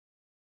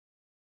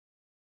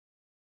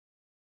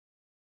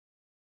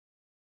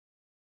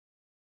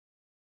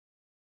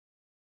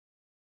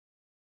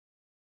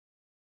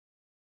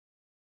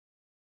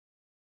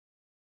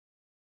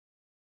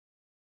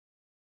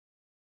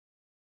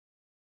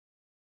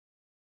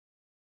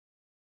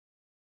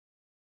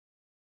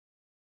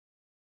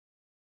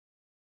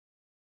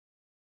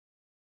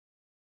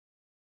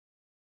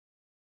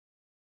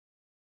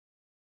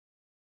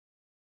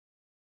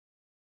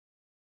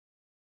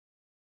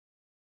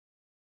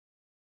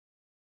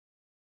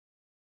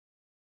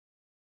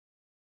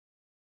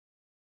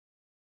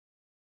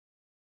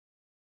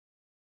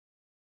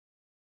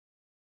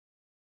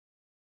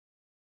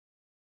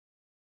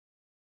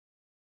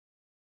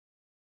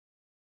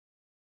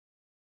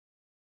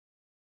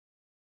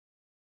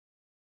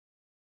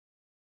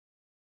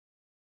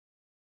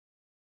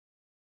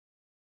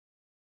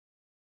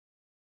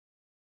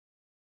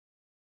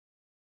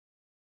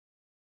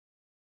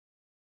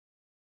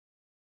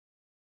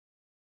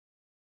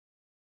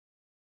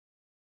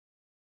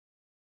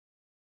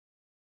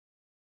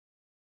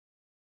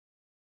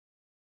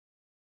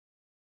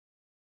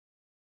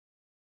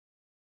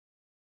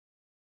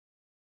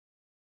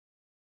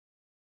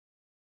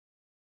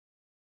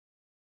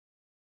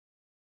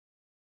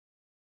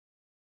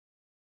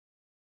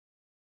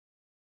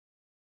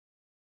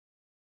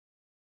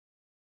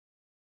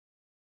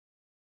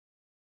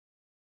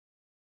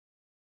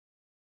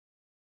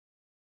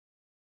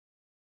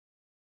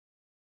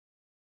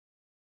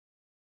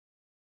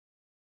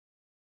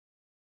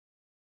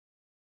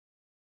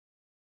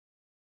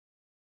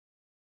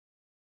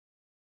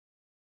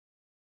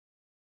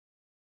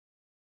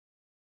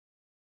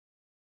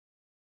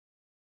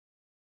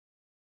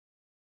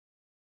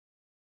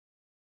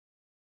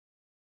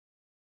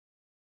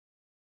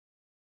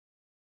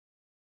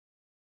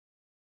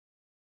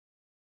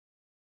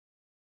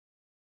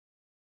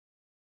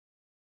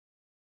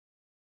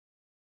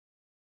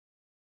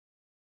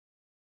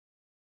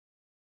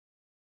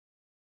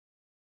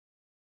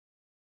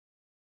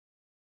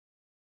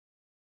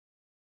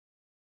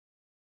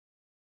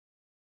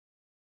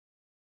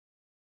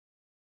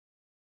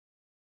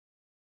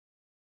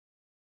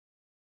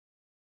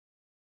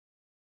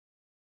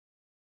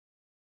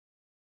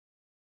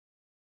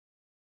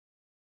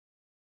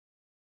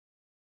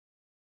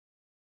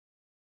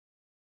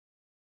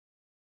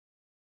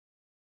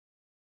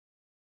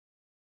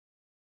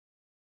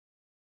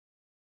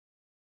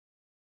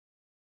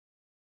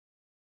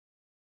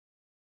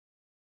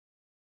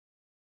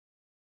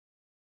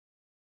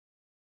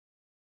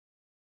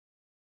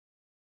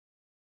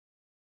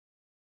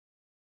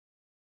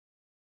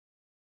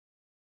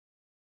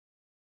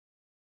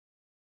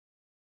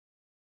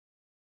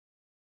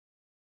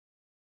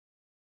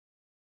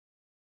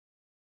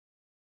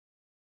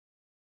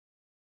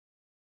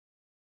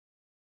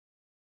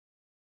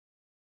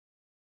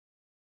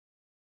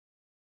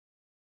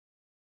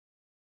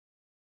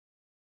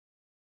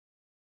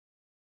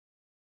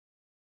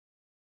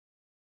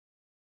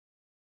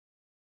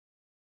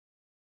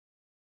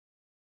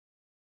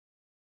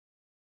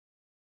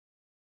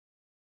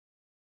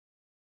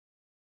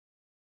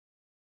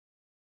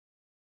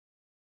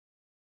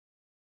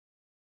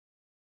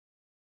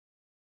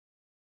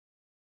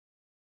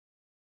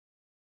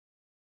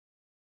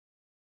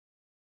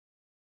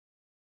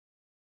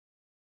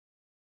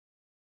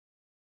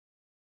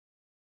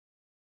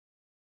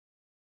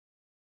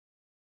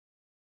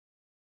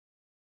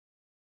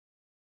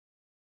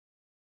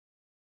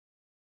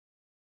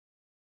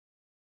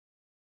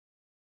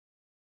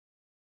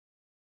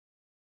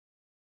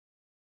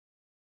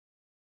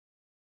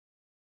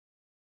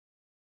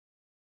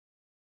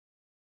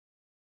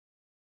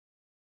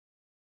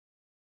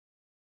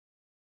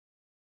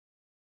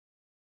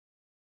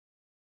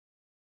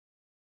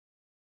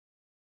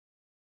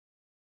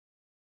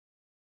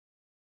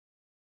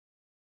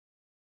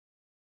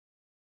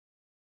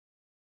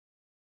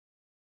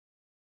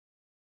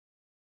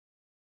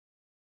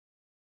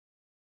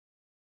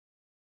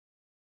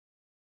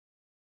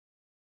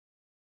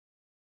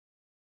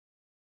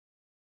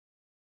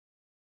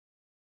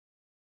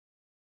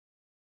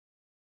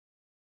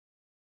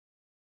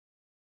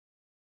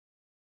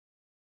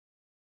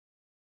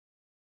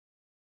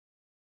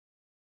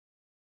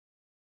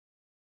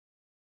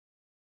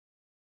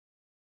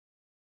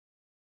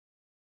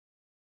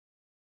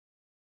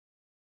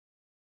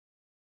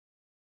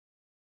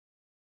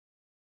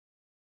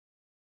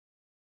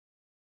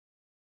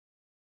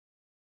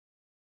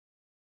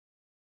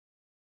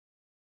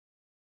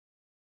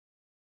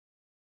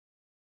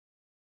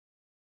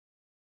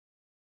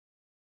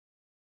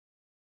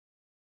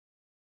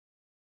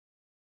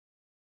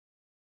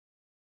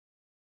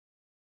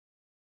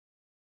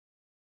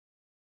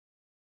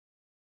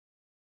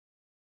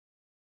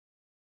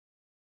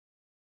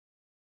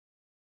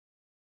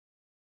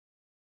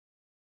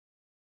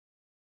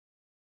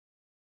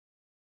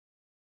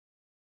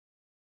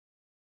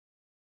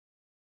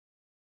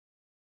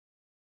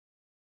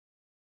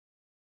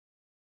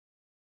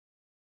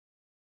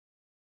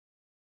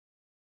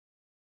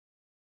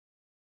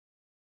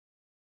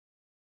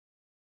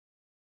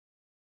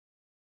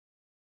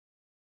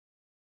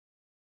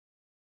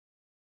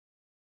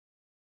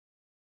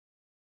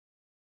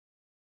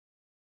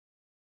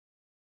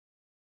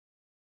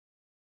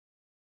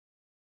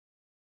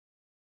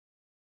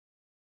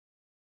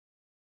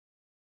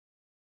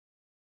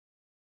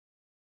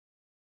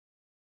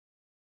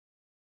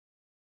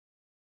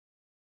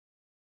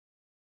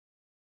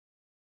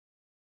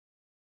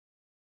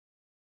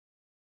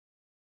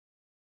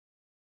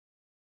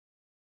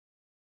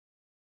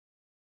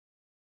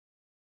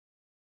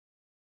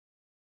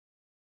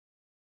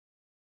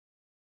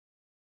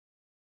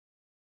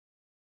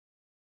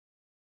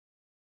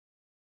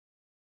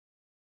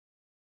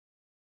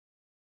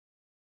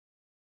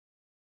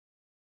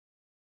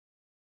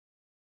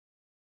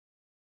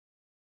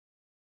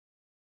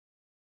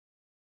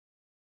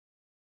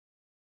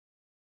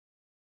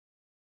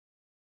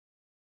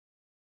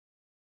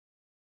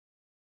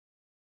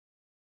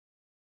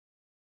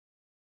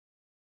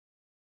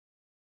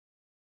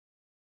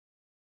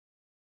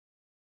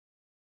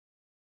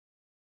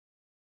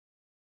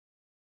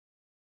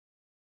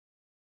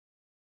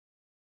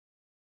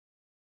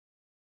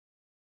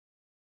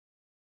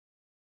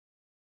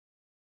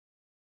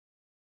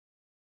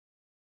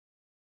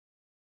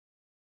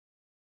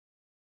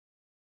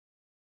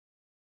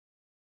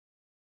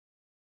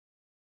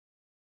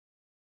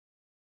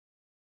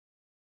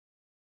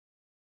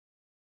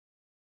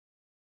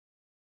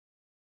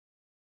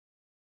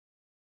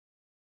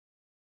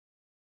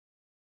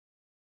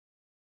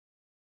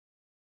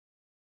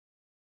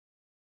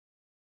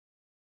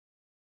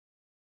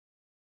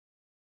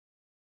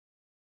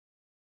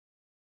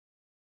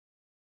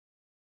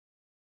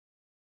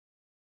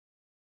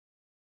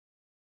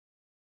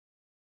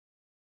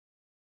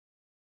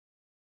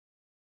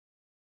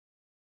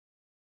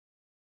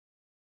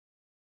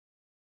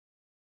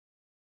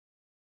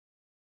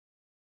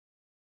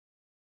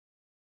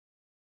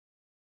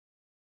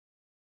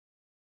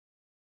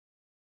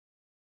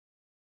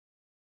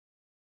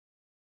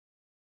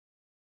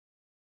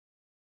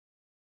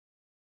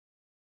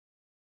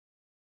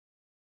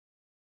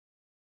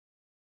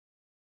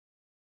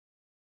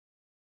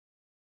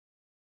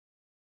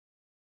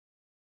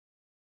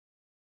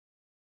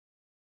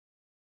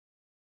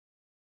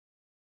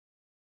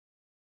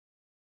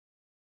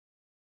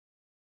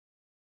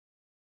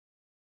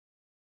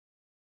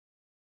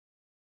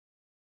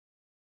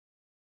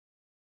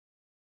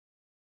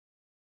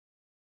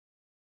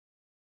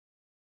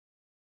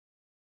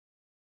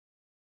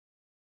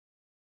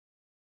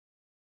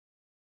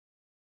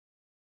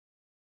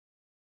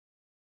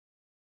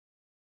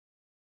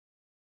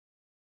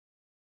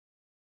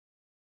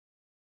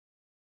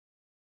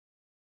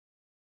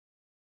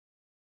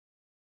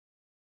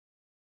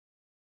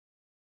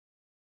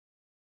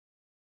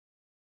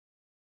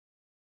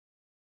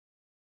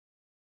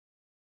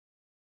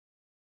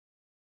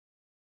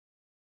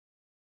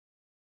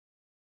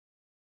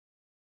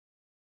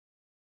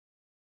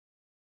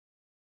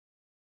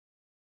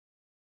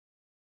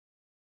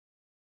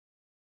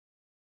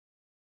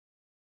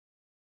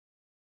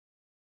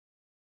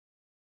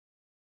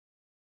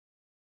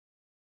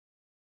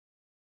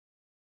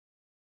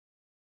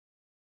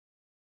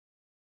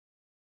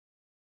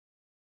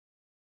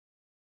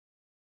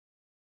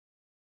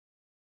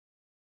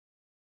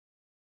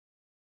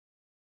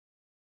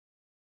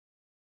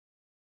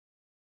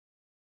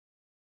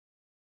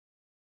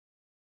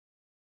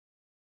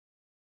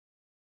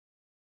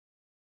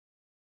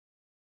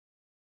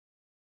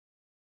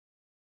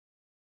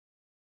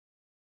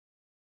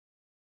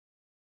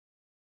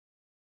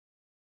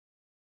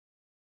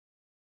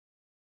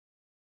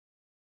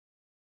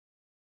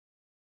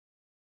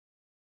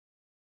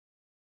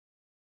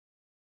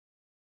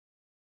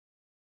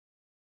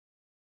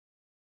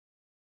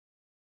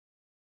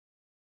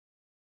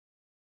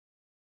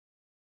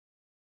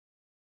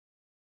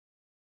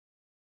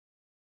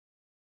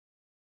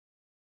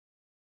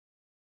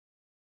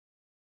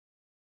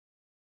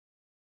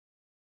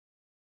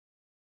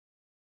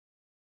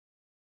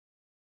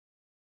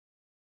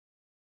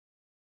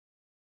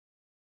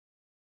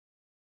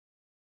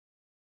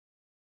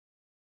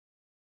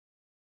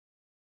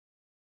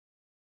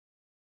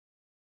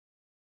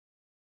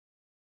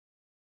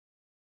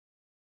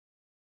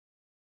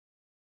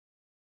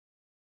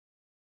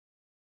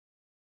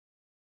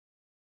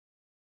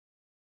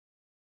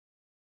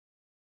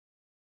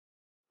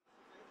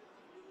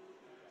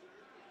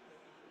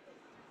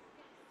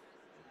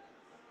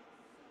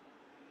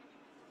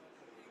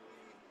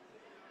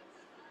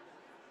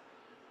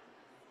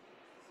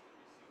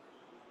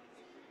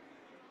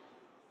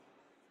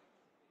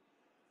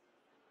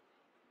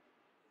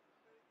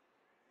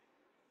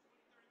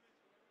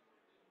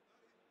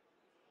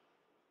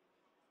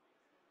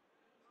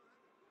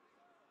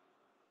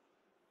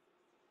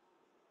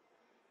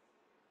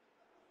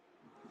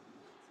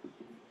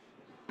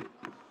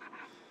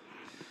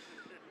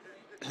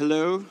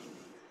Hello.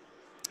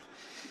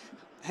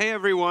 Hey,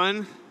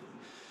 everyone.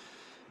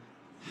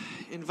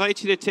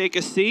 Invite you to take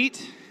a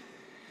seat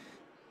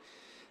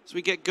as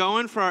we get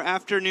going for our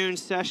afternoon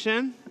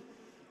session.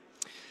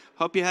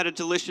 Hope you had a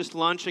delicious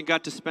lunch and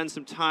got to spend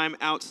some time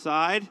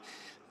outside.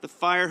 The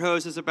fire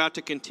hose is about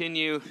to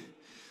continue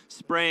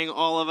spraying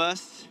all of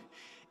us.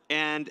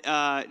 And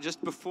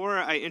just before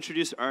I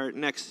introduce our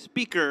next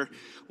speaker,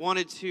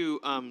 what's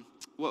going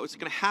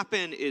to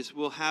happen is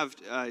we'll have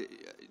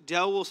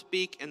Dell will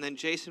speak, and then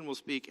Jason will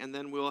speak, and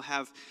then we'll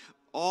have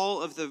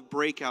all of the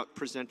breakout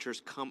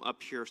presenters come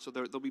up here. So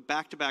there'll be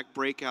back-to-back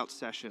breakout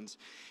sessions.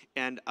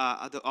 And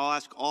I'll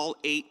ask all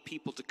 8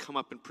 people to come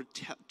up and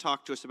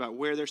talk to us about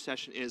where their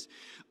session is,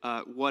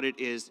 what it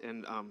is,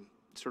 and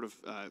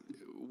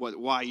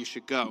why you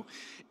should go.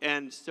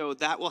 And so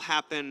that will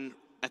happen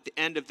at the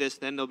end of this.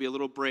 Then there'll be a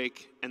little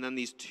break, and then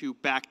these 2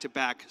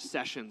 back-to-back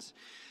sessions.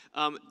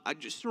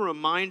 Just a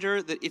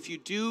reminder that if you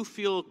do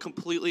feel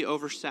completely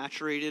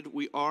oversaturated,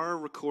 we are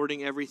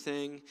recording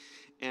everything,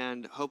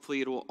 and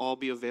hopefully it will all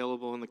be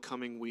available in the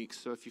coming weeks.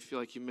 So if you feel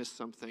like you missed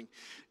something,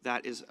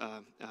 that is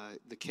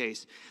the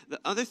case. The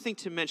other thing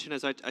to mention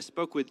is I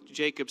spoke with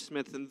Jacob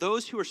Smith, and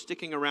those who are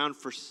sticking around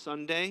for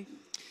Sunday,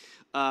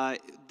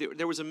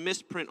 there was a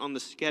misprint on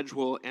the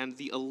schedule, and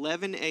the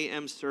 11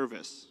 a.m.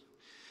 service,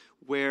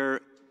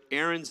 where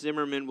Aaron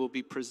Zimmerman will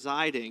be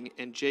presiding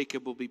and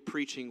Jacob will be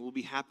preaching, will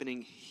be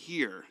happening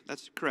here.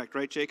 That's correct,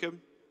 right, Jacob?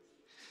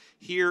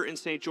 Here in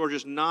St.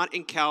 George's, not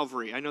in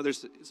Calvary. I know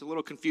it's a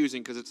little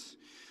confusing because it's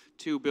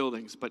 2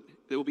 buildings, but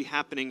it will be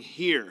happening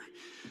here.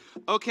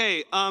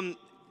 Okay,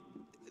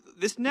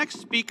 this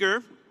next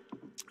speaker,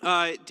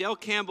 Dale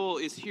Campbell,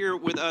 is here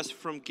with us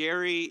from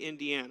Gary,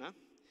 Indiana,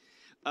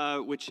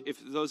 which,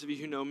 if those of you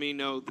who know me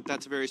know that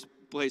that's a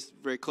place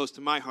very close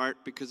to my heart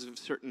because of a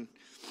certain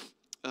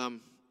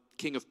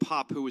king of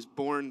pop who was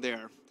born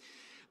there.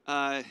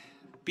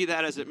 Be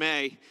that as it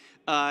may,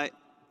 I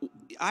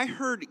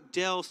heard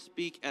Dell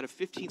speak at a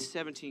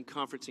 1517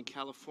 conference in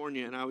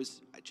California, and I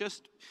was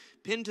just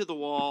pinned to the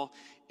wall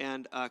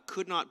and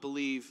could not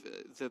believe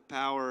the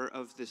power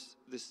of this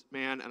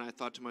man, and I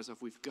thought to myself,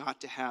 we've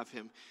got to have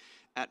him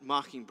at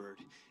Mockingbird.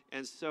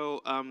 And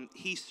so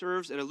he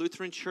serves at a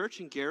Lutheran church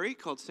in Gary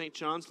called St.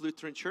 John's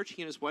Lutheran Church.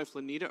 He and his wife,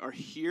 Lanita, are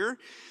here.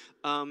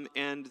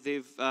 And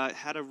they've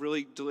had a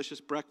really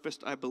delicious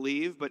breakfast, I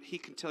believe, but he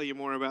can tell you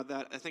more about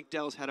that. I think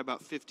Dell's had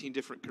about 15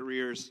 different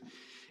careers,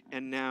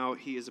 and now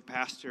he is a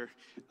pastor.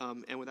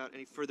 And without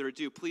any further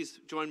ado, please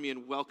join me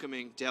in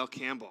welcoming Dale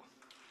Campbell.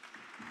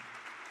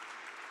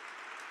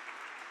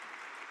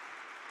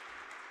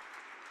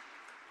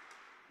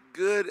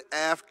 Good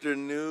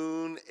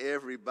afternoon,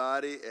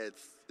 everybody.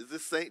 Is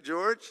this St.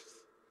 George?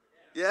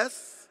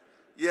 Yes?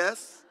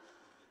 Yes?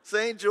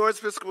 St. George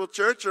Episcopal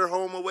Church, your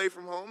home away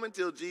from home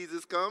until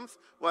Jesus comes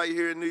while you're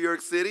here in New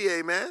York City.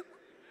 Amen?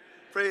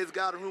 Praise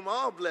God, in whom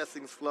all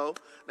blessings flow.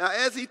 Now,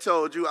 as he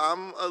told you,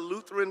 I'm a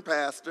Lutheran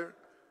pastor.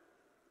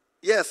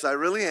 Yes, I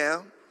really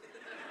am.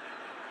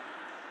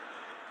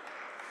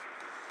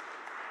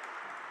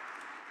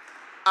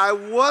 I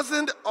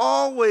wasn't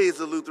always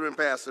a Lutheran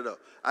pastor, though.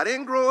 I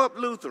didn't grow up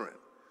Lutheran.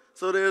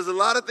 So there's a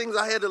lot of things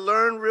I had to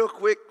learn real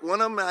quick. One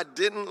of them I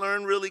didn't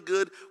learn really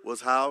good was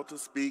how to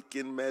speak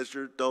in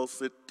measured,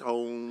 dulcet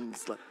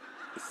tones like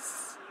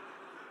this.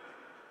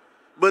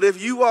 But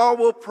if you all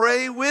will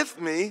pray with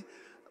me,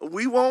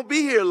 we won't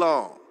be here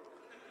long.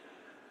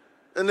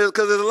 And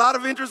because there's a lot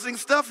of interesting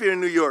stuff here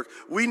in New York.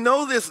 We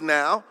know this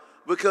now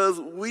because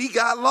we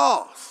got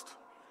lost.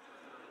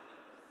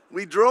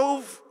 We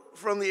drove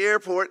from the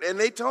airport, and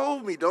they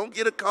told me, don't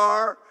get a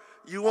car.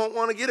 You won't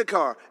want to get a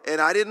car. And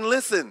I didn't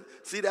listen.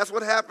 See, that's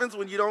what happens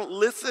when you don't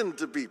listen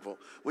to people.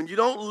 When you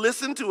don't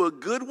listen to a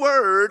good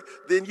word,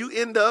 then you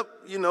end up,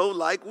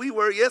 like we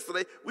were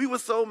yesterday. We were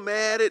so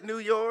mad at New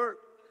York.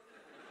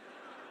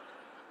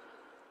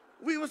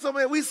 We were so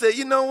mad. We said,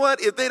 you know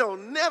what? If they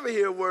don't never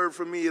hear a word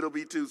from me, it'll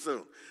be too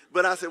soon.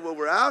 But I said, well,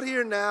 we're out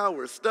here now.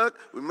 We're stuck.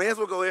 We may as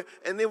well go here.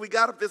 And then we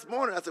got up this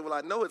morning. I said, well,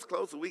 I know it's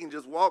close, so we can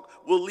just walk.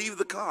 We'll leave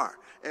the car.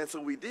 And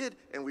so we did,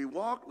 and we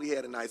walked. We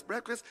had a nice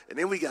breakfast, and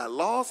then we got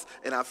lost,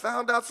 and I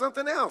found out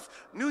something else.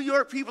 New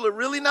York people are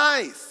really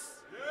nice.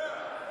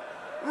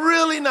 Yeah.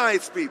 Really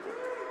nice people.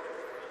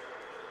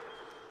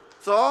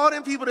 So all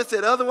them people that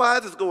said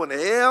otherwise is going to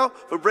hell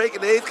for breaking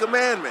the 8th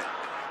commandment.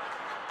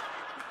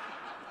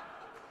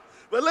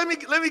 But let me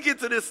get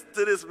to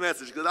this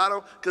message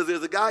because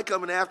there's a guy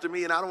coming after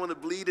me and I don't want to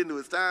bleed into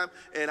his time,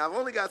 and I've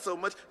only got so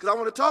much because I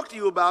want to talk to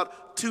you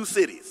about 2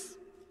 cities.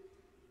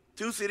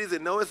 2 cities,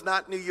 and no, it's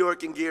not New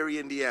York and Gary,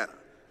 Indiana.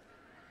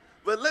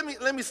 But let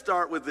me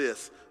start with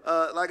this.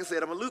 Like I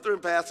said, I'm a Lutheran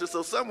pastor,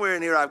 so somewhere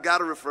in here I've got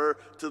to refer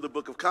to the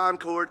Book of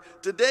Concord.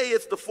 Today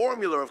it's the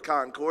formula of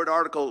Concord,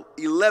 Article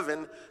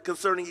 11,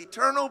 concerning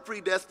eternal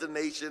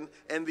predestination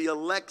and the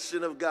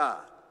election of God.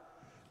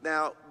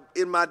 Now,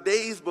 in my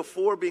days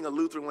before being a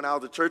Lutheran, when I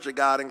was a Church of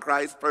God in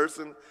Christ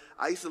person,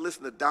 I used to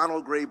listen to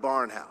Donald Gray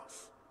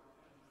Barnhouse.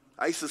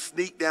 I used to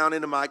sneak down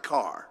into my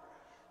car,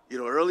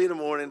 early in the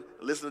morning,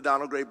 listen to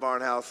Donald Gray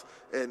Barnhouse,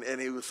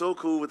 and he was so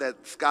cool with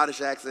that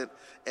Scottish accent.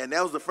 And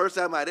that was the first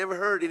time I'd ever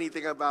heard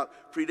anything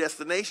about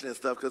predestination and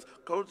stuff, because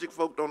culture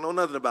folk don't know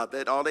nothing about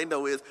that. All they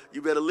know is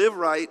you better live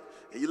right,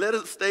 and you let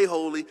it stay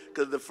holy,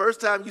 because the first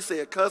time you say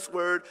a cuss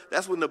word,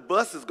 that's when the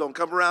bus is going to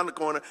come around the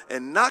corner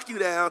and knock you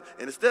down,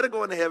 and instead of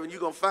going to heaven, you're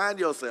going to find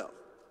yourself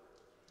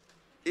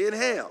in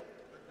hell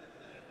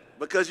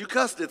because you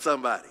cussed at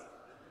somebody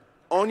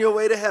on your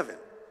way to heaven,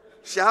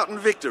 shouting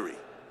victory.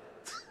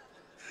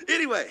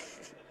 Anyway,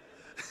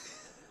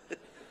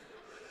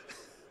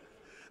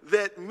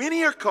 that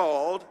many are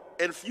called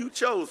and few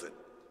chosen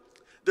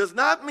does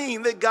not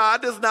mean that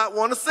God does not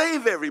want to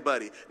save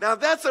everybody. Now,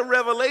 that's a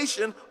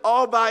revelation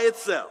all by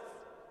itself.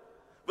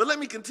 But let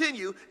me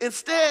continue.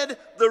 Instead,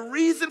 the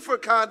reason for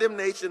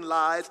condemnation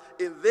lies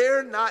in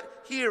their not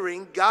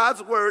hearing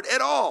God's word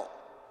at all,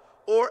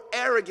 or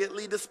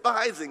arrogantly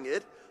despising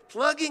it,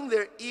 plugging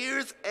their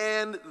ears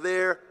and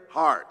their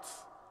hearts,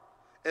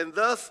 and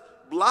thus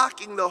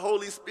blocking the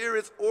Holy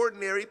Spirit's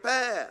ordinary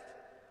path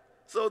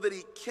so that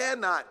he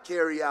cannot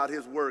carry out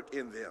his work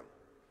in them.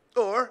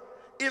 Or,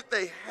 if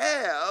they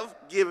have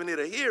given it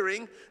a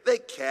hearing, they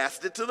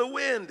cast it to the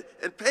wind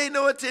and pay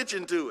no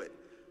attention to it,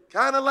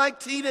 kind of like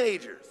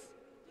teenagers.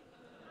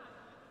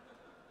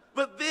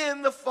 But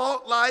then the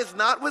fault lies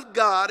not with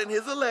God and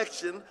his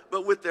election,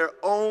 but with their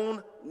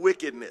own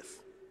wickedness.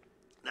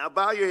 Now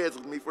bow your heads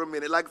with me for a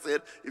minute. Like I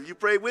said, if you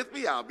pray with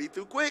me, I'll be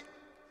too quick.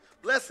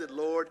 Blessed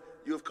Lord,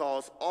 you have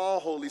caused all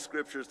holy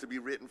scriptures to be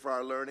written for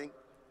our learning.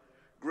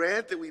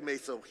 Grant that we may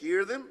so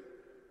hear them,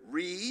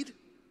 read,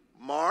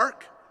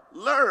 mark,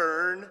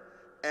 learn,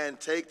 and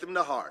take them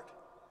to heart,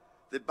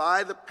 that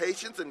by the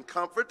patience and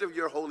comfort of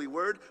your holy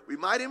word, we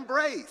might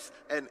embrace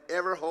and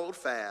ever hold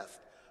fast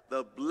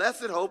the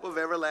blessed hope of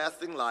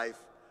everlasting life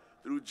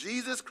through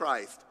Jesus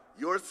Christ,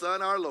 your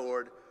Son, our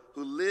Lord,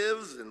 who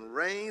lives and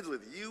reigns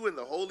with you in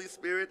the Holy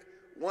Spirit,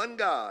 one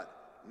God,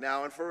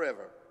 now and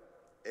forever.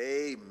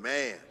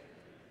 Amen.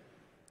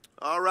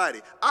 All righty.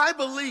 I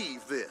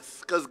believe this,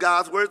 because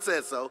God's word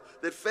says so,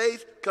 that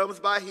faith comes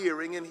by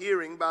hearing and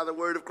hearing by the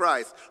word of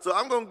Christ. So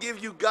I'm going to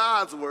give you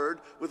God's word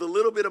with a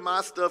little bit of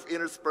my stuff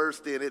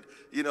interspersed in it,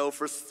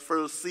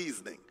 for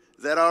seasoning.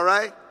 Is that all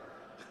right?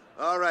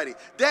 All righty.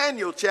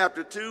 Daniel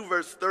chapter 2,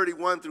 verse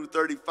 31 through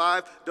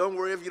 35. Don't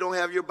worry if you don't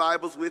have your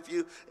Bibles with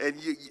you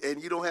and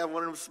you don't have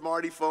one of them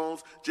smarty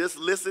phones. Just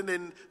listen,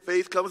 and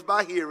faith comes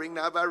by hearing,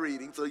 not by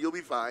reading, so you'll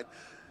be fine.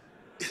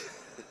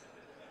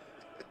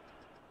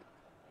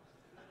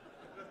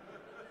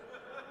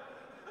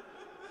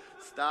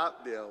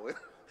 Stop, Dylan.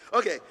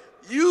 Okay.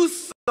 You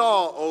saw,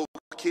 O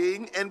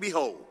king, and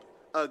behold,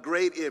 a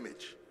great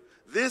image.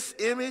 This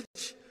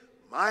image,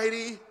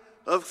 mighty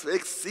of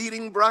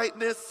exceeding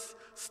brightness,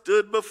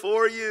 stood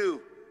before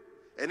you,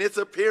 and its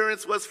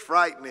appearance was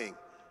frightening,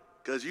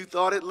 because you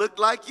thought it looked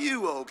like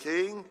you, O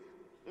king.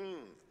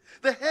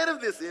 The head of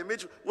this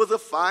image was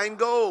of fine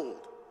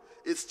gold,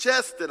 its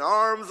chest and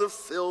arms of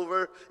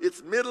silver,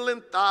 its middle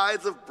and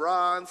thighs of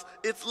bronze,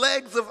 its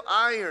legs of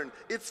iron,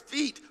 its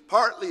feet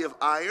partly of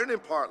iron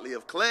and partly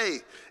of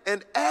clay.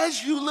 And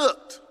as you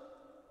looked,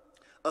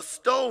 a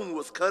stone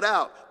was cut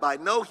out by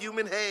no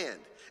human hand,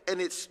 and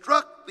it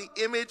struck the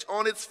image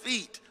on its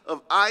feet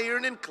of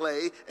iron and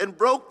clay and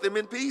broke them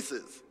in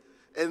pieces.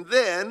 And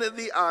then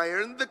the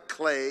iron, the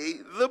clay,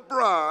 the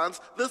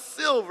bronze, the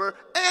silver,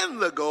 and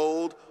the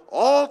gold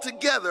all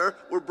together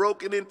were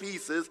broken in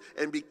pieces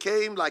and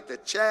became like the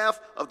chaff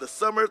of the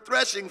summer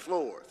threshing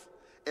floors,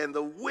 and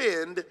the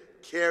wind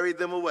carried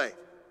them away,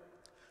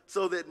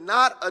 so that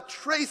not a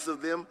trace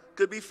of them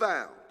could be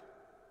found.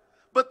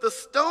 But the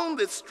stone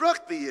that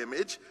struck the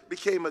image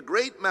became a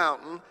great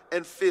mountain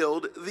and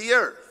filled the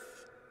earth.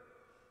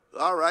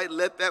 All right,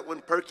 let that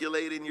one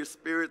percolate in your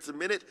spirits a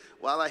minute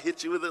while I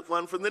hit you with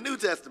one from the New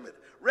Testament.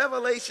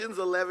 Revelations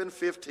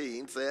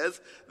 11:15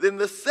 says, Then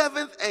the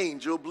seventh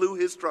angel blew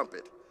his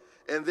trumpet,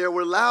 and there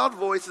were loud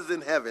voices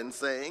in heaven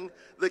saying,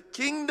 The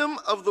kingdom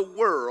of the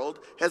world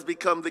has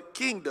become the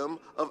kingdom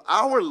of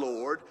our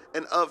Lord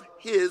and of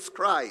his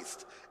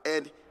Christ,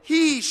 and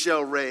he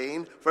shall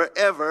reign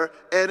forever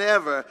and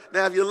ever.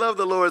 Now, if you love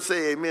the Lord,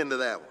 say amen to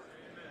that one.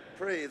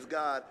 Praise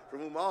God,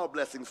 from whom all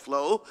blessings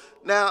flow.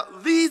 Now,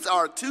 these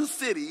are two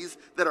cities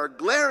that are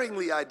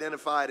glaringly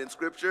identified in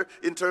Scripture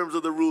in terms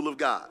of the rule of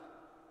God.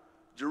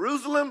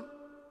 Jerusalem,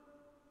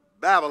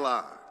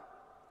 Babylon.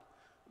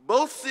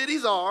 Both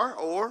cities are,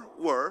 or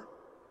were,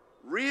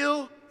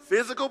 real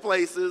physical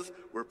places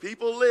where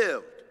people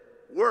lived,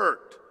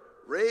 worked,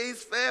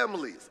 raised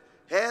families,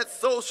 had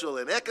social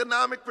and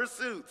economic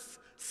pursuits,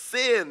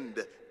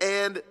 sinned,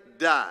 and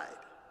died.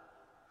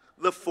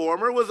 The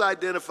former was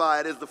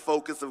identified as the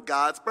focus of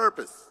God's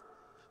purpose.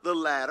 The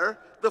latter,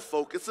 the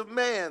focus of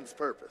man's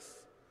purpose.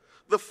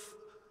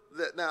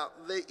 Now,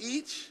 they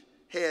each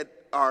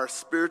are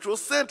spiritual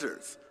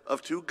centers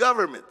of two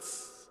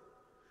governments.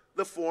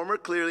 The former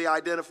clearly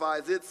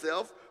identifies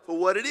itself for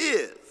what it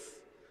is,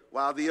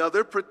 while the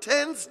other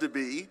pretends to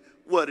be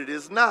what it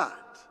is not.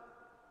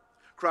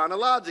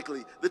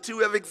 Chronologically, the two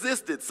have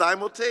existed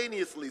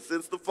simultaneously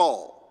since the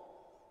fall.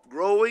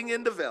 growing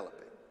and developing.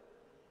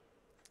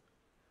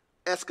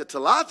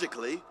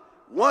 Eschatologically,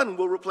 one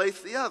will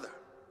replace the other.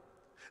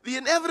 The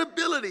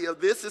inevitability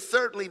of this is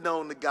certainly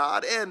known to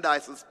God, and I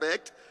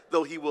suspect,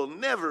 though he will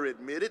never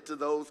admit it to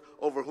those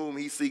over whom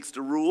he seeks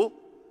to rule,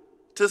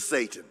 to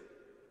Satan.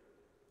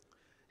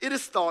 It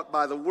is thought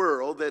by the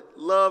world that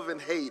love and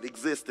hate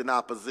exist in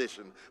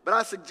opposition, but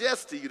I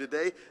suggest to you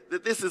today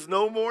that this is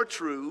no more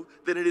true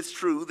than it is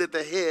true that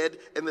the head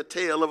and the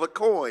tail of a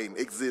coin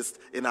exist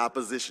in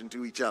opposition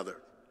to each other.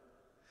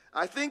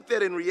 I think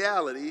that in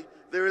reality,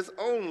 there is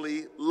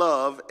only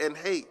love and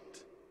hate,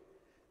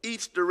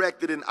 each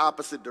directed in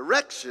opposite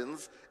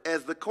directions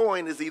as the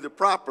coin is either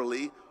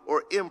properly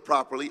or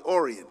improperly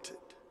oriented.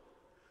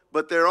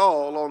 But they're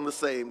all on the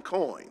same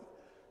coin.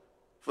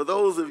 For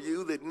those of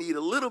you that need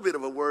a little bit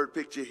of a word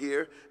picture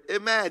here,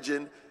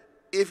 imagine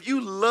if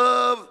you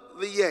love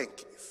the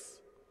Yankees,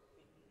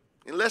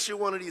 unless you're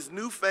one of these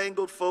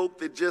newfangled folk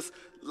that just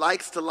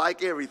likes to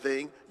like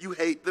everything, you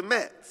hate the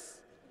Mets.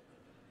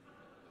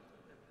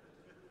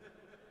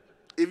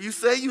 If you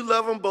say you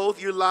love them both,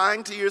 you're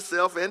lying to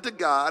yourself and to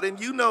God, and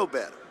you know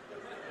better.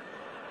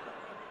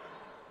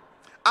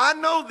 I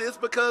know this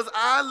because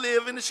I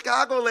live in the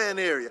Chicagoland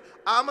area.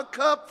 I'm a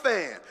Cub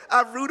fan.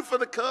 I've rooted for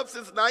the Cubs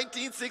since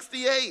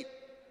 1968.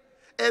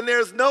 And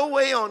there's no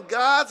way on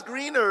God's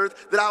green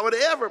earth that I would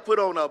ever put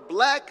on a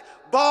black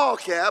ball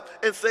cap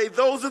and say,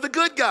 those are the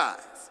good guys.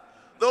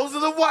 Those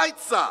are the White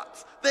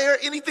Sox. They are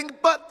anything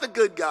but the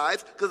good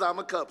guys because I'm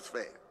a Cubs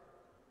fan.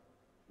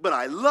 But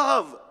I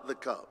love the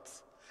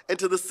Cubs. And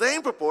to the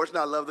same proportion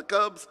I love the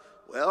Cubs,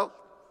 well,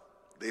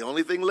 the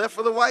only thing left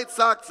for the White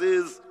Sox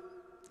is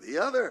the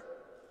other.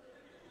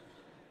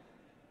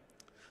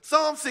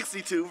 Psalm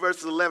 62,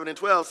 verses 11 and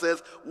 12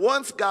 says,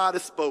 once God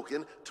has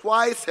spoken,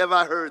 twice have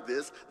I heard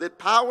this, that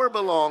power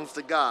belongs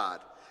to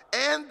God,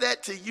 and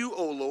that to you,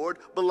 O Lord,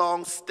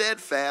 belongs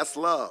steadfast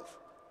love.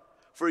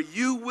 For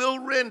you will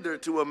render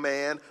to a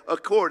man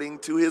according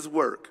to his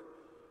work.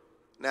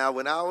 Now,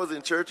 when I was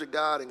in Church of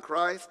God in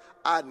Christ,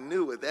 I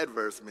knew what that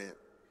verse meant.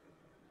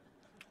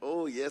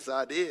 Oh, yes,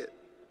 I did.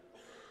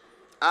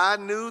 I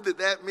knew that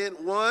that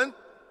meant, one,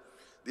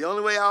 the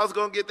only way I was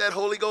going to get that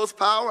Holy Ghost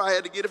power, I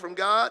had to get it from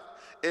God.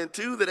 And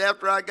two, that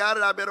after I got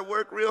it, I better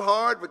work real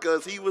hard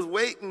because he was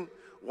waiting,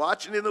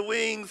 watching in the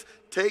wings,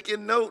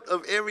 taking note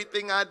of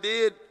everything I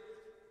did.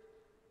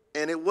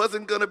 And it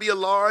wasn't going to be a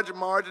large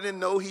margin, and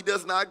no, he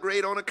does not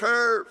grade on a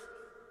curve.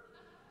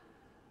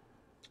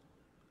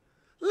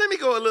 Let me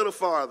go a little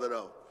farther,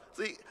 though.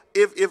 See,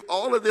 if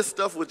all of this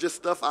stuff was just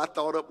stuff I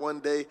thought up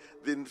one day,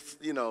 then,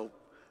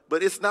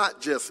 but it's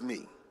not just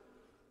me.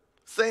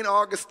 St.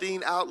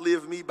 Augustine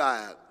outlived me by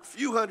a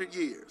few hundred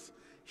years.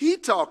 He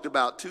talked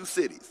about two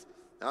cities.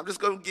 Now, I'm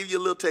just going to give you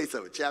a little taste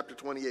of it, chapter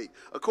 28.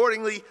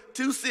 Accordingly,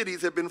 two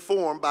cities have been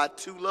formed by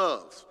two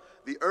loves,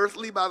 the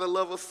earthly by the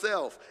love of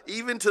self,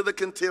 even to the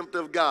contempt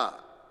of God.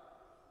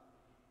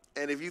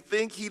 And if you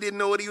think he didn't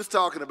know what he was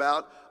talking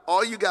about,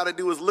 all you got to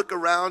do is look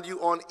around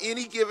you on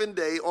any given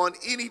day on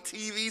any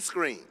TV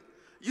screen.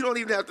 You don't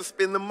even have to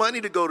spend the money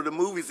to go to the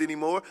movies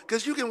anymore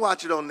because you can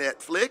watch it on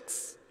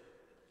Netflix.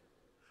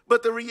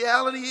 But the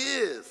reality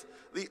is,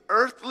 the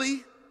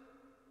earthly,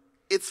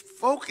 it's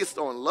focused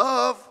on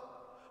love,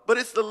 but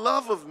it's the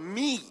love of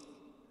me.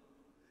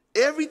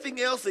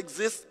 Everything else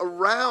exists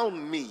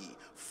around me,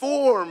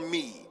 for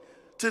me,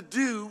 to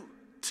do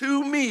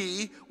to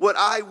me what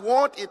I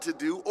want it to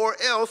do, or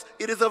else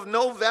it is of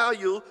no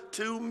value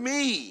to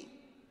me.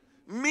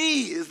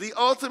 Me is the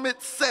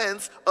ultimate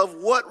sense of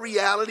what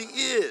reality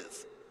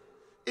is.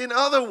 In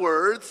other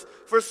words,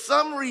 for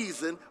some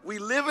reason, we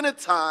live in a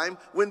time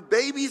when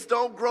babies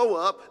don't grow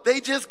up, they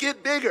just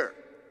get bigger.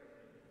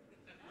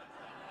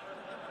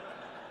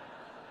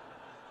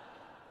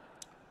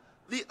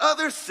 The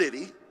other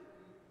city,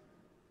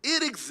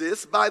 it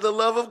exists by the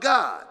love of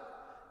God,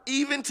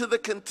 even to the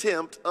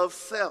contempt of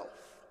self.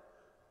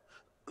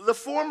 The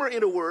former,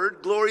 in a word,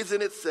 glories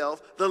in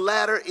itself, the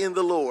latter in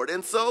the Lord.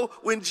 And so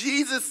when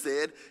Jesus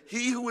said,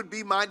 he who would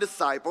be my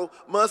disciple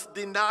must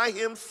deny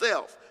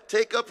himself,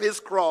 take up his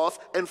cross,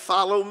 and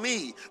follow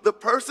me, the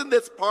person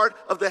that's part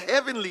of the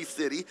heavenly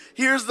city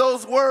hears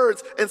those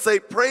words and say,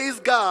 praise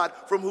God,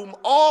 from whom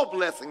all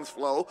blessings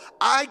flow.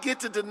 I get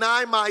to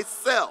deny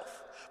myself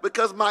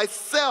because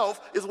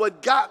myself is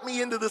what got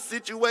me into the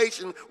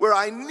situation where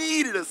I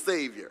needed a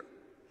Savior.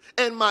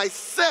 And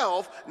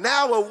myself,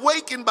 now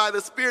awakened by the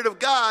Spirit of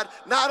God,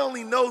 not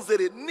only knows that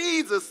it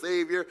needs a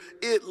Savior,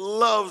 it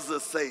loves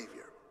a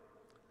Savior.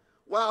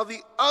 While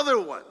the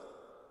other one,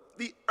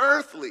 the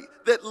earthly,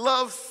 that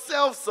loves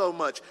self so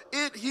much,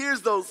 it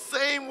hears those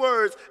same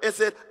words and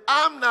said,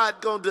 I'm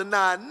not going to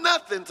deny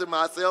nothing to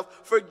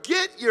myself.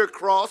 Forget your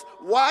cross.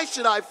 Why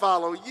should I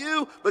follow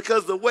you?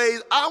 Because the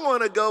ways I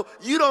want to go,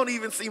 you don't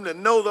even seem to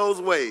know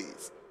those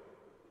ways.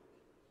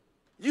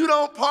 You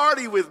don't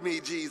party with me,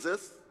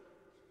 Jesus.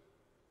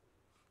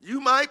 You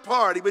might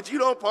party, but you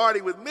don't party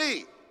with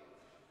me.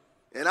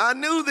 And I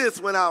knew this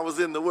when I was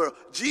in the world.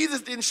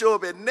 Jesus didn't show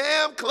up at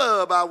NAMM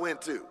club I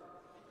went to.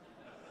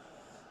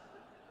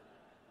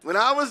 When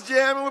I was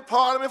jamming with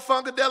Parliament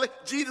Funkadelic,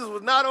 Jesus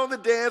was not on the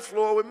dance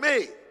floor with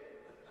me.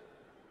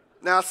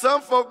 Now,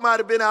 some folk might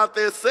have been out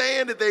there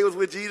saying that they was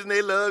with Jesus and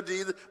they loved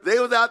Jesus. They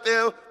was out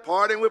there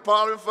partying with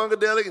Parliament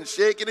Funkadelic and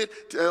shaking it.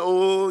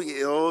 Oh,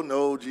 yeah, oh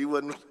no, G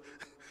wasn't.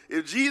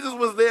 If Jesus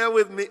was there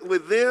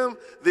with them,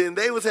 then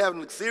they was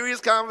having a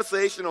serious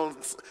conversation on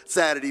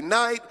Saturday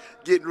night,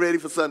 getting ready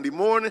for Sunday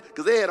morning,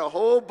 because they had a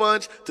whole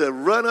bunch to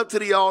run up to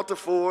the altar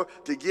for,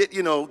 to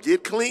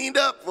get cleaned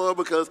up for,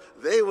 because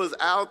they was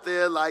out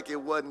there like it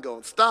wasn't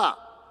going to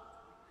stop.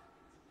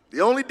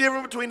 The only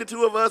difference between the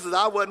two of us is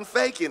I wasn't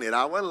faking it.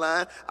 I wasn't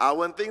lying. I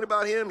wasn't thinking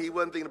about him. He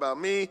wasn't thinking about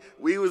me.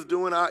 We was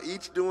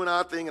each doing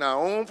our thing in our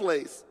own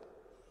place.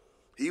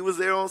 He was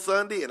there on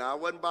Sunday, and I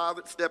wasn't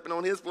bothered stepping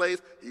on his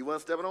place. He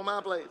wasn't stepping on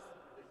my place.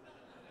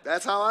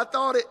 That's how I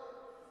thought it,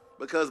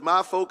 because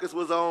my focus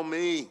was on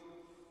me.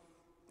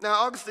 Now,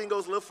 Augustine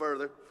goes a little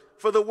further.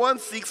 For the one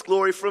seeks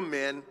glory from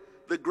men.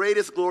 The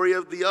greatest glory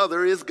of the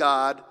other is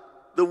God,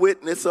 the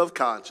witness of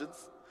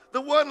conscience.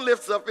 The one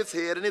lifts up its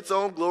head in its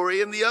own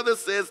glory, and the other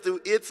says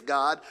to its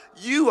God,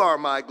 you are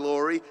my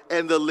glory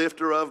and the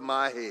lifter of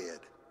my head.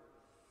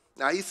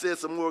 Now, he says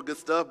some more good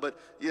stuff, but,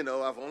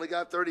 I've only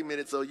got 30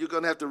 minutes, so you're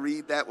going to have to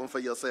read that one for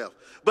yourself.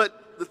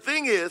 But the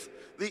thing is,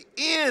 the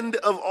end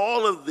of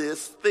all of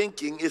this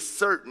thinking is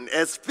certain,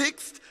 as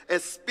fixed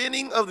as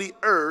spinning of the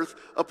earth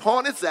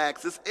upon its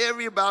axis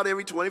about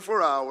every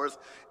 24 hours,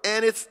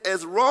 and it's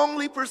as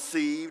wrongly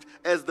perceived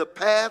as the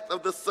path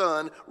of the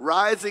sun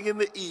rising in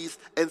the east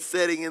and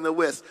setting in the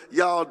west.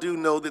 Y'all do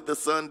know that the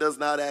sun does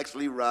not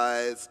actually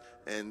rise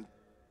and,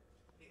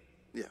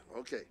 yeah,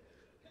 okay.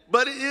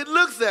 But it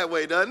looks that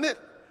way, doesn't it?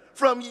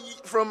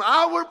 From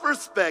our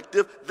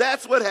perspective,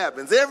 that's what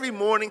happens. Every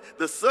morning,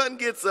 the sun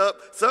gets up.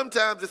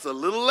 Sometimes it's a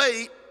little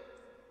late,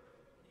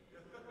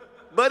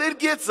 but it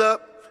gets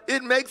up.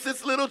 It makes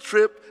its little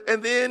trip,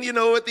 and then,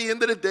 at the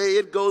end of the day,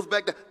 it goes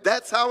back down.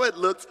 That's how it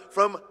looks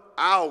from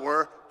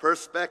our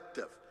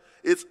perspective.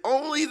 It's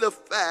only the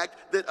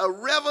fact that a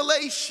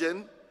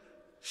revelation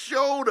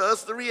showed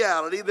us the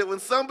reality that when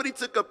somebody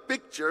took a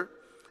picture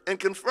and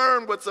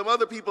confirmed what some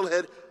other people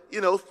had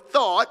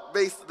thought,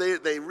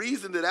 they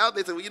reasoned it out.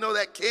 They said, well,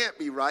 that can't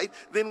be right.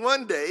 Then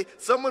one day,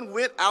 someone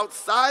went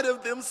outside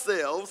of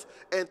themselves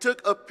and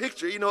took a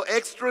picture,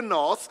 extra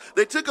nos.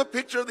 They took a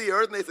picture of the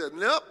earth and they said,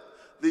 nope,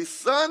 the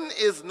sun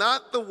is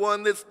not the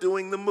one that's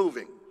doing the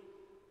moving.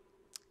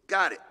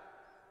 Got it.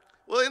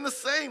 Well, in the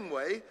same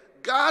way,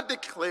 God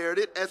declared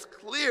it as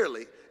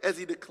clearly as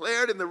he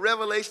declared in the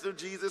revelation of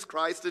Jesus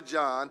Christ to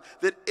John,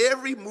 that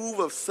every move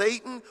of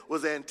Satan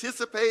was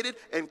anticipated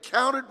and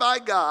countered by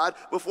God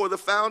before the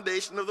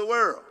foundation of the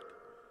world.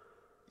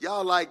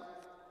 Y'all like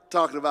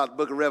talking about the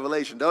book of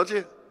Revelation, don't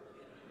you?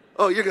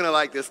 Oh, you're going to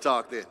like this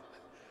talk then.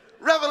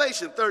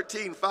 Revelation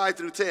 13, 5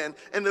 through 10,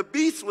 and the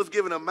beast was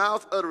given a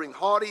mouth uttering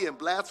haughty and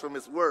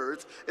blasphemous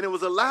words, and it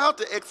was allowed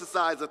to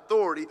exercise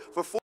authority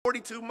for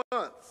 42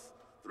 months.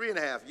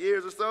 3.5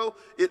 years or so.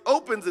 It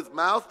opens its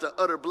mouth to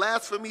utter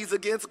blasphemies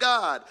against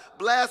God,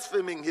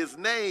 blaspheming his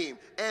name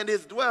and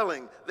his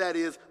dwelling, that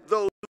is,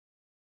 those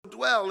who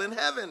dwell in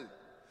heaven.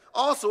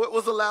 Also, it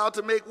was allowed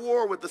to make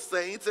war with the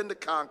saints and to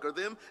conquer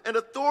them, and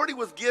authority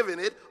was given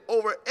it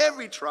over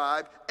every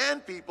tribe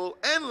and people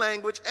and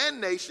language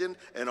and nation,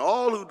 and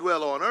all who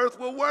dwell on earth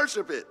will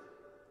worship it.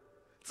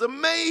 It's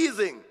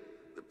amazing.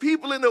 The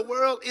people in the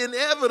world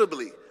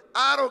inevitably,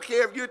 I don't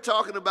care if you're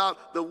talking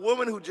about the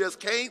woman who just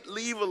can't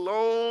leave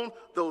alone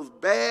those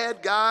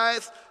bad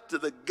guys, to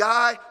the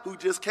guy who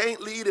just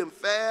can't leave them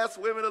fast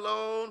women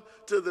alone,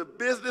 to the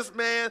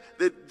businessman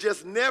that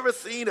just never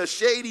seen a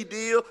shady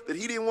deal that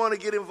he didn't want to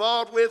get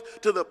involved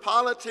with, to the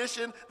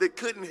politician that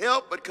couldn't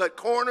help but cut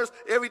corners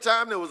every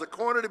time there was a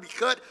corner to be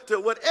cut, to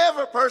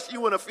whatever person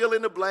you want to fill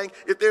in the blank.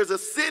 If there's a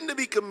sin to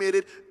be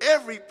committed,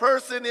 every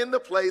person in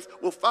the place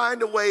will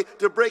find a way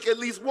to break at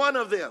least one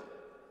of them.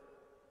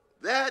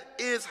 That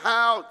is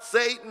how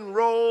Satan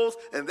rolls,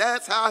 and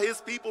that's how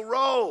his people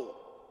roll.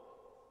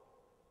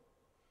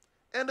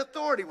 And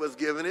authority was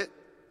given it.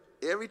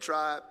 Every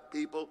tribe,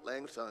 people,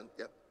 language, tongue,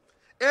 yep.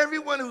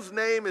 Everyone whose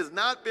name has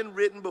not been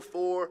written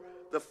before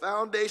the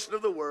foundation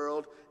of the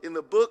world in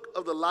the book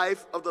of the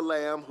life of the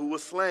Lamb who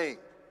was slain.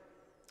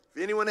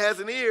 If anyone has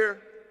an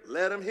ear,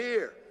 let him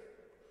hear.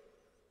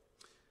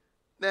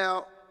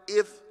 Now,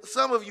 if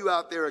some of you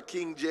out there are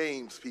King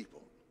James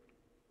people,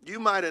 you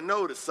might have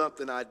noticed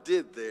something I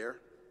did there,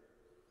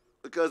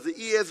 because the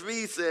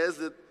ESV says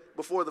that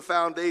before the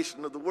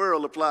foundation of the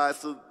world applies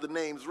to the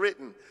names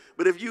written.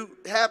 But if you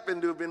happen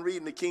to have been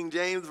reading the King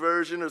James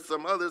Version or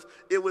some others,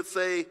 it would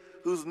say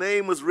whose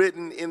name was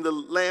written in the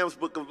Lamb's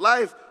book of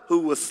life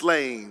who was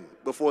slain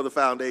before the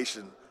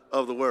foundation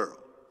of the world.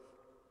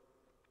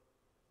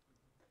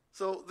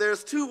 So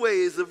there's two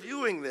ways of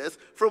viewing this.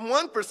 From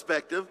one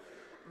perspective,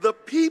 the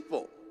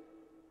people,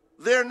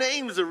 their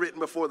names are written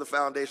before the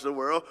foundation of the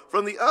world.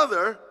 From the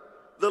other,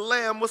 the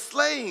Lamb was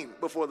slain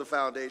before the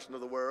foundation of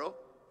the world.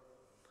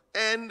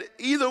 And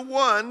either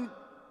one,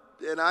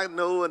 and I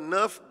know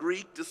enough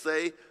Greek to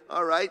say,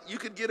 all right, you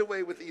could get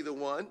away with either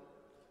one.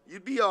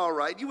 You'd be all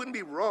right. You wouldn't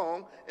be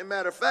wrong. And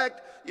matter of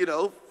fact,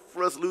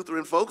 for us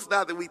Lutheran folks,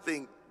 not that we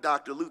think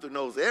Dr. Luther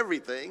knows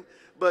everything,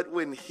 but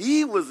when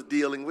he was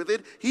dealing with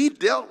it, he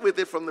dealt with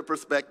it from the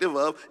perspective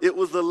of it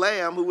was the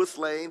Lamb who was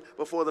slain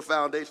before the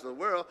foundation of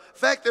the world. In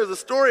fact, there's a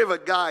story of a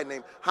guy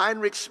named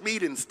Heinrich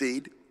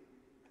Schmiedensteed.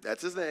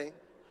 That's his name.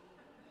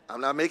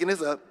 I'm not making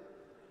this up.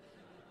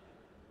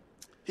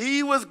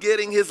 He was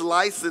getting his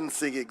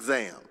licensing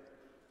exam,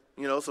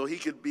 so he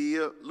could be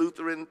a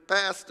Lutheran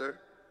pastor.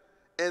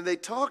 And they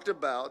talked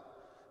about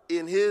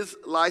in his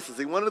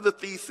licensing, one of the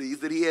theses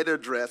that he had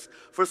addressed,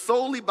 for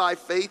solely by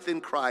faith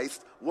in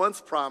Christ,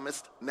 once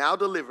promised, now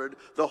delivered,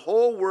 the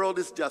whole world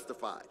is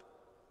justified.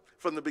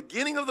 From the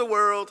beginning of the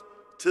world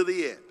to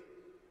the end.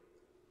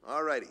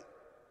 All righty.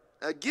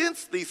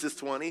 Against thesis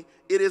 20,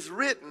 it is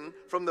written,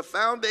 from the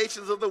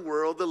foundations of the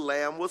world, the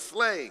Lamb was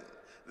slain.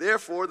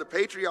 Therefore, the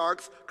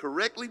patriarchs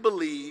correctly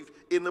believed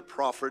in the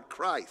proffered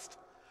Christ.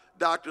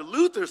 Dr.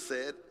 Luther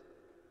said,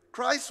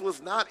 Christ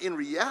was not in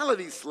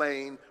reality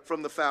slain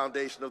from the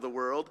foundation of the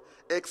world,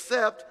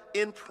 except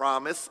in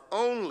promise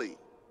only.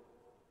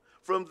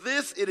 From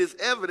this it is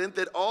evident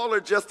that all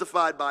are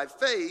justified by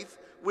faith,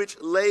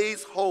 which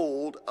lays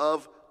hold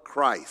of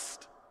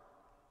Christ.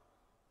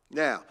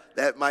 Now,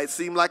 that might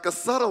seem like a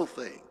subtle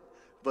thing,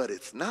 but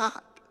it's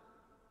not.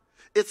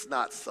 It's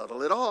not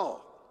subtle at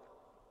all.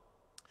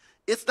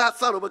 It's not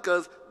subtle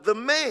because the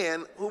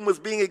man whom was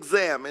being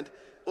examined,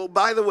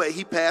 by the way,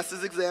 he passed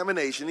his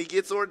examination, he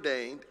gets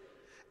ordained,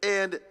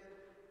 and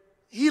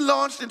he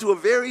launched into a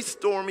very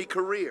stormy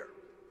career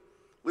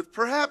with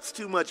perhaps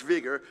too much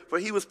vigor, for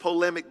he was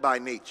polemic by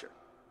nature.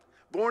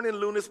 Born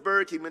in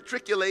Lunasburg, he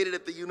matriculated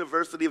at the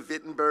University of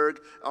Wittenberg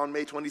on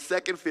May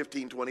 22nd,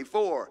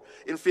 1524.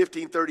 In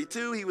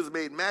 1532, he was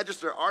made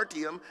Magister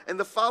Artium, and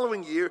the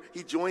following year,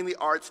 he joined the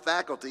arts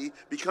faculty,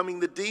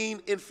 becoming the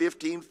dean in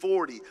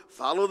 1540.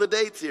 Follow the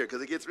dates here,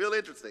 because it gets real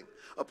interesting.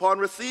 Upon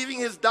receiving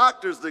his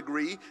doctor's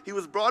degree, he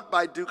was brought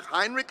by Duke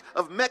Heinrich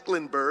of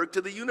Mecklenburg to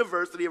the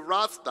University of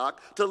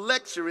Rostock to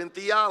lecture in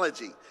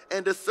theology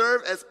and to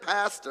serve as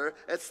pastor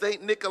at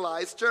St.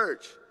 Nikolai's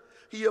Church.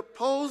 He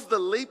opposed the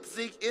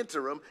Leipzig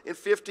interim in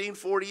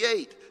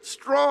 1548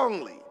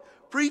 strongly,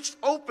 preached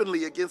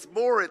openly against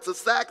Moritz of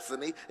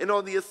Saxony, and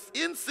on the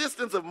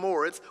insistence of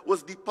Moritz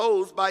was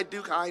deposed by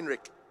Duke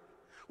Heinrich.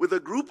 With a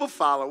group of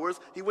followers,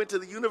 he went to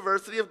the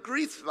University of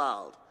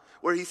Greifswald,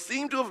 where he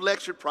seemed to have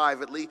lectured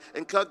privately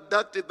and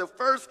conducted the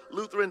first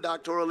Lutheran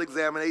doctoral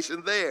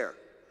examination there.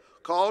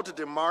 Called to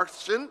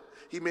demarcation,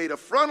 he made a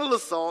frontal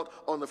assault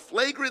on the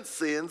flagrant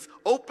sins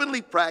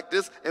openly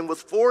practiced and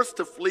was forced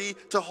to flee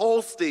to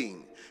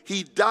Holstein.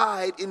 He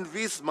died in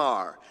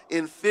Wismar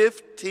in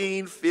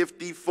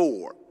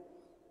 1554.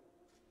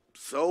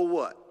 So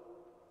what?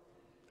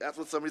 That's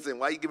what somebody's saying.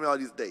 Why are you giving me all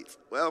these dates?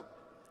 Well,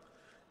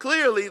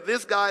 clearly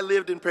this guy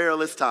lived in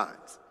perilous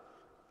times.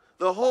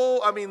 The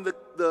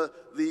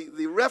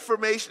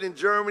Reformation in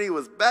Germany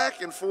was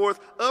back and forth,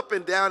 up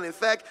and down. In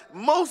fact,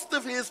 most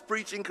of his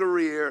preaching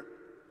career,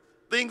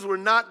 things were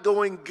not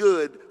going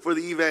good for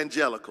the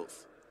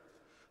evangelicals.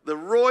 The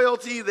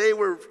royalty, they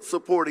were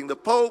supporting the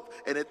Pope,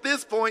 and at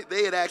this point,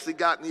 they had actually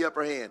gotten the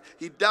upper hand.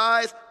 He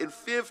dies in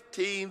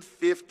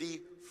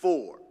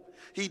 1554.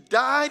 He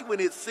died when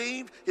it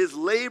seemed his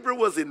labor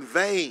was in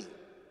vain.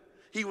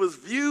 He was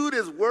viewed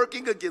as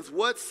working against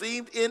what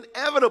seemed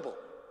inevitable.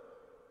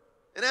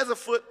 And as a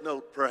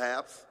footnote,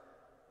 perhaps,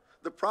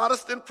 the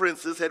Protestant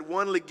princes had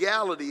won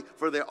legality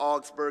for their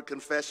Augsburg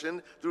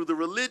Confession through the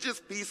religious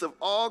peace of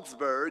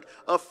Augsburg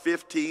of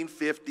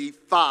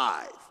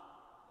 1555.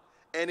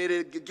 And it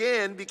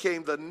again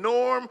became the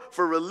norm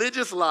for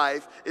religious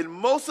life in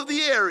most of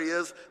the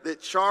areas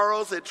that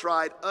Charles had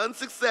tried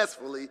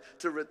unsuccessfully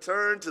to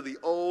return to the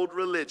old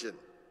religion.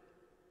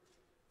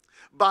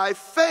 By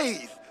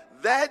faith,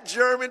 that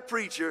German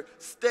preacher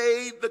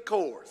stayed the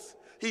course.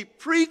 He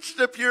preached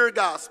the pure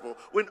gospel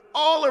when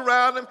all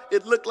around him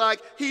it looked like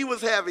he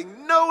was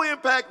having no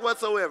impact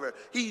whatsoever.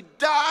 He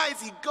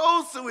dies, he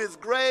goes to his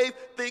grave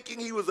thinking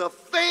he was a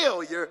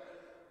failure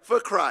for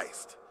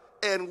Christ.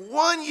 And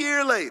 1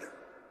 year later,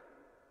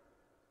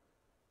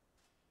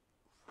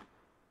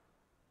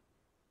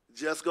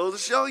 just goes to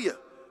show you,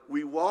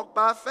 we walk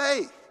by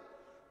faith,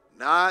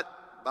 not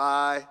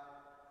by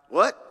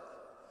what?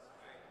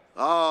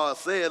 Oh,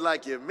 say it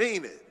like you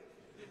mean it.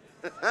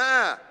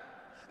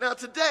 Now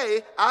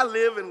today, I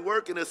live and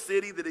work in a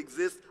city that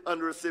exists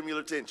under a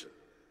similar tension.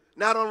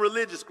 Not on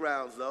religious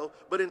grounds though,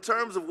 but in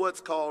terms of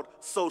what's called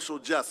social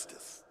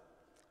justice.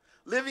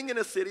 Living in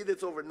a city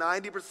that's over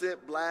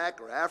 90% black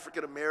or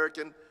African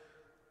American,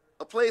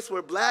 a place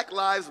where Black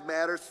Lives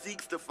Matter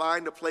seeks to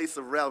find a place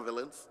of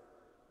relevance.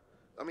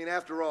 I mean,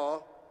 after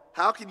all,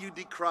 how can you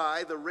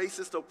decry the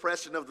racist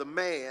oppression of the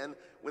man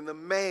when the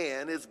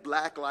man is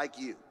black like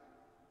you?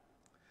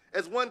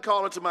 As one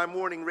caller to my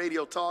morning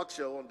radio talk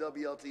show on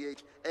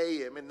WLTH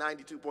AM and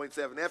 92.7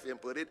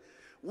 FM put it,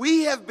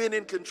 we have been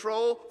in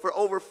control for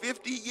over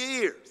 50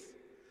 years.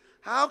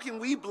 How can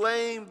we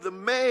blame the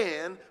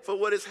man for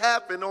what has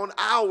happened on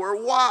our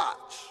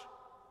watch?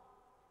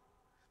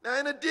 Now,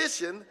 in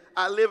addition,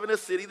 I live in a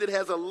city that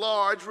has a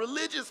large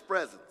religious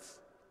presence.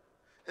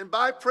 And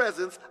by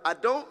presence, I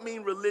don't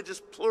mean religious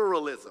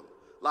pluralism,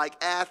 like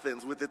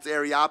Athens with its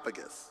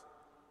Areopagus.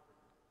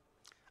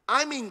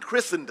 I mean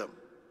Christendom,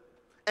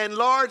 and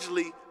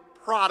largely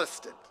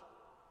Protestant,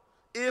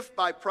 if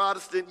by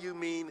Protestant you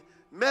mean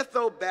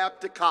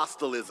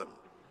Metho-Bapticostalism,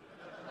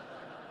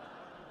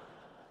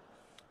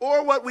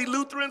 or what we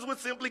Lutherans would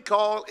simply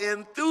call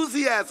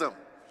enthusiasm.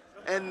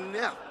 And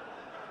now,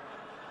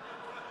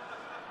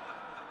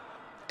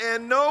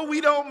 and no, we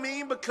don't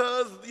mean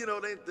because,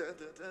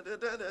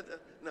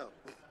 no.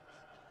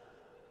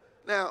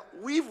 Now,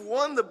 we've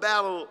won the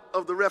battle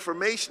of the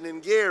Reformation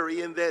in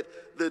Gary in that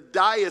the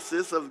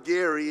diocese of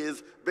Gary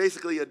is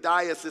basically a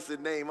diocese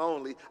in name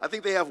only. I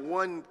think they have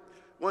one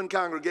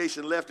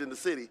congregation left in the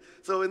city.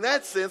 So in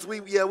that sense, we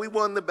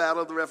won the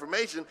battle of the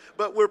Reformation,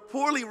 but we're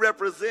poorly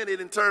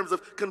represented in terms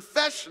of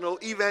confessional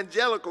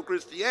evangelical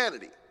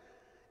Christianity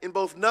in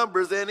both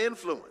numbers and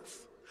influence.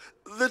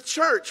 The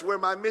church where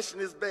my mission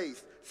is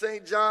based,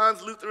 St.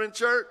 John's Lutheran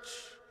Church,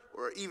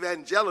 or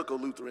Evangelical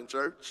Lutheran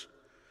Church,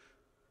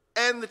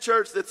 and the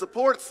church that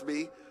supports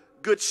me,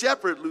 Good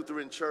Shepherd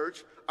Lutheran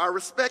Church, are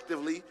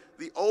respectively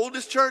the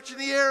oldest church in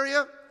the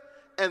area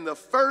and the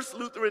first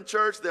Lutheran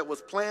church that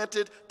was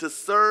planted to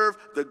serve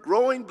the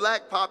growing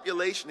black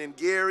population in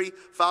Gary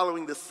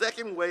following the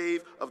second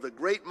wave of the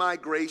Great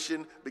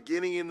Migration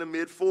beginning in the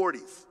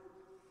mid-40s.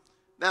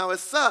 Now,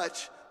 as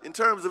such, in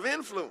terms of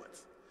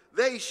influence,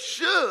 they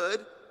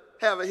should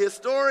have a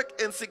historic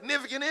and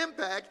significant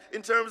impact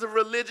in terms of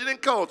religion and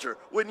culture.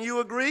 Wouldn't you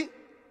agree?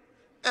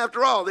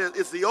 After all,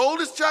 it's the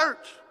oldest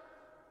church.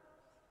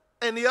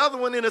 And the other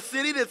one in a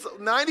city that's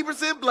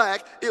 90%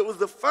 black. It was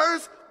the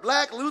first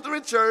black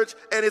Lutheran church,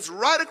 and it's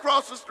right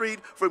across the street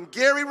from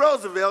Gary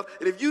Roosevelt.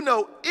 And if you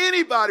know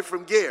anybody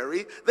from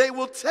Gary, they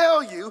will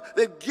tell you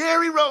that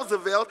Gary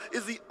Roosevelt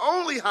is the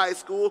only high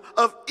school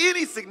of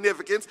any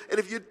significance. And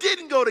if you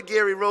didn't go to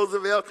Gary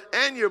Roosevelt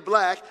and you're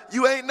black,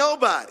 you ain't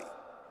nobody.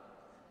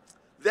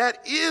 That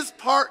is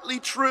partly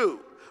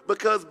true,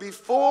 because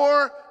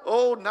before,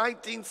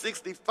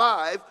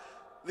 1965,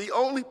 the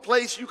only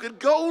place you could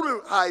go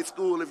to high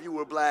school if you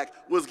were black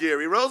was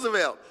Gary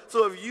Roosevelt.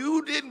 So if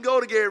you didn't go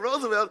to Gary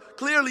Roosevelt,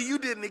 clearly you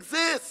didn't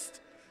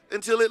exist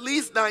until at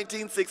least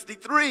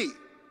 1963.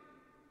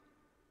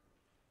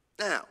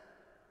 Now,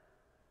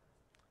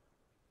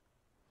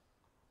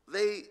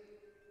 they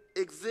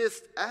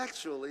exist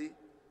actually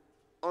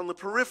on the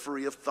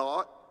periphery of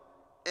thought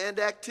and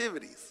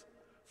activities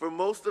for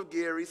most of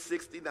Gary's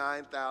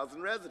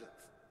 69,000 residents.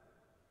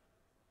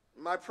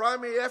 My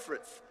primary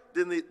efforts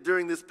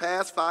during this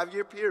past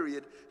 5-year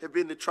period have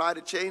been to try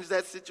to change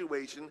that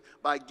situation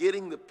by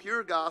getting the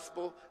pure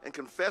gospel and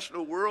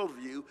confessional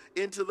worldview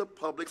into the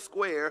public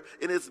square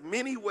in as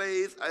many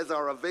ways as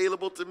are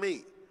available to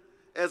me.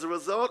 As a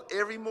result,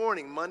 every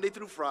morning, Monday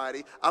through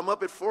Friday, I'm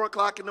up at 4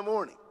 o'clock in the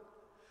morning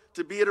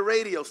to be at a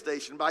radio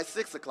station by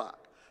 6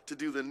 o'clock to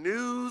do the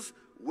news,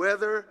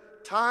 weather,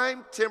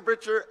 time,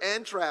 temperature,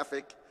 and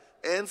traffic,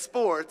 and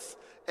sports,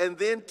 and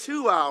then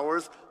 2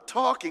 hours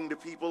talking to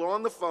people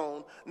on the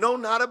phone. No,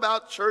 not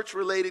about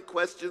church-related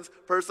questions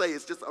per se.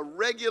 It's just a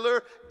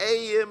regular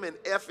AM and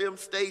FM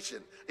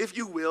station, if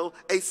you will,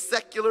 a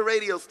secular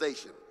radio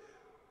station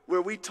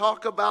where we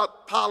talk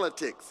about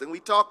politics and we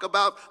talk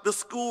about the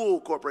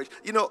school corporation.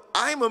 You know,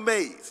 I'm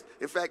amazed.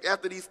 In fact,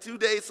 after these 2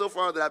 days so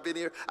far that I've been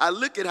here, I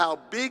look at how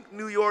big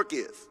New York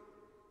is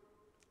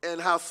and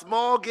how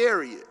small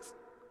Gary is.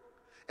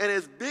 And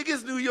as big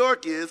as New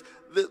York is,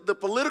 the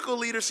political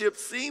leadership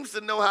seems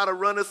to know how to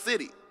run a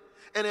city.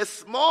 And as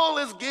small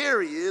as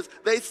Gary is,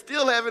 they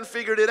still haven't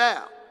figured it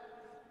out.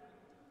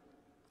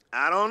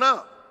 I don't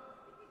know.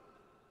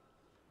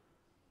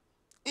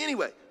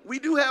 Anyway, we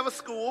do have a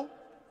school,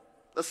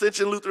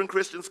 Ascension Lutheran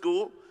Christian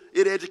School.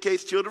 It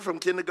educates children from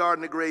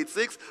kindergarten to grade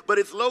 6, but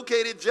it's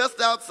located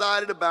just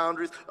outside of the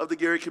boundaries of the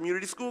Gary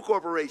Community School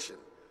Corporation.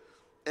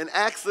 An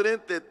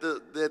accident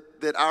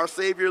that our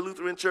Savior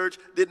Lutheran Church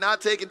did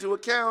not take into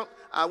account.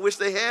 I wish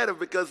they had of,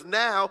 because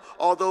now,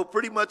 although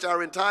pretty much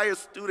our entire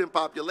student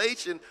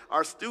population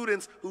are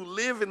students who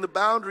live in the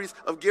boundaries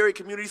of Gary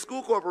Community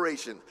School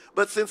Corporation,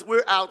 but since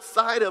we're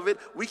outside of it,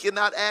 we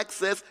cannot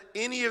access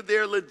any of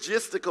their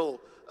logistical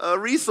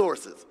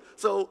resources.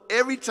 So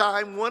every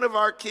time one of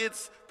our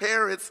kids'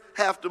 parents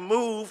have to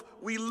move,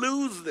 we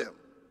lose them.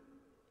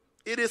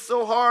 It is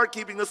so hard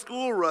keeping the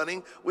school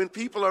running when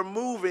people are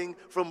moving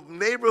from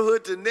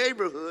neighborhood to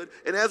neighborhood,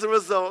 and as a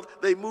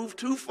result, they move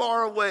too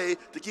far away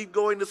to keep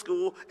going to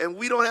school, and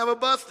we don't have a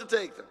bus to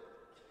take them.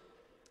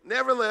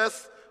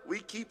 Nevertheless, we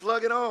keep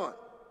plugging on.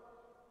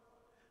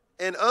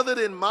 And other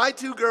than my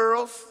 2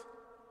 girls,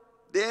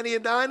 Danny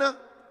and Dinah,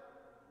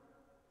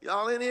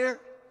 y'all in here?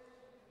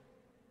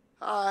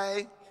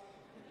 Hi.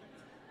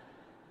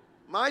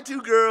 My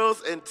 2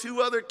 girls and 2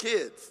 other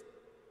kids.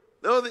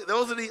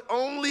 Those are the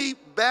only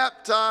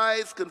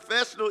baptized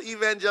confessional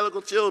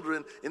evangelical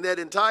children in that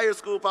entire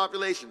school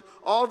population.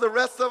 All the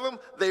rest of them,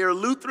 they are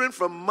Lutheran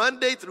from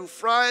Monday through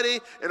Friday,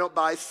 and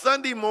by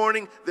Sunday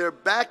morning, they're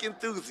back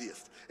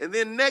enthusiasts. And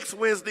then next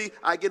Wednesday,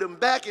 I get them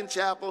back in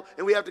chapel,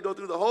 and we have to go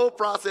through the whole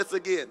process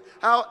again.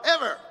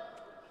 However,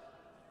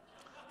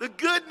 the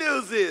good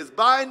news is,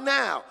 by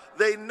now,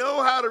 they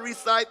know how to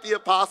recite the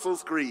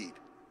Apostles' Creed.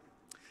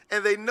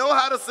 And they know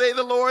how to say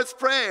the Lord's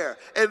Prayer.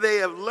 And they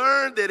have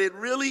learned that it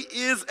really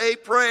is a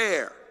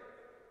prayer.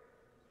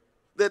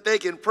 That they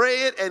can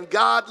pray it and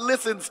God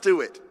listens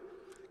to it.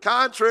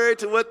 Contrary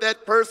to what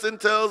that person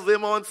tells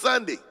them on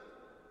Sunday.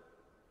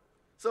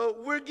 So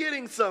we're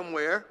getting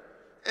somewhere.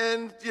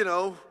 And, you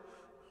know,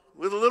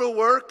 with a little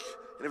work,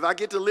 and if I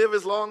get to live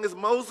as long as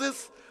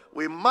Moses,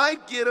 we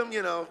might get them,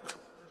 you know.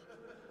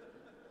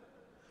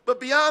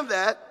 But beyond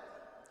that,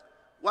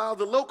 while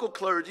the local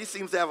clergy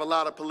seems to have a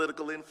lot of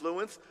political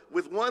influence,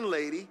 with one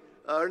lady,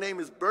 her name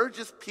is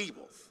Burgess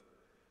Peebles.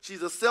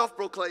 She's a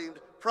self-proclaimed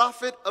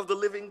prophet of the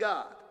living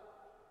God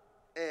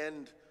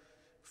and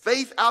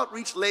faith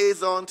outreach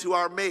liaison to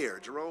our mayor,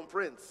 Jerome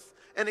Prince,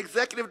 and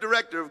executive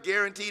director of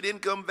Guaranteed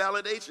Income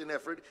Validation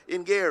Effort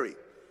in Gary.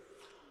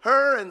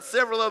 Her and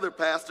several other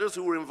pastors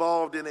who were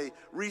involved in a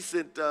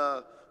recent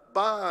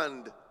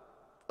bond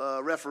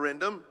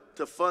referendum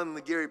to fund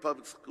the Gary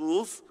Public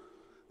Schools,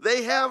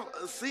 they have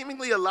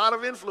seemingly a lot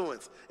of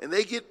influence, and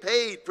they get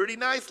paid pretty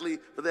nicely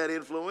for that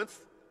influence.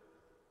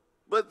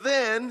 But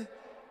then,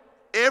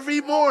 every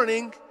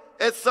morning,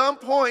 at some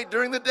point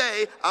during the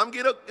day, I'm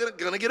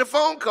gonna get a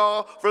phone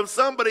call from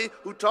somebody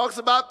who talks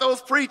about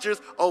those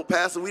preachers. Oh,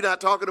 Pastor, we're not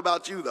talking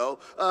about you, though.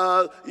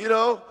 You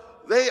know,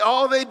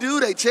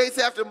 they chase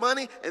after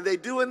money, and they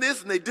doing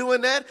this, and they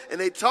doing that,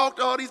 and they talk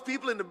to all these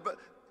people, and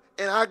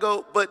I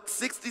go, but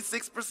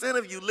 66%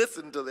 of you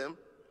listen to them.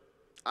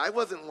 I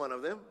wasn't one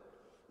of them.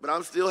 But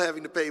I'm still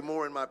having to pay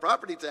more in my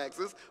property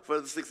taxes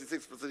for the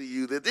 66% of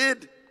you that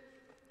did.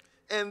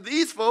 And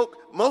these folk,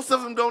 most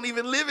of them don't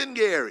even live in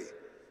Gary.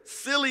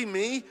 Silly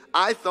me,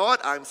 I thought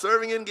I'm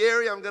serving in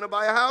Gary, I'm going to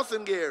buy a house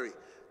in Gary.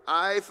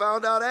 I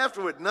found out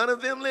afterward, none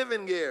of them live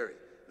in Gary.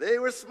 They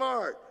were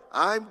smart.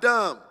 I'm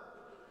dumb.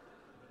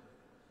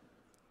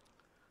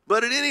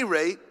 But at any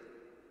rate,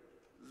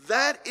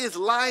 that is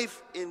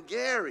life in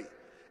Gary.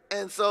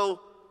 And so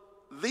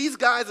these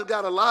guys have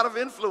got a lot of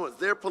influence.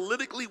 They're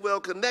politically well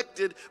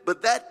connected,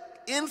 but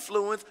that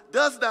influence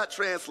does not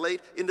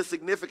translate into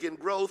significant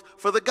growth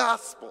for the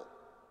gospel.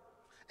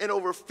 And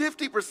over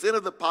 50%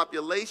 of the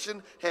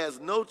population has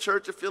no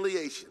church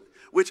affiliation,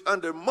 which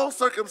under most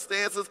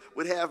circumstances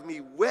would have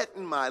me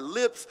wetting my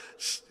lips,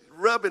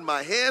 rubbing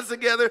my hands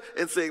together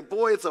and saying,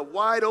 boy, it's a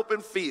wide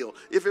open field,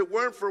 if it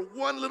weren't for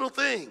one little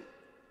thing.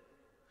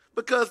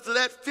 Because to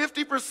that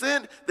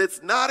 50%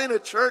 that's not in a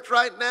church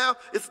right now,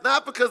 it's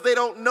not because they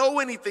don't know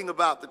anything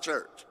about the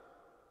church.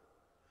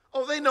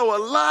 Oh, they know a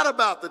lot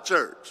about the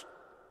church.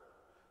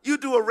 You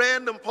do a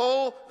random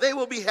poll, they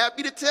will be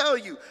happy to tell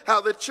you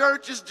how the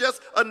church is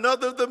just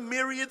another of the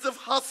myriads of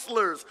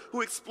hustlers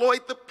who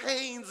exploit the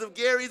pains of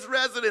Gary's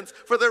residents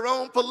for their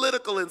own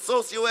political and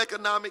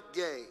socioeconomic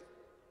gain.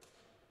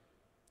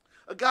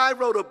 A guy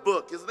wrote a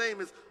book. His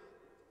name is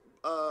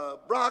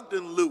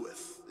Brogdon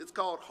Lewis. It's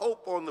called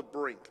Hope on the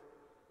Brink.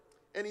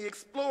 And he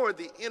explored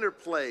the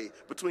interplay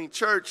between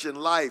church and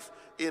life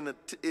in a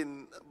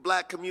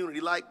black community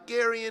like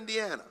Gary,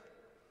 Indiana.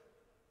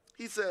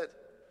 He said,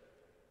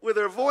 with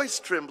her voice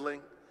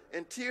trembling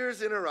and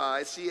tears in her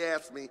eyes, she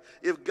asked me,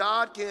 if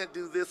God can't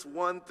do this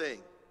one thing,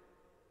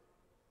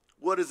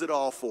 what is it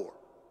all for?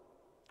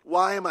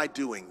 Why am I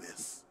doing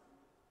this?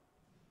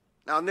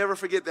 Now, I'll never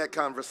forget that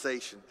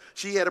conversation.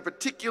 She had a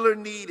particular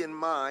need in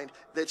mind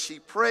that she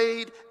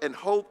prayed and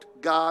hoped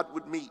God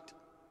would meet.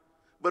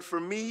 But for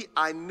me,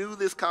 I knew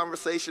this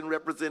conversation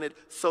represented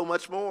so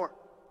much more.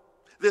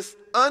 This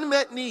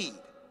unmet need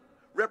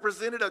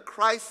represented a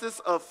crisis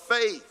of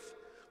faith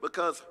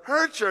because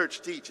her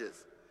church teaches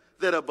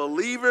that a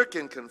believer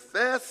can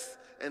confess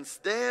and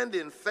stand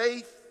in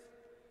faith.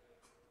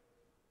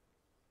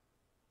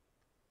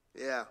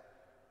 Yeah.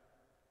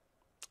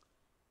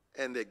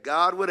 And that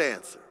God would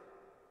answer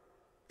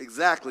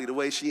exactly the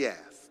way she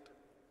asked.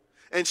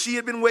 And she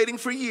had been waiting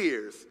for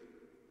years,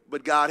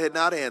 but God had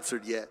not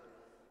answered yet.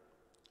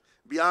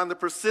 Beyond the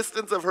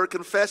persistence of her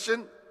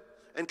confession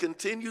and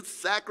continued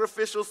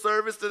sacrificial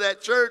service to that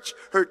church,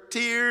 her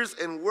tears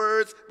and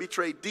words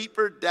betray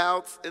deeper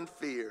doubts and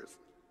fears.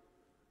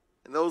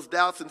 And those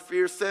doubts and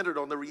fears centered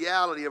on the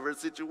reality of her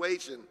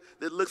situation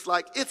that looks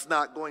like it's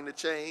not going to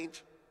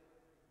change,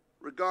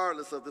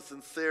 regardless of the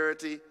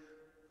sincerity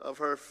of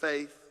her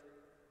faith.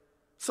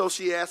 So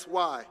she asked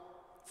why.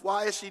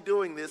 Why is she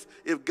doing this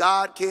if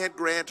God can't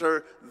grant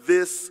her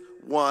this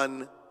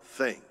one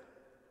thing?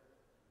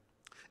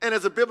 And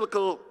as a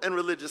biblical and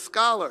religious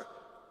scholar,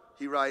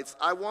 he writes,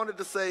 I wanted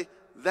to say,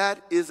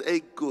 that is a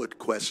good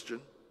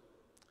question.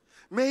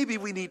 Maybe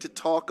we need to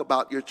talk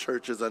about your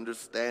church's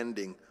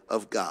understanding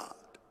of God.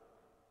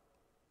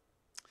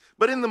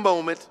 But in the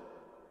moment,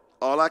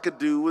 all I could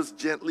do was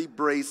gently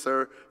brace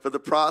her for the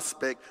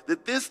prospect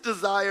that this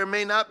desire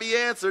may not be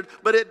answered,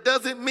 but it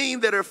doesn't mean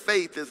that her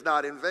faith is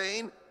not in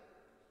vain.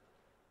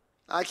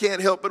 I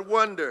can't help but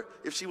wonder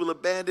if she will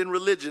abandon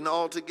religion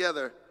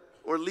altogether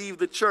or leave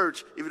the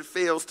church if it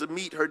fails to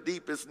meet her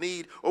deepest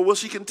need? Or will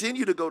she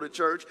continue to go to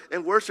church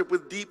and worship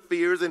with deep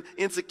fears and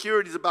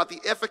insecurities about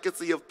the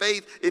efficacy of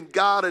faith in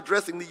God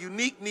addressing the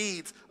unique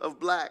needs of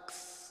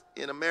blacks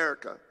in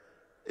America?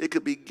 It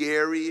could be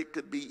Gary, it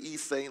could be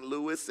East St.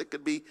 Louis, it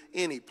could be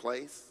any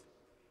place.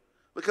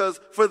 Because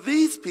for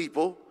these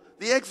people,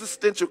 the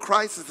existential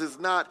crisis is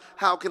not,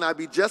 how can I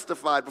be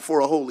justified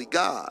before a holy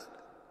God?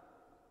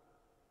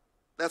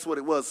 That's what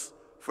it was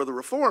for the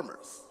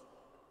reformers.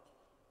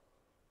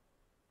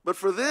 But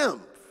for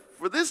them,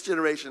 for this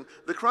generation,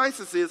 the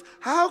crisis is,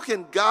 how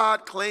can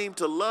God claim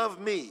to love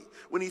me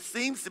when he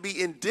seems to be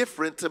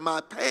indifferent to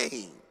my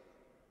pain?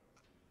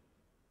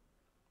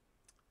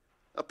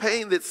 A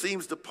pain that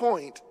seems to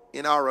point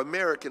in our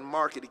American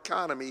market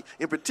economy,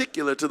 in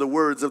particular to the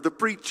words of the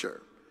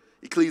preacher.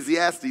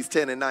 Ecclesiastes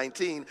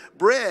 10:19,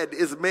 bread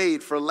is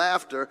made for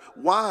laughter,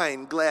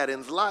 wine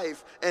gladdens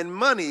life, and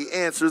money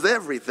answers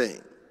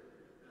everything.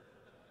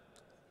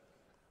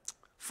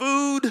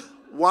 Food,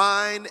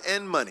 wine,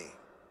 and money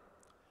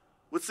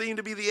would seem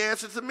to be the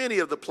answer to many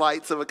of the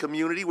plights of a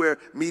community where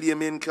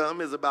median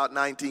income is about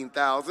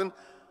 $19,000,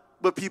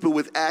 but people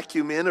with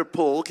acumen or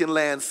pull can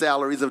land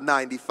salaries of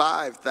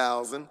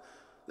 $95,000.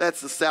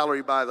 That's the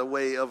salary, by the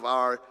way, of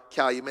our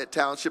Calumet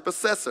Township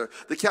assessor.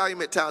 The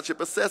Calumet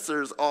Township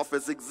assessor's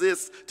office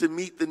exists to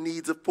meet the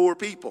needs of poor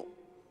people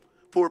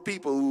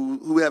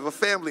who have a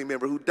family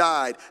member who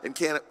died and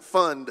can't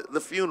fund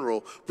the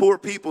funeral, poor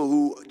people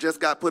who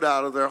just got put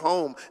out of their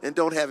home and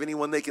don't have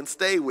anyone they can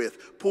stay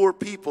with, poor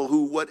people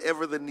who,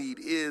 whatever the need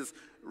is,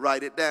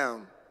 write it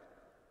down.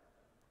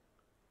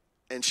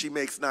 And she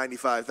makes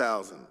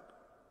 $95,000.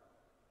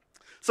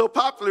 So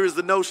popular is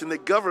the notion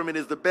that government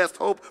is the best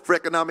hope for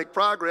economic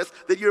progress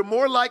that you're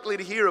more likely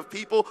to hear of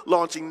people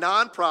launching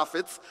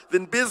nonprofits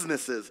than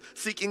businesses,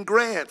 seeking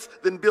grants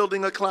than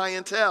building a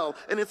clientele.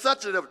 And in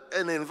such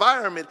an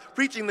environment,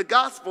 preaching the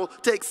gospel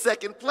takes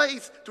second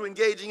place to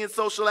engaging in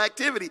social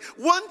activity.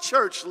 One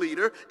church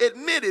leader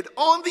admitted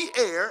on the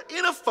air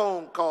in a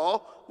phone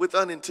call, with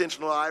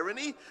unintentional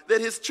irony,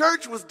 that his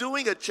church was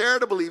doing a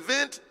charitable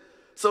event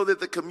so that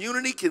the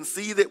community can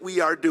see that we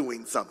are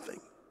doing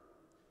something.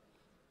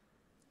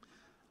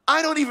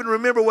 I don't even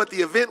remember what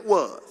the event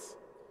was,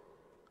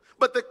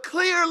 but the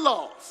clear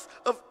loss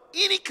of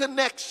any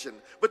connection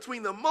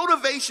between the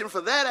motivation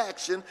for that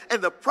action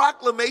and the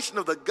proclamation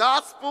of the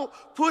gospel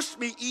pushed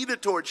me either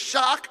toward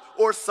shock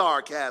or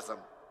sarcasm.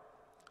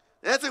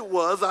 As it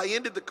was, I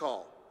ended the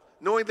call,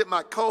 knowing that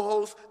my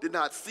co-host did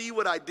not see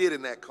what I did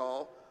in that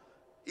call,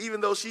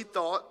 even though she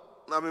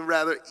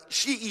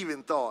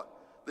even thought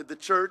that the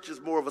church is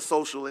more of a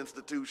social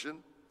institution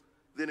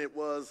than it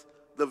was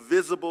the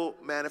visible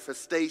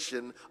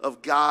manifestation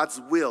of God's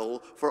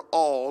will for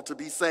all to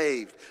be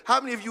saved. How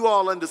many of you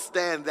all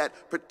understand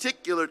that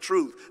particular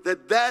truth,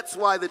 that that's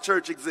why the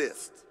church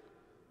exists?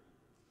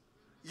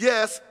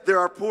 Yes, there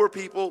are poor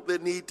people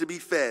that need to be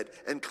fed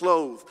and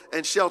clothed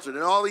and sheltered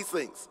and all these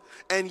things.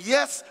 And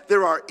yes,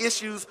 there are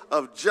issues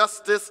of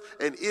justice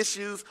and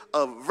issues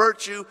of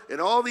virtue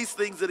and all these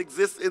things that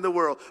exist in the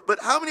world. But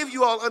how many of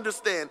you all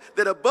understand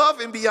that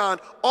above and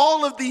beyond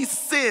all of these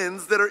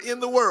sins that are in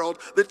the world,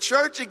 the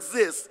church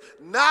exists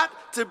not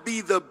to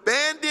be the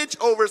bandage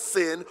over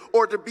sin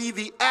or to be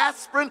the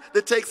aspirin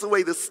that takes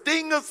away the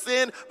sting of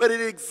sin, but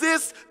it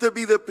exists to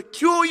be the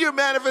peculiar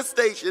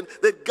manifestation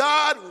that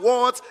God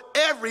wants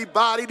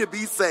everybody to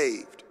be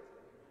saved.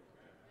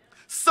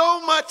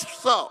 So much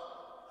so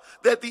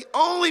that the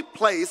only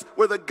place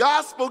where the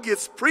gospel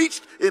gets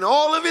preached in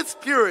all of its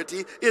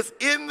purity is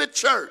in the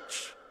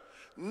church.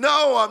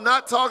 No, I'm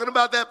not talking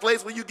about that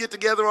place where you get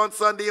together on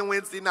Sunday and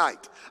Wednesday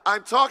night.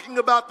 I'm talking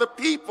about the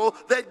people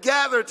that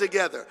gather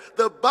together,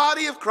 the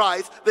body of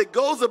Christ that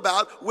goes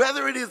about,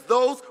 whether it is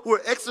those who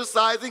are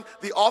exercising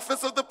the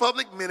office of the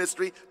public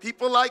ministry,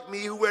 people like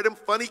me who wear them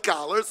funny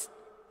collars,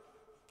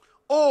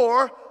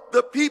 or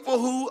the people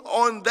who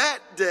on that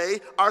day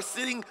are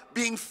sitting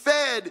being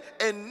fed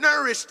and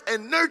nourished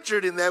and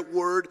nurtured in that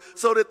word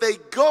so that they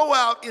go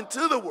out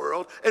into the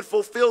world and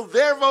fulfill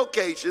their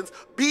vocations,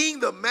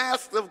 being the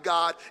masks of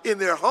God in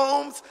their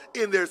homes,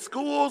 in their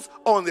schools,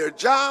 on their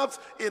jobs,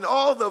 in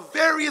all the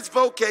various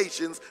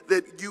vocations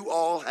that you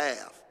all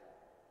have.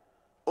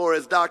 Or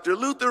as Dr.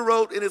 Luther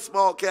wrote in his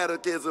small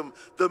catechism,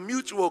 the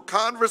mutual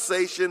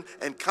conversation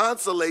and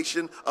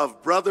consolation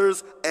of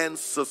brothers and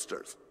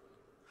sisters.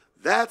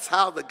 That's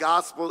how the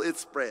gospel is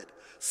spread.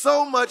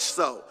 So much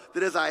so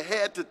that as I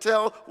had to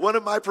tell one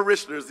of my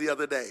parishioners the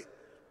other day,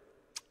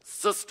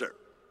 sister,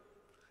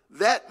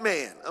 that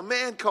man, a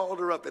man called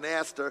her up and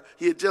asked her,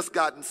 he had just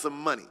gotten some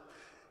money.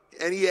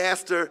 And he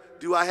asked her,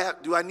 do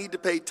I need to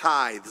pay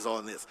tithes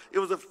on this? It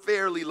was a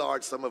fairly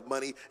large sum of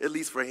money, at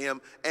least for him.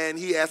 And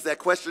he asked that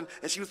question,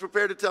 and she was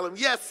prepared to tell him,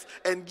 yes,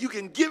 and you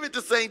can give it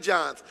to St.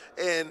 John's.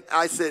 And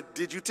I said,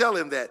 did you tell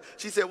him that?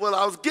 She said, well,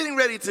 I was getting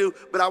ready to,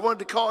 but I wanted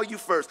to call you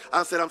first.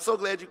 I said, I'm so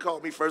glad you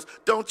called me first.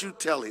 Don't you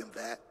tell him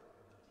that.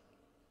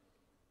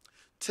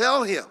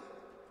 Tell him.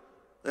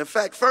 In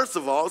fact, first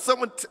of all, if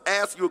someone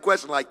asks you a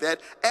question like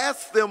that,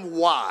 ask them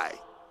why.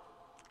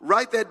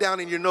 Write that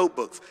down in your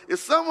notebooks. If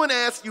someone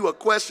asks you a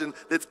question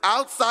that's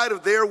outside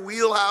of their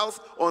wheelhouse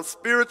on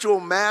spiritual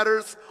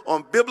matters,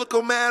 on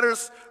biblical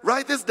matters,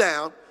 write this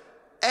down.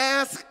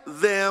 Ask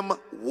them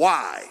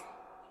why.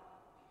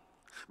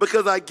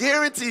 Because I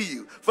guarantee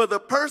you, for the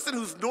person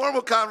whose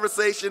normal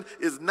conversation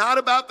is not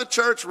about the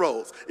church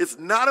roles, it's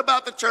not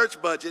about the church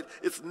budget,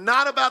 it's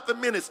not about the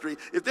ministry,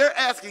 if they're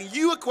asking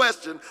you a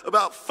question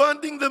about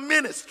funding the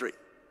ministry,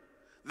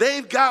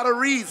 they've got a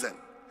reason.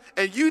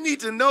 And you need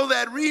to know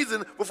that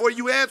reason before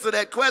you answer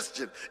that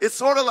question. It's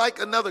sort of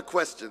like another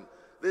question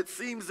that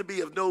seems to be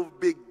of no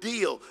big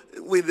deal.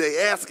 When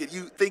they ask it,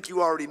 you think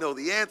you already know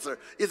the answer.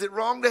 Is it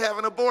wrong to have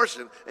an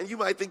abortion? And you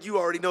might think you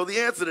already know the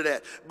answer to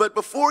that. But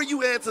before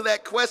you answer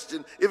that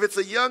question, if it's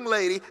a young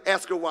lady,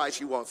 ask her why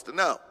she wants to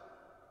know.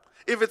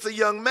 If it's a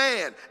young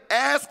man,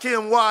 ask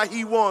him why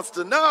he wants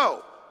to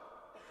know.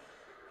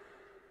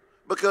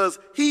 Because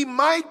he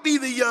might be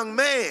the young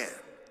man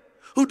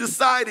who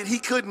decided he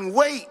couldn't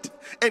wait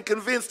and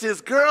convinced his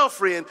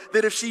girlfriend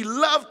that if she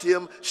loved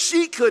him,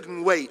 she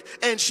couldn't wait.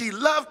 And she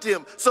loved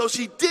him, so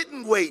she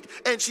didn't wait.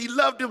 And she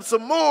loved him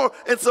some more.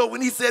 And so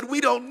when he said, we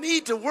don't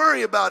need to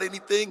worry about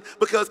anything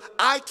because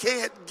I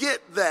can't get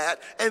that.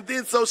 And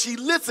then so she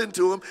listened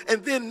to him.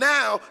 And then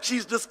now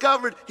she's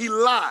discovered he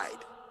lied.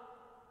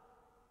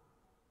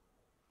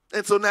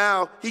 And so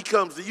now he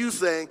comes to you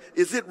saying,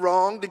 is it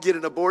wrong to get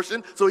an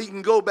abortion? So he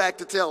can go back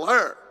to tell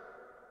her.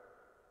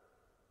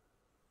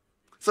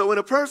 So when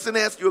a person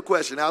asks you a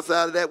question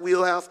outside of that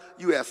wheelhouse,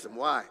 you ask them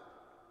why.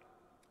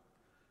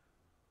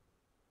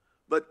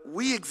 But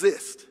we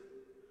exist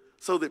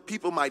so that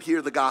people might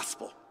hear the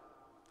gospel,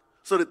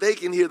 so that they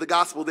can hear the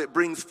gospel that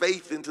brings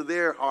faith into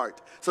their heart,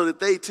 so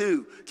that they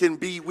too can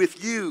be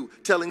with you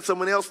telling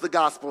someone else the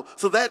gospel,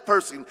 so that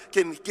person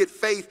can get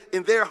faith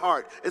in their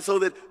heart, and so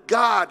that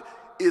God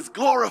is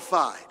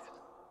glorified.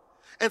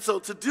 And so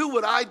to do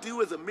what I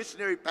do as a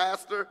missionary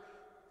pastor,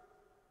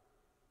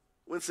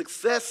 when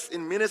success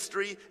in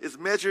ministry is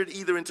measured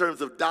either in terms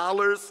of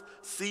dollars,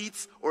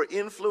 seats, or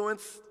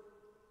influence,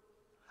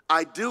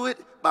 I do it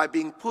by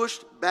being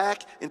pushed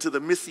back into the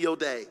Missio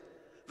Dei,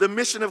 the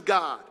mission of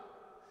God,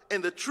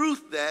 and the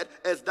truth that,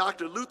 as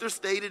Dr. Luther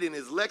stated in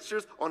his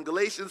lectures on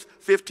Galatians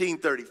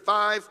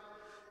 15:35,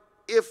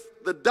 if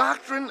the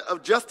doctrine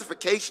of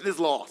justification is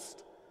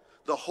lost,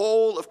 the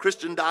whole of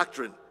Christian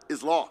doctrine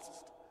is lost.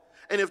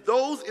 And if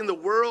those in the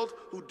world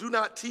who do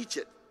not teach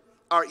it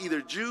are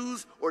either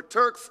Jews or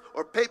Turks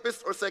or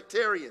papists or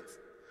sectarians.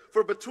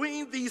 For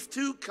between these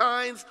two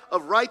kinds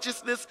of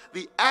righteousness,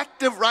 the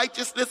active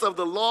righteousness of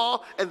the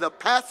law and the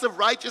passive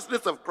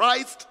righteousness of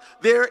Christ,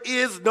 there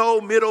is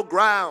no middle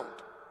ground.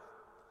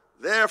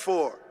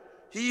 Therefore,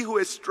 he who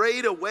has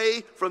strayed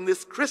away from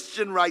this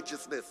Christian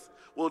righteousness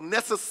will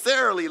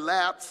necessarily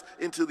lapse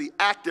into the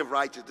active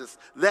righteousness.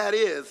 That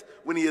is,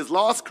 when he has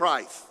lost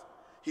Christ,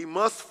 he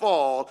must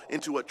fall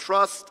into a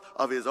trust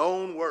of his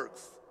own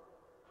works.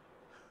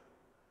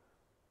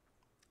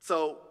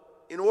 So,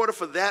 in order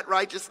for that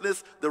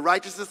righteousness, the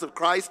righteousness of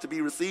Christ, to be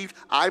received,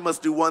 I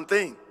must do one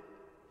thing.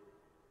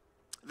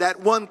 That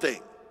one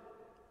thing.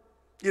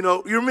 You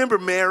know, you remember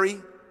Mary,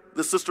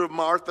 the sister of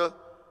Martha,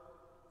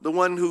 the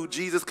one who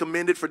Jesus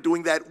commended for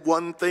doing that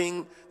one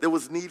thing that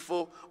was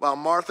needful, while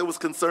Martha was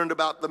concerned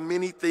about the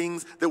many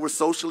things that were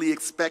socially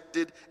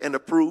expected and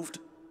approved.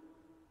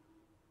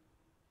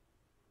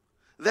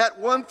 That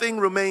one thing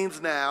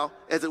remains now,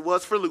 as it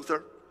was for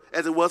Luther,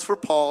 as it was for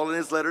Paul in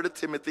his letter to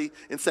Timothy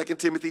in 2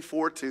 Timothy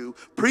 4:2.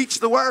 Preach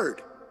the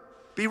word.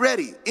 Be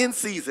ready, in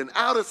season,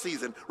 out of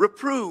season.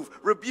 Reprove,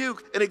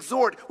 rebuke, and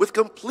exhort with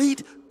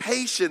complete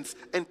patience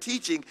and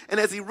teaching. And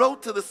as he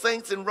wrote to the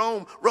saints in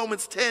Rome,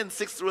 Romans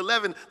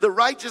 10:6-11, the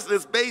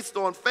righteousness based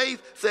on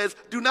faith says,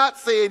 do not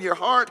say in your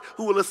heart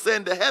who will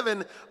ascend to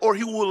heaven or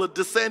who will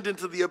descend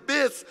into the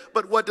abyss.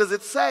 But what does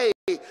it say?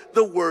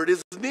 The word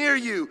is near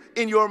you,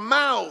 in your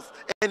mouth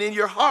and in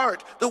your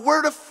heart. The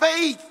word of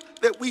faith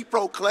that we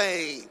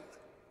proclaim.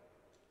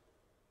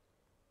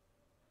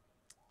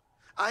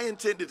 I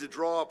intended to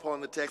draw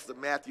upon the text of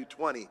Matthew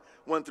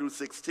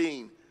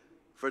 20:1-16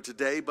 for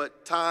today,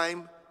 but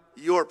time,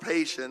 your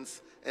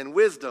patience, and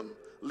wisdom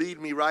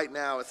lead me right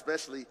now,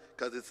 especially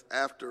because it's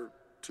after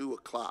 2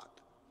 o'clock.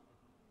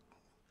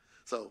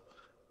 So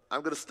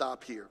I'm going to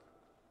stop here.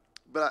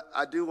 But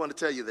I do want to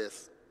tell you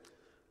this.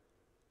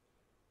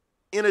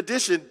 In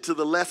addition to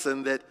the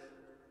lesson that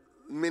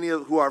many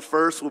who are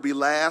first will be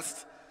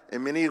last,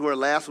 and many who are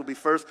last will be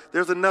first,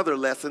 there's another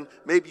lesson.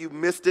 Maybe you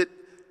missed it,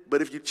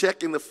 but if you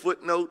check in the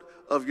footnote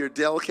of your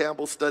Del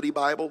Campbell study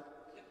Bible,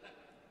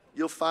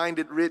 you'll find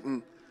it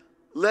written,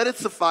 let it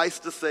suffice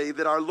to say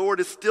that our Lord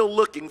is still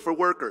looking for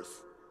workers,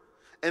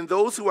 and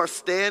those who are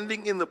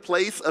standing in the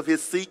place of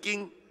his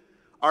seeking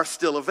are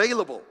still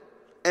available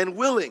and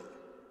willing,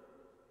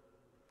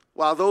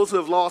 while those who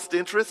have lost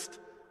interest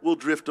will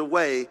drift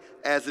away,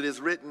 as it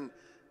is written.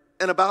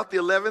 And about the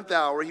 11th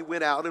hour, he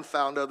went out and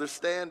found others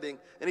standing.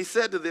 And he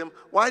said to them,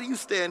 why do you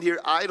stand here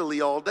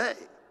idly all day?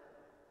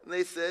 And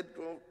they said,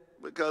 well,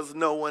 because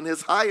no one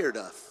has hired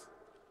us.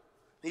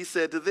 He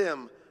said to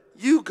them,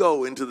 you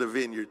go into the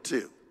vineyard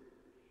too.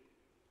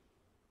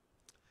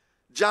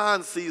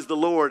 John sees the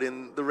Lord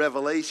in the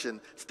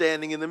Revelation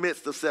standing in the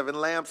midst of 7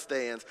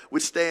 lampstands,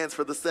 which stands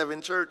for the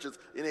 7 churches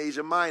in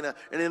Asia Minor.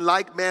 And in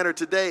like manner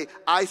today,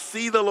 I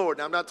see the Lord.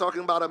 Now, I'm not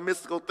talking about a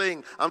mystical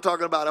thing. I'm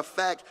talking about a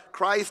fact.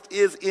 Christ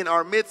is in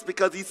our midst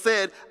because he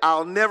said,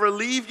 I'll never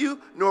leave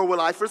you, nor will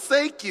I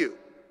forsake you.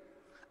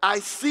 I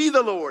see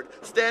the Lord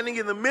standing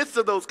in the midst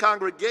of those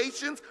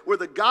congregations where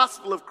the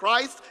gospel of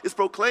Christ is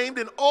proclaimed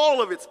in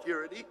all of its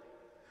purity,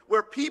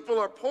 where people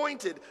are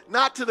pointed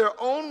not to their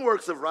own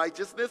works of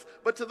righteousness,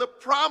 but to the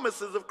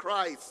promises of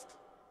Christ.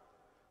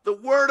 The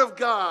Word of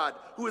God,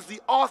 who is the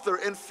author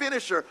and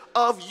finisher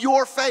of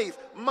your faith,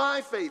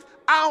 my faith,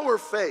 our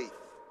faith,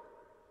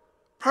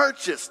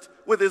 purchased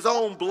with his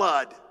own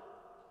blood.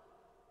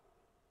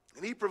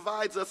 And he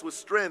provides us with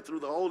strength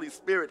through the Holy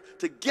Spirit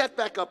to get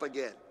back up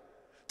again,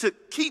 to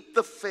keep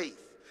the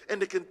faith,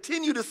 and to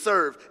continue to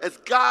serve as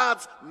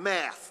God's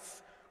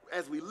masks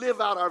as we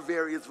live out our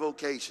various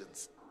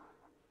vocations,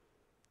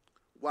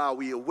 while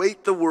we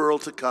await the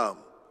world to come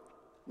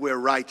where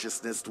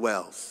righteousness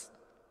dwells.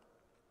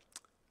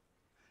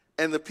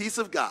 And the peace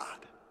of God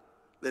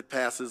that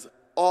passes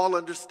all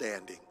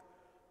understanding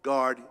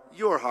guard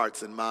your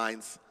hearts and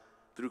minds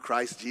through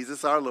Christ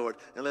Jesus our Lord.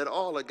 And let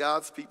all of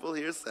God's people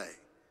here say,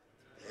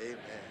 amen.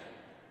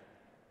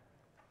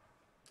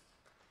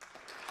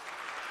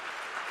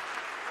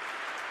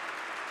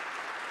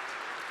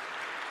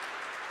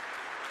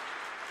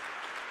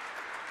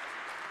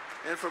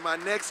 And for my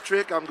next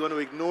trick, I'm going to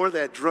ignore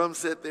that drum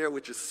set there,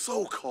 which is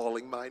so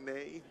calling my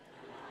name.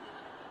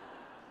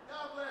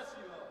 God bless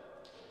you all.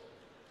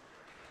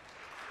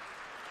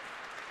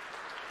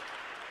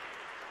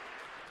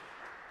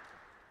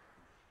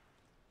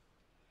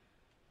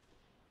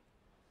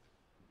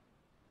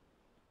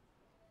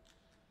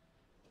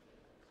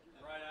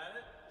 Right at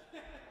it.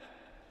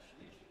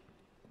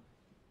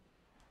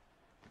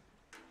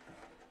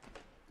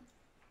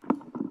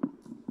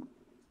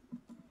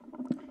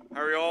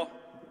 How are y'all?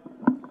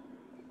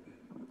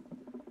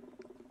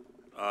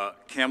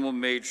 Campbell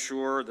made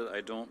sure that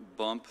I don't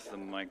bump the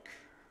mic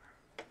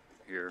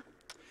here.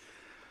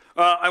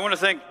 I want to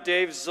thank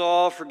Dave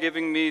Zoll for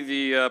giving me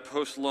the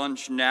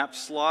post-lunch nap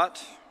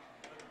slot.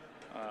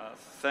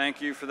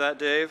 Thank you for that,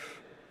 Dave.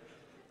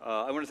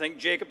 I want to thank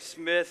Jacob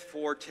Smith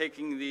for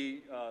taking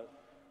the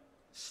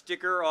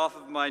sticker off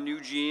of my new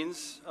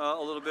jeans a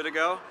little bit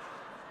ago.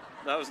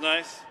 That was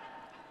nice.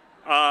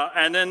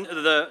 And then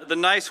the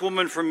nice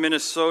woman from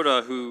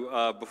Minnesota who,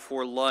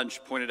 before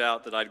lunch, pointed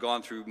out that I'd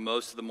gone through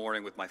most of the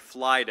morning with my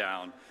fly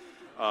down.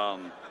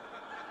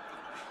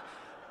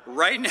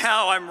 Right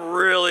now, I'm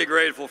really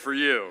grateful for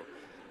you.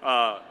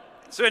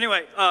 So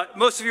anyway,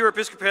 most of you are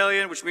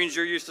Episcopalian, which means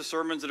you're used to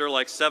sermons that are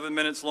like 7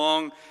 minutes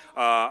long.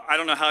 I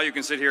don't know how you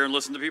can sit here and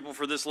listen to people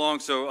for this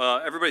long, so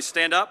everybody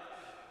stand up.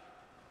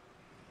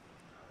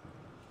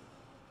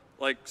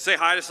 Like, say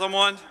hi to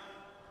someone.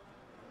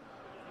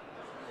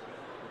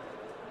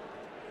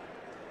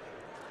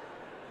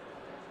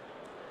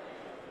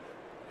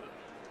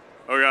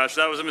 Oh gosh,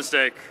 that was a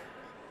mistake.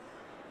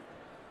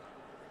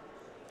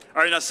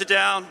 All right, now sit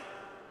down.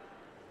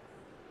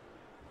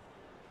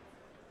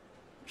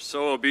 You're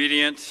so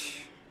obedient.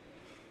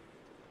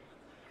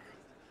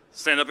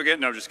 Stand up again?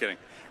 No, I'm just kidding.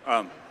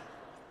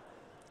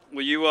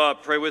 Will you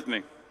pray with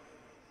me?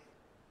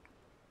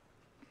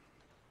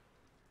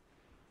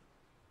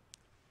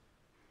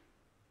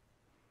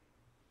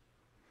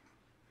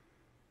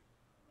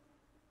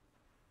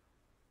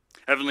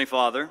 Heavenly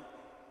Father,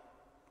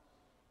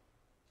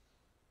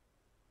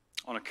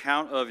 on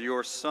account of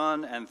your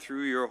Son and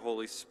through your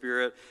Holy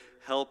Spirit,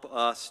 help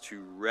us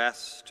to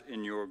rest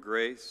in your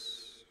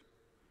grace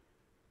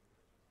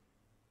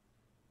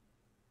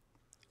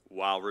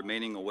while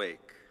remaining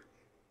awake.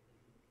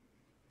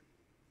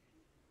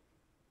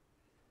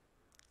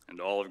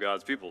 And all of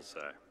God's people say.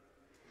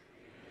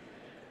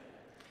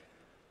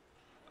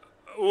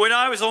 When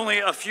I was only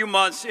a few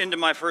months into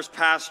my first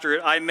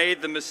pastorate, I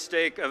made the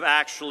mistake of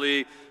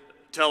actually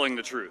telling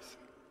the truth.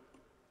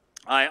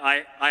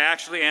 I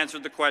actually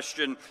answered the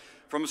question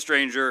from a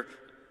stranger,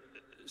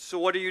 so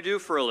what do you do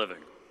for a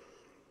living?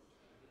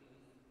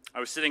 I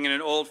was sitting in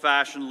an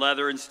old-fashioned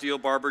leather and steel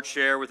barber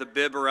chair with a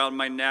bib around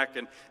my neck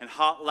and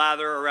hot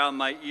lather around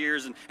my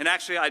ears, and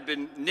actually I'd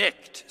been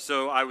nicked,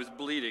 so I was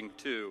bleeding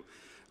too.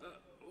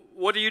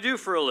 What do you do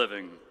for a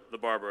living? The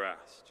barber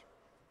asked.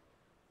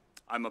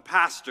 I'm a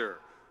pastor,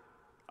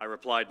 I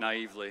replied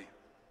naively.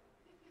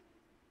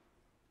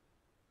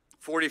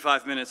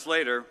 45 minutes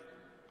later,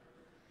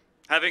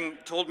 having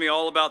told me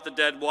all about the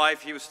dead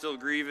wife he was still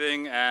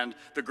grieving and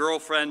the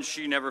girlfriend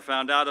she never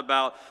found out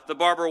about, the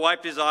barber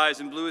wiped his eyes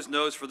and blew his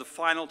nose for the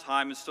final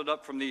time and stood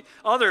up from the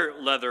other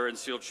leather and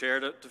steel chair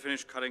to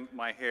finish cutting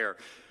my hair.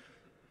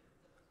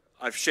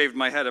 I've shaved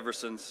my head ever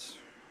since.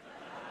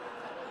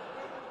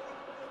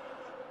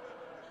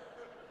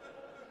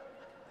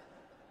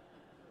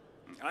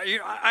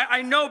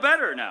 I know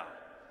better now.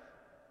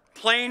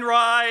 Plane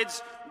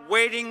rides,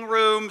 waiting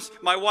rooms,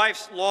 my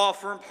wife's law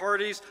firm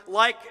parties.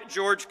 Like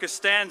George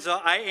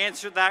Costanza, I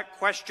answered that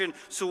question,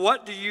 so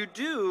what do you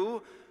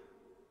do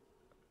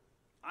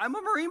I'm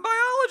a marine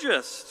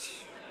biologist.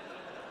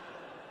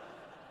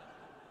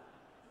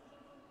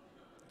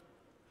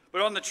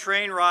 But on the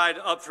train ride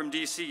up from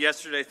D.C.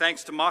 yesterday,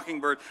 thanks to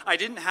Mockingbird, I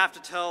didn't have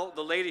to tell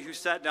the lady who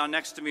sat down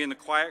next to me in the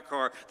quiet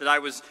car that I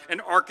was an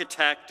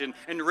architect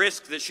and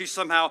risk that she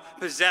somehow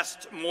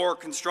possessed more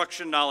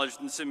construction knowledge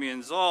than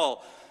Simeon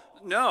Zoll.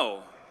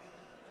 No.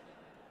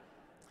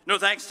 No,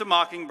 thanks to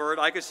Mockingbird,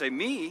 I could say,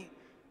 me?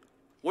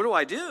 What do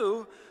I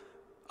do?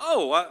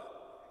 Oh,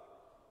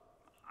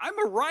 I'm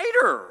a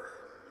writer.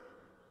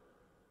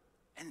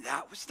 And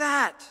that was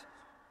that.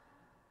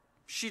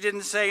 She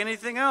didn't say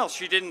anything else.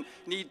 She didn't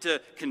need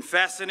to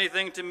confess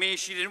anything to me.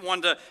 She didn't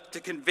want to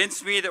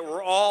convince me that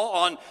we're all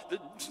on the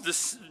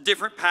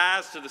different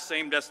paths to the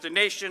same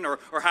destination, or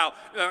how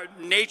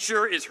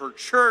nature is her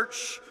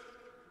church.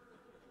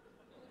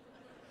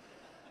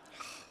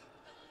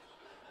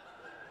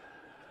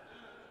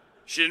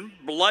 She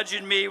didn't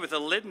bludgeon me with a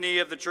litany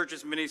of the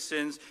church's many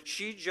sins.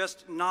 She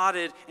just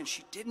nodded, and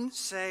she didn't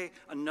say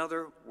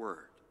another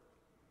word.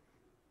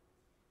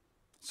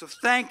 So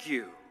thank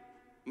you,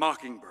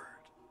 Mockingbird.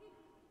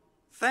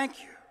 Thank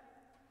you.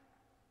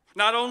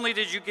 Not only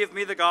did you give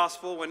me the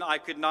gospel when I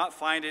could not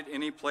find it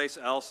anyplace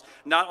else,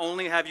 not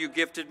only have you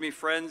gifted me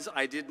friends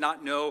I did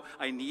not know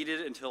I needed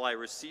until I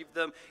received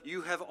them,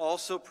 you have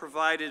also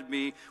provided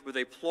me with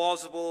a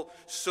plausible,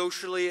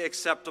 socially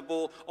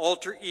acceptable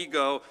alter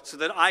ego so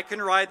that I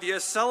can ride the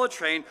Acela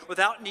train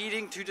without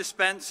needing to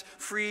dispense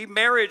free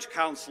marriage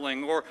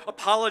counseling or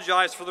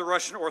apologize for the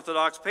Russian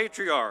Orthodox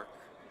Patriarch.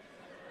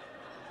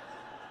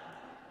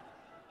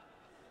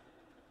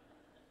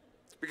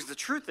 Because the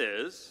truth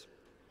is,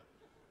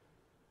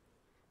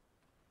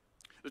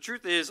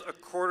 a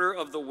quarter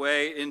of the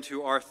way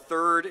into our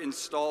third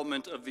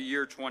installment of the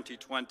year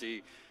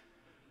 2020,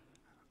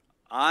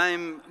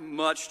 I'm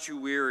much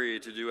too weary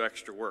to do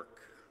extra work.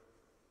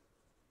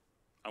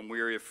 I'm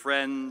weary of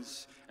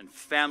friends and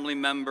family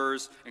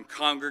members and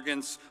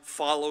congregants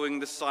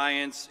following the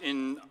science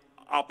in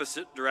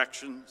opposite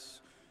directions.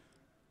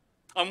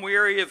 I'm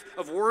weary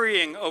of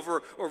worrying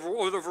over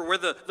where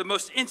the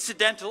most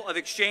incidental of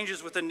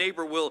exchanges with a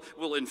neighbor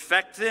will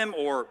infect them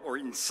or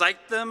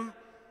incite them.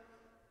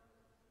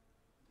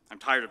 I'm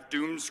tired of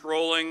doom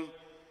scrolling.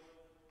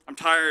 I'm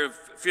tired of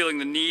feeling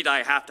the need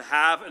I have to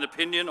have an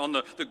opinion on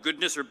the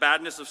goodness or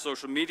badness of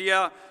social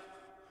media.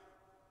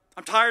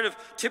 I'm tired of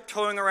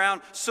tiptoeing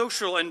around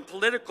social and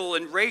political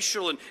and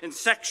racial and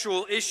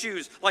sexual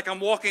issues like I'm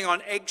walking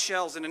on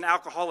eggshells in an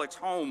alcoholic's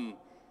home.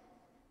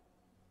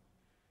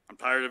 I'm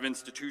tired of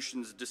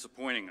institutions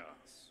disappointing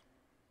us.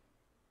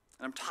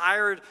 And I'm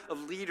tired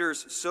of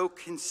leaders so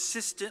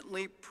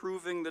consistently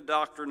proving the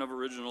doctrine of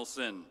original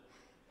sin.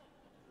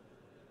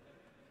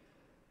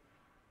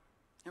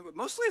 But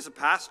mostly as a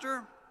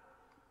pastor,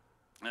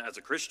 as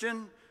a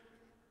Christian,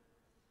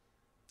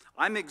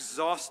 I'm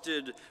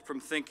exhausted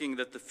from thinking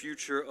that the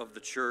future of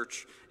the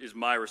church is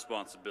my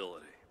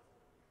responsibility.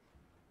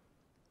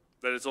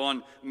 That it's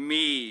on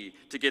me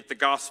to get the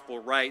gospel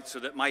right so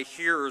that my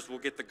hearers will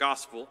get the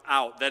gospel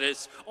out. That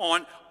it's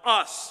on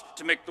us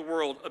to make the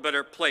world a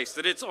better place.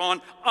 That it's on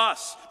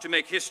us to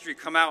make history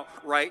come out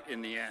right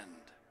in the end.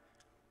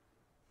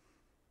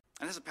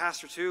 And as a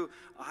pastor too,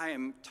 I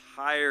am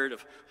tired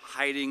of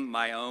hiding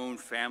my own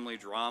family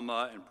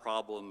drama and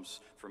problems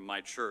from my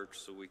church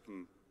so we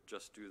can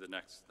just do the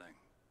next thing.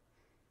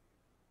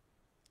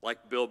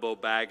 Like Bilbo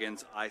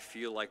Baggins, I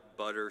feel like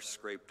butter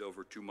scraped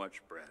over too much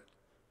bread.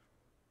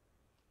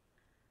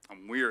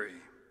 I'm weary.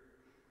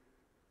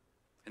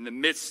 In the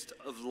midst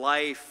of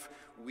life,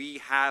 we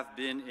have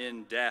been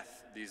in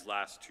death these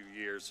last 2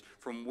 years.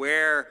 From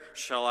where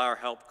shall our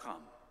help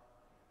come?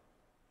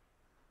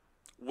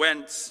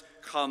 Whence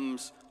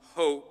comes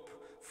hope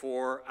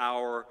for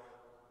our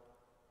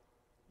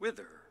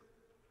wither?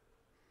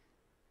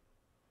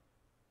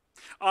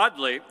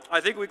 Oddly,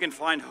 I think we can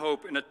find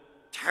hope in a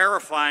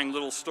terrifying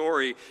little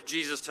story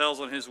Jesus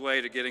tells on his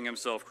way to getting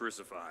himself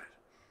crucified.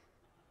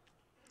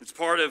 It's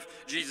part of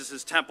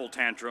Jesus' temple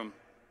tantrum.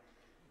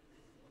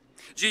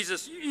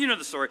 Jesus, you know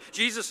the story.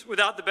 Jesus,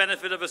 without the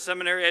benefit of a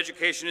seminary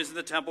education, is in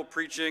the temple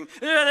preaching.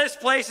 This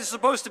place is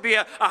supposed to be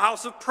a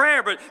house of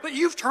prayer, but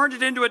you've turned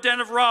it into a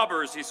den of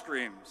robbers, he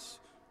screams.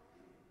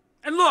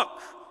 And look,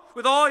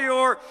 with all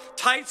your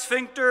tight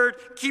sphinctered,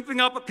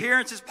 keeping up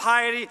appearances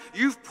piety,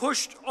 you've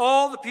pushed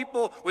all the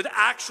people with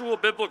actual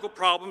biblical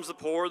problems, the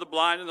poor, the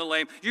blind, and the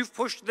lame, you've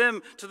pushed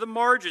them to the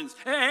margins.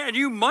 And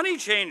you money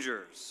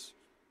changers,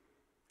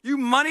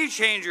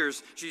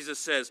 Jesus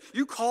says,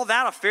 you call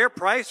that a fair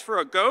price for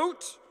a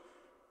goat?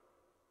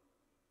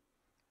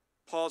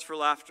 Pause for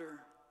laughter.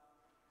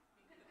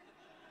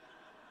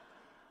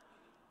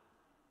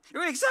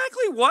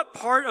 Exactly what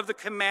part of the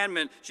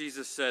commandment,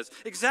 Jesus says,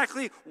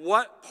 exactly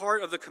what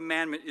part of the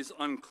commandment is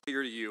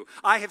unclear to you?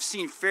 I have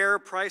seen fair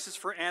prices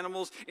for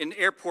animals in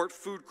airport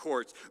food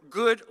courts.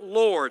 Good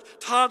Lord,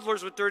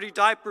 toddlers with dirty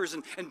diapers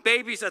and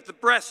babies at the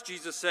breast,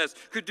 Jesus says,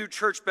 could do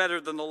church better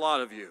than the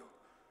lot of you.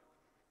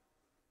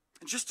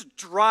 And just to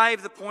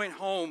drive the point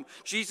home,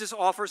 Jesus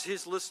offers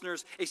his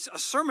listeners a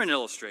sermon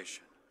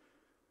illustration.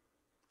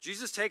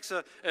 Jesus takes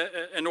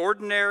an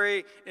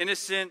ordinary,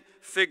 innocent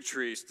fig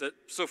tree that,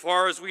 so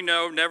far as we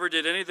know, never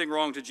did anything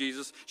wrong to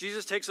Jesus.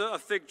 Jesus takes a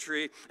fig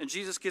tree, and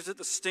Jesus gives it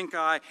the stink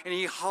eye, and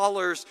he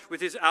hollers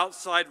with his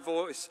outside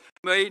voice,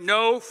 "May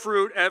no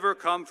fruit ever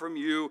come from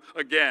you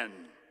again."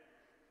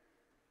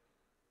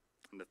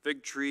 And the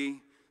fig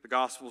tree, the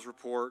Gospels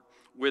report,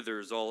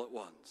 withers all at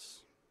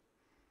once.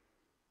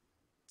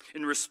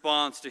 In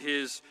response to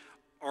his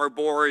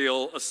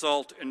arboreal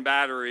assault and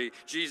battery,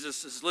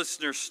 Jesus'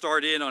 listeners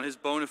start in on his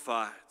bona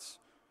fides.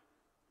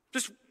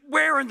 Just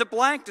where in the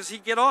blank does he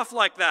get off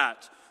like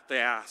that? They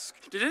ask.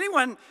 Did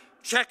anyone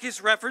check his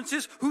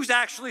references? Who's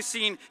actually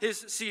seen his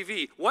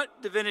CV?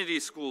 What divinity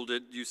school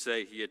did you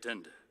say he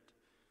attended?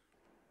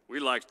 We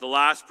liked the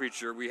last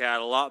preacher we had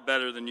a lot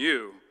better than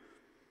you.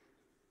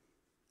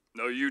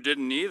 No, you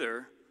didn't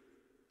either,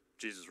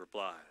 Jesus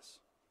replies.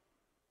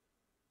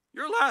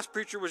 Your last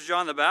preacher was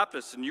John the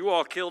Baptist, and you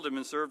all killed him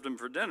and served him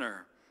for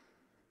dinner.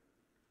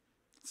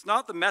 It's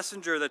not the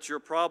messenger that's your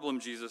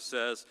problem, Jesus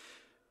says.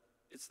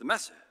 It's the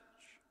message.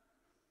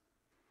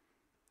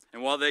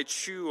 And while they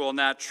chew on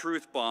that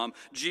truth bomb,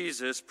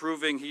 Jesus,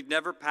 proving he'd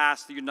never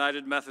passed the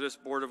United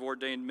Methodist Board of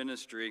Ordained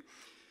Ministry,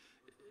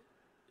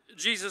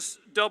 Jesus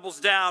doubles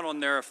down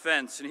on their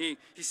offense, and he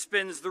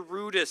spins the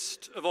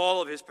rudest of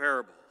all of his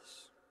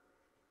parables.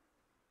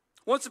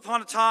 Once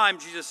upon a time,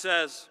 Jesus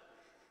says,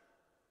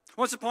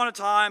 once upon a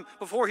time,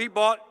 before he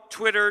bought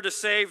Twitter to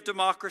save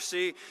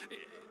democracy,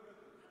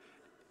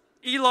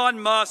 Elon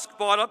Musk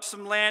bought up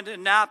some land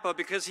in Napa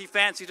because he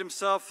fancied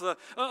himself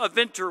a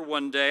vinter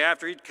one day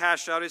after he'd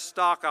cashed out his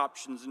stock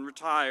options and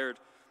retired.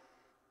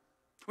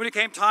 When it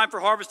came time for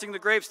harvesting the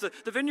grapes, the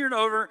vineyard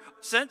owner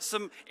sent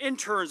some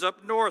interns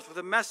up north with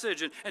a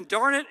message, and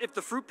darn it, if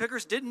the fruit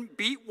pickers didn't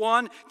beat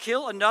one,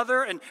 kill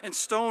another, and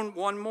stone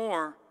one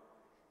more.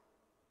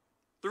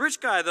 The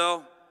rich guy,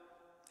 though,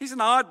 he's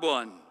an odd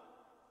one,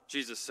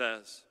 Jesus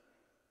says,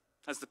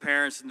 as the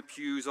parents in the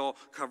pews all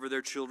cover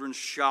their children's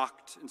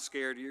shocked and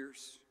scared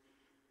ears.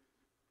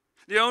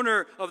 The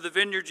owner of the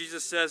vineyard,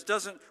 Jesus says,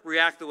 doesn't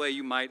react the way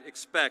you might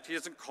expect. He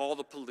doesn't call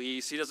the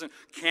police. He doesn't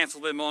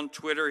cancel them on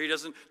Twitter. He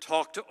doesn't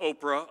talk to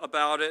Oprah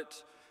about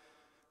it.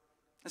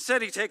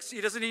 Instead,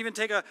 he doesn't even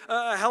take a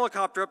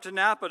helicopter up to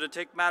Napa to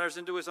take matters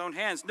into his own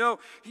hands. No,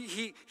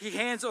 he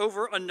hands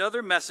over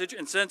another message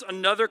and sends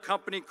another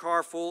company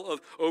car full of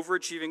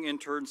overachieving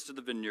interns to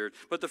the vineyard.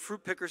 But the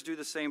fruit pickers do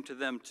the same to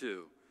them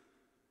too.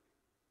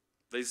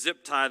 They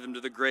zip tie them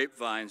to the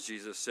grapevines,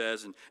 Jesus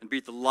says, and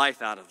beat the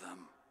life out of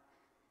them.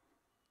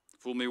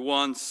 Fool me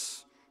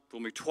once, fool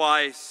me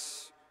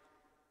twice.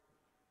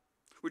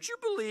 Would you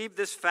believe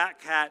this fat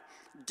cat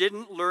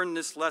didn't learn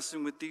this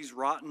lesson with these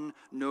rotten,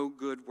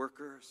 no-good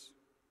workers?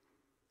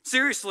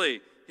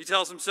 Seriously, he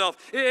tells himself,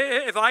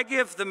 if I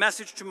give the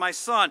message to my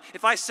son,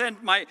 if I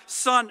send my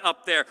son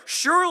up there,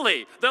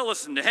 surely they'll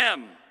listen to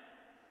him.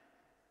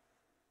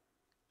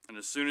 And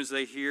as soon as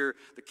they hear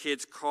the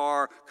kid's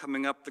car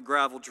coming up the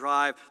gravel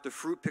drive, the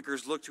fruit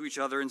pickers look to each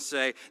other and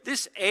say,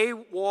 this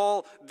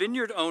AWOL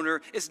vineyard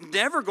owner is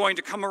never going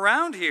to come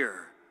around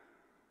here.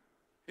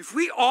 If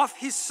we off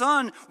his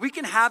son, we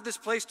can have this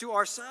place to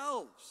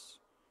ourselves.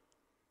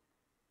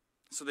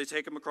 So they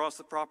take him across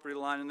the property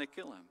line and they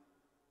kill him.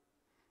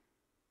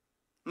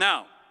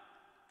 Now,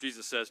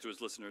 Jesus says to his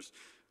listeners,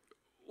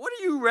 what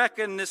do you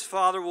reckon this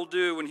father will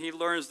do when he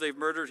learns they've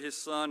murdered his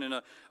son in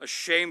a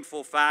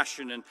shameful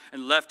fashion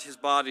and left his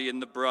body in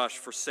the brush,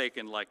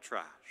 forsaken like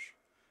trash?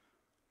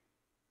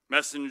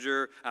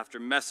 Messenger after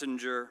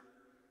messenger.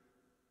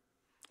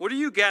 What do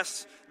you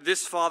guess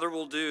this father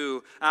will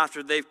do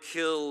after they've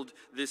killed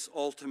this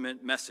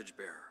ultimate message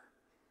bearer?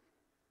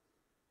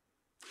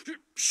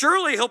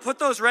 Surely he'll put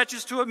those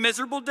wretches to a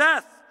miserable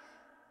death.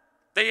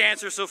 They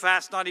answer so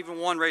fast, not even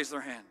one raised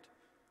their hand.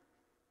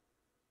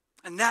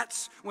 And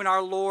that's when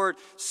our Lord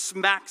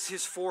smacks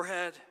his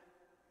forehead.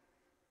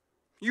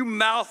 You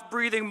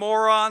mouth-breathing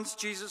morons,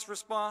 Jesus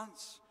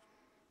responds.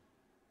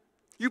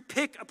 You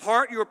pick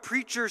apart your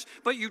preachers,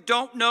 but you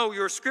don't know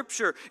your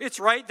scripture. It's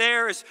right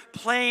there as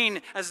plain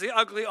as the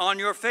ugly on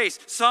your face.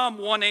 Psalm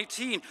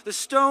 118, the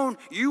stone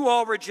you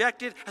all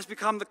rejected has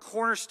become the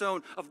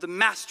cornerstone of the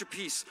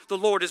masterpiece the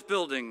Lord is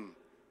building.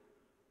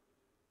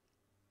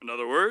 In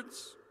other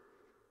words,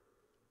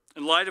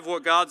 in light of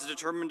what God's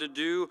determined to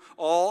do,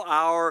 all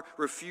our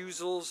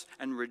refusals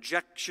and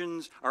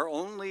rejections are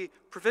only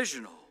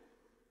provisional.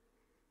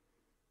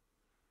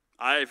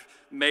 I've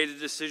made a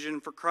decision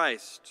for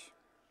Christ,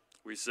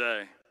 we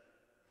say.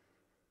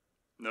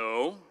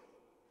 No.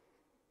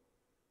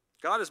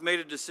 God has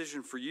made a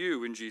decision for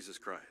you in Jesus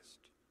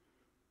Christ.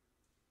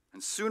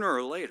 And sooner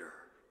or later,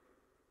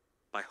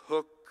 by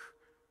hook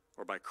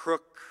or by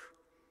crook,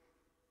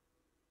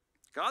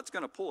 God's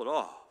going to pull it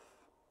off.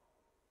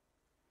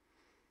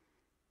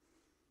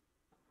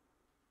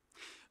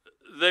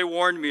 They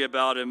warned me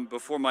about him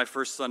before my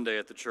first Sunday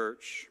at the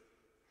church.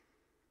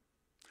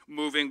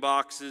 Moving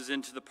boxes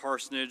into the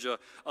parsonage,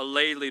 a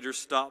lay leader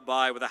stopped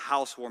by with a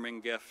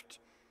housewarming gift.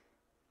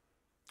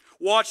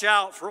 Watch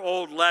out for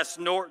old Les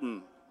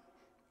Norton,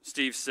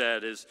 Steve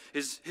said.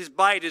 His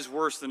bite is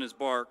worse than his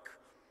bark.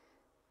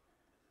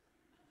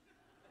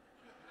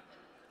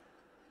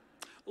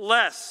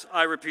 Les,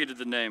 I repeated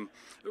the name.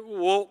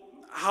 Well,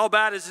 how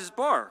bad is his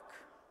bark?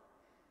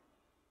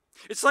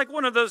 It's like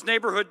one of those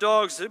neighborhood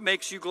dogs that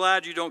makes you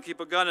glad you don't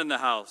keep a gun in the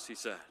house, he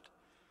said.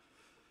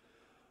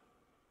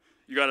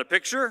 You got a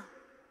picture?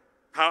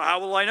 How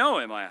will I know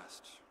him, I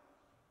asked.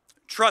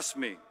 Trust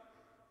me,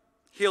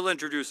 he'll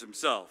introduce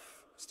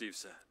himself, Steve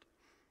said.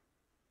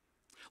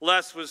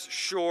 Les was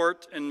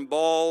short and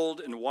bald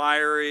and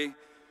wiry,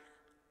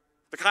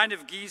 the kind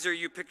of geezer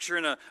you picture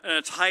in a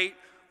tight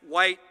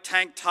white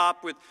tank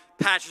top with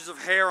patches of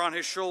hair on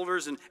his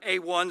shoulders and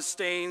A1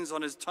 stains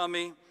on his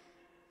tummy.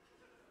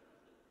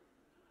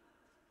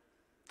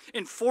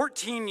 In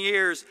 14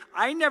 years,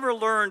 I never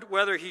learned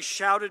whether he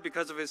shouted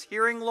because of his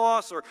hearing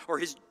loss or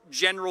his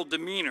general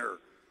demeanor.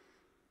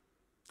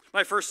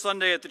 My first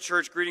Sunday at the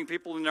church, greeting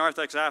people in the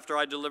narthex after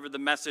I delivered the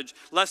message,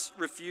 Les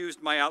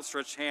refused my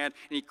outstretched hand,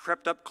 and he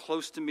crept up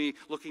close to me,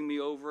 looking me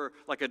over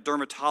like a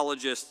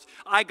dermatologist.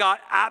 I got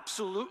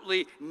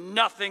absolutely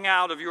nothing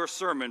out of your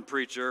sermon,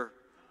 preacher.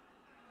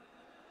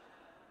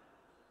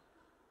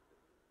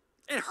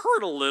 It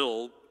hurt a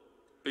little,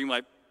 being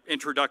my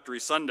introductory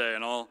Sunday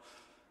and all.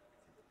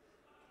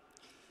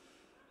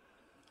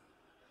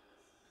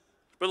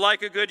 But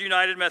like a good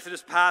United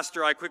Methodist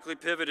pastor, I quickly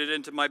pivoted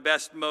into my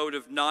best mode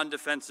of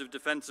non-defensive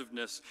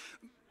defensiveness.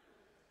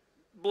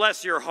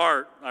 Bless your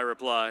heart, I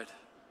replied.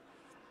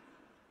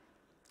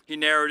 He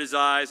narrowed his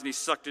eyes and he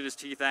sucked at his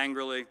teeth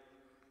angrily.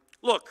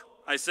 Look,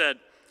 I said,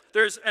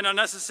 there's an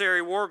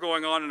unnecessary war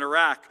going on in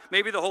Iraq.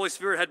 Maybe the Holy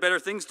Spirit had better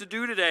things to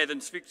do today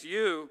than speak to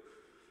you.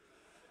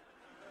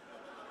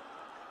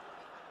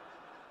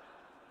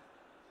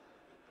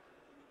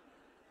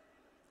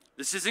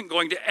 This isn't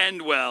going to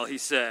end well, he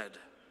said,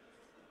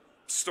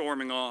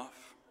 storming off.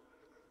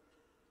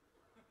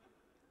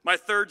 My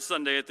third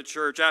Sunday at the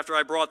church, after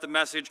I brought the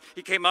message,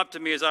 he came up to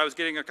me as I was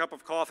getting a cup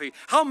of coffee.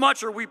 How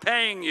much are we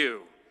paying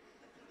you?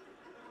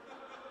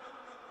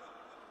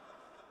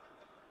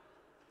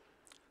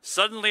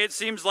 Suddenly it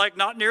seems like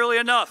not nearly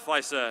enough,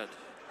 I said.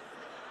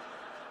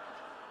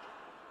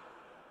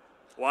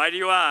 Why do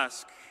you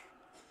ask?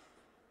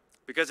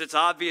 Because it's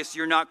obvious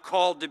you're not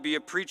called to be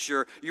a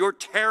preacher. You're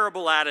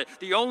terrible at it.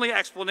 The only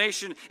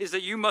explanation is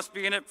that you must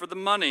be in it for the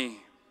money.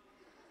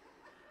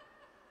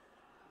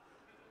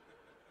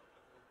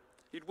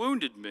 He'd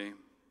wounded me. And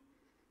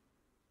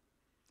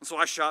so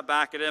I shot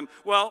back at him.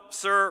 Well,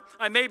 sir,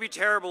 I may be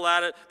terrible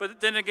at it,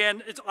 but then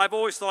again, I've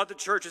always thought that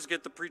churches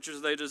get the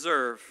preachers they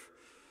deserve.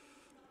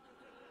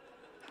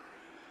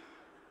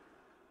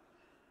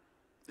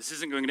 This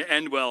isn't going to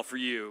end well for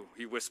you,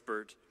 he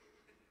whispered.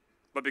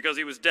 But because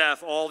he was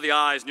deaf, all the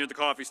eyes near the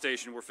coffee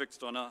station were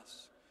fixed on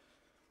us.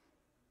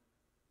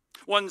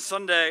 One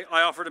Sunday,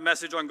 I offered a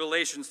message on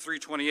Galatians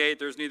 3:28.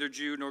 There's neither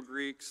Jew nor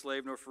Greek,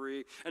 slave nor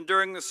free. And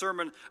during the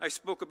sermon, I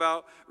spoke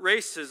about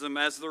racism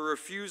as the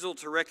refusal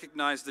to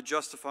recognize the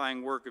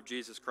justifying work of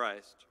Jesus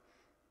Christ.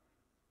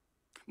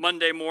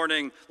 Monday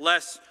morning,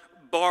 Les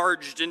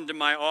barged into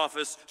my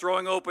office,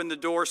 throwing open the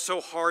door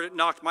so hard it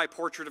knocked my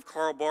portrait of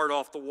Karl Barth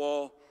off the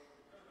wall.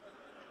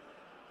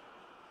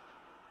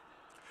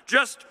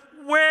 Just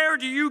where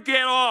do you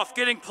get off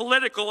getting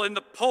political in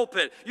the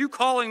pulpit? You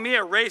calling me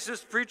a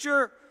racist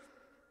preacher?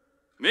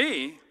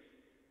 Me?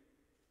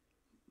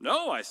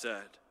 No, I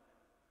said.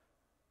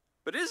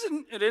 But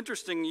isn't it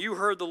interesting you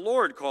heard the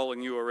Lord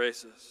calling you a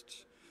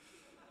racist?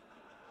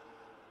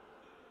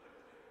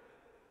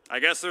 I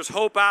guess there's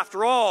hope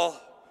after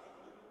all.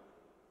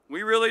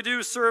 We really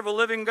do serve a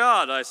living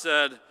God, I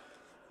said.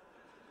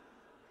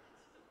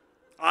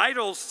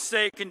 Idols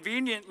stay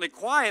conveniently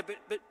quiet,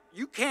 but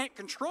you can't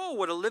control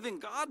what a living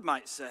God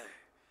might say.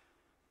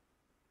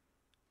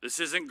 This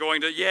isn't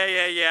going to,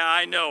 yeah,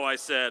 I know, I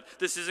said.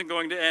 This isn't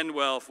going to end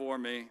well for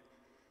me.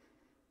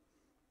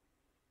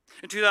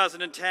 In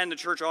 2010, the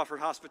church offered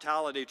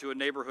hospitality to a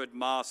neighborhood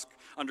mosque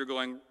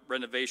undergoing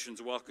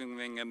renovations,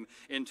 welcoming them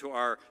into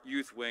our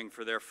youth wing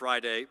for their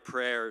Friday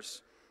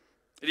prayers.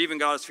 It even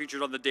got us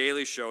featured on The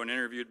Daily Show and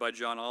interviewed by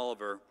John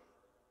Oliver.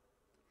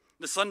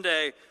 The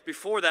Sunday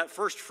before that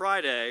first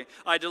Friday,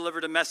 I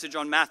delivered a message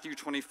on Matthew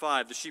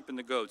 25, the sheep and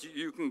the goats.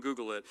 You can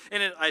Google it.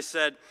 In it, I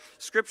said,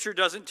 Scripture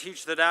doesn't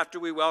teach that after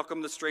we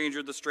welcome the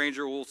stranger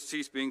will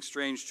cease being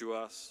strange to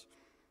us,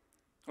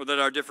 or that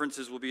our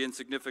differences will be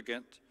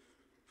insignificant.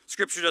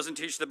 Scripture doesn't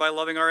teach that by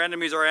loving our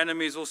enemies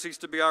will cease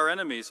to be our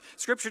enemies.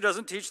 Scripture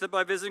doesn't teach that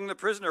by visiting the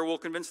prisoner, we'll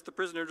convince the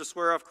prisoner to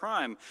swear off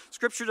crime.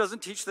 Scripture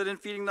doesn't teach that in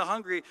feeding the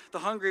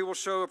hungry will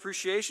show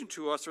appreciation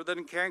to us, or that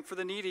in caring for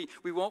the needy,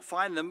 we won't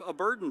find them a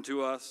burden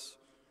to us.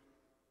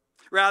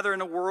 Rather, in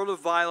a world of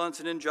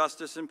violence and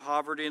injustice and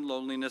poverty and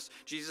loneliness,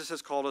 Jesus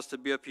has called us to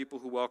be a people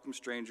who welcome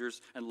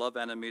strangers and love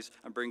enemies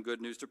and bring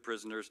good news to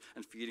prisoners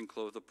and feed and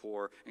clothe the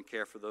poor and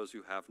care for those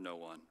who have no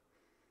one.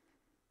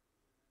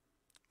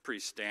 Pretty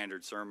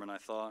standard sermon, I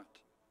thought.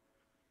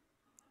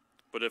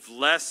 But if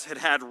Les had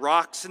had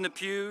rocks in the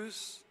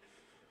pews,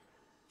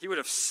 he would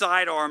have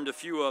sidearmed a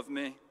few of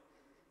me.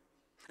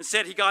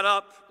 Instead, he got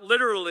up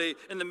literally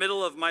in the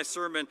middle of my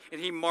sermon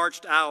and he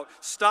marched out,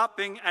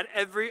 stopping at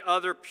every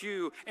other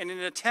pew in an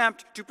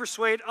attempt to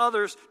persuade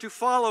others to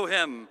follow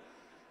him.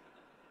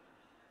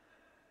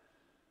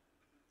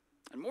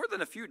 And more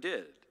than a few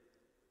did,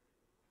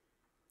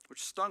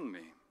 which stung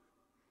me.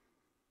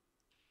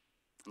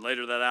 And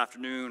later that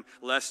afternoon,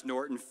 Les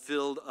Norton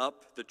filled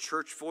up the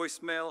church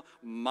voicemail,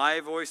 my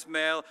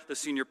voicemail, the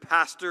senior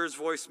pastor's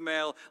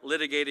voicemail,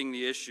 litigating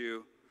the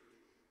issue.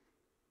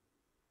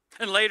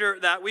 And later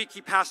that week,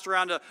 he passed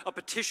around a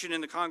petition in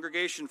the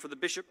congregation for the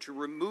bishop to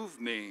remove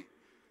me.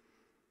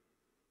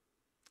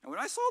 And when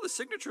I saw the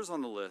signatures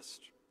on the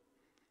list,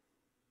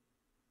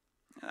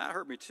 that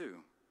hurt me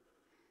too.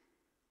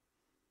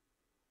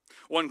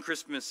 One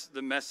Christmas,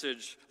 the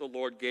message the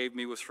Lord gave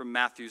me was from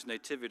Matthew's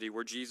Nativity,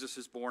 where Jesus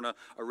is born a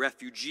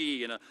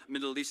refugee in a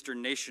Middle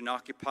Eastern nation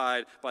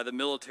occupied by the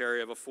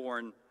military of a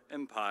foreign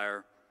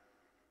empire.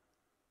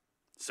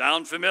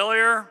 Sound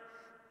familiar?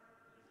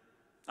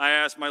 I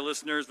asked my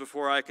listeners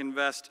before I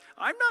confessed.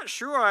 I'm not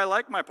sure I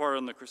like my part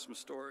in the Christmas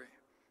story.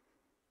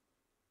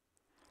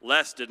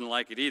 Les didn't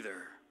like it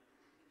either.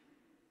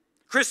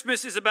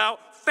 Christmas is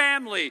about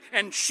family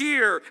and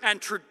cheer and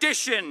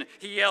tradition,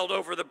 he yelled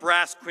over the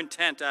brass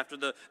quintet after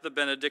the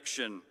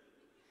benediction.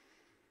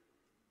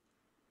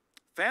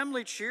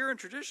 Family, cheer, and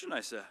tradition, I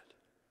said.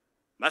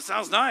 That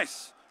sounds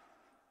nice.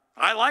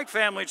 I like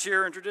family,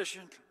 cheer, and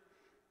tradition.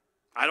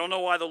 I don't know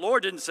why the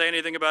Lord didn't say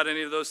anything about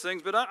any of those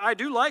things, but I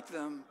do like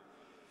them.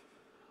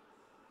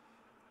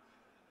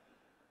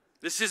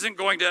 This isn't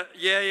going to,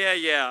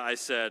 yeah, I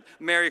said.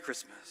 Merry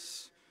Christmas.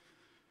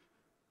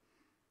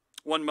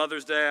 One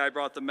Mother's Day, I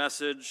brought the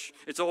message.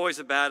 It's always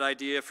a bad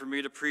idea for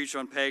me to preach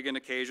on pagan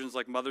occasions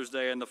like Mother's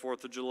Day and the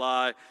 4th of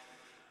July.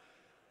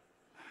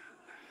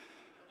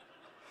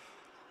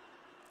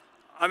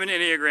 I'm an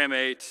Enneagram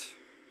 8.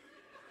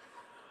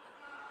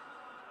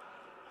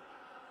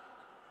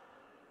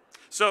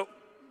 So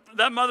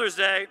that Mother's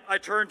Day, I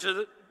turned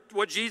to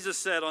what Jesus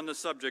said on the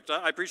subject.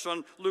 I preached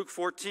on Luke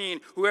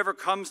 14. Whoever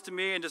comes to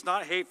me and does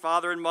not hate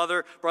father and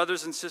mother,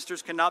 brothers and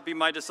sisters, cannot be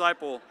my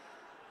disciple.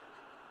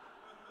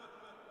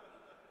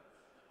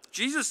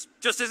 Jesus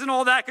just isn't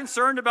all that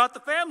concerned about the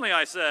family,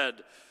 I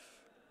said.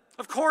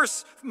 Of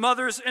course,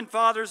 mothers and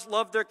fathers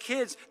love their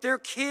kids. Their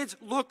kids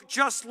look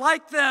just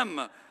like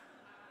them.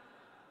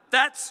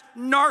 That's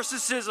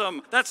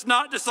narcissism. That's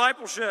not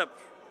discipleship.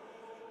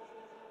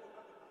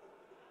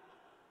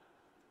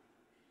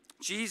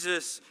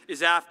 Jesus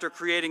is after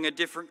creating a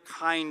different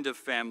kind of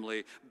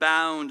family,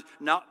 bound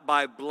not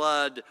by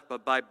blood,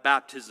 but by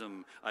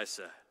baptism, I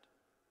said.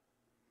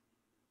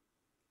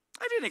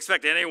 I didn't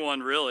expect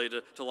anyone really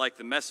to like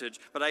the message,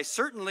 but I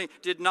certainly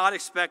did not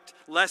expect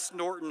Les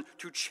Norton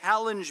to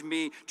challenge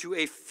me to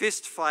a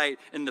fist fight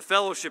in the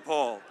fellowship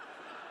hall.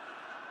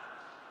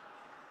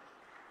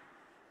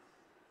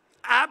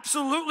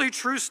 Absolutely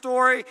true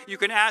story. You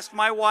can ask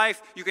my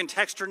wife. You can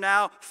text her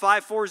now,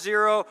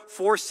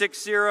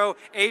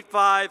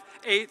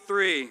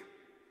 540-460-8583.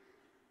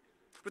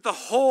 With the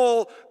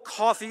whole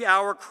coffee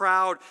hour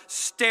crowd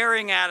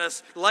staring at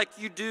us like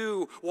you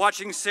do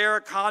watching Sarah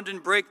Condon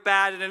break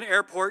bad in an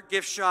airport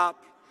gift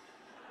shop.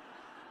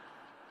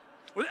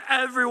 With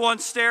everyone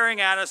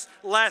staring at us,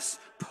 Les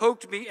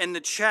poked me in the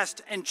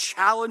chest and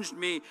challenged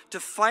me to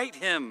fight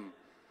him.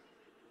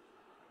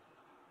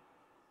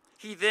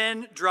 He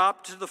then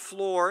dropped to the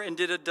floor and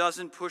did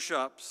 12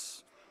 push-ups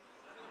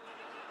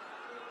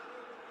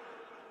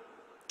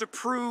to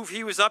prove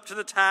he was up to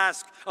the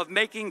task of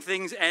making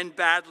things end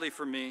badly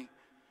for me.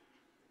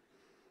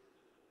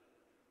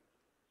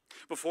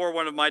 Before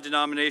one of my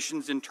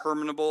denomination's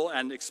interminable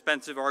and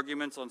expensive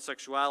arguments on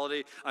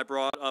sexuality, I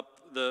brought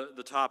up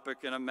the topic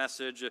in a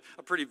message,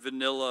 a pretty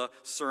vanilla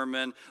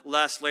sermon.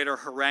 Les later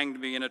harangued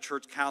me in a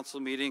church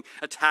council meeting,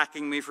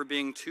 attacking me for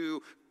being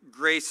too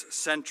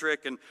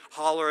grace-centric and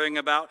hollering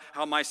about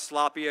how my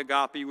sloppy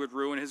agape would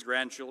ruin his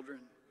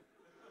grandchildren.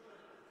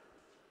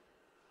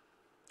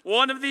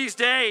 One of these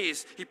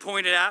days, he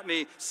pointed at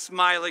me,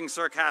 smiling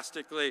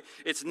sarcastically,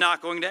 it's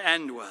not going to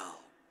end well.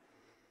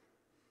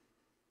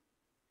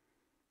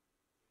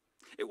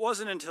 It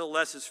wasn't until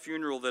Les's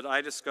funeral that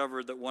I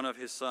discovered that one of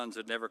his sons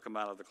had never come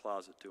out of the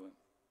closet to him.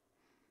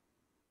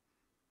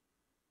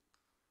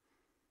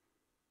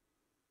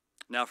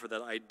 Now for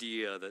that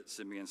idea that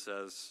Simeon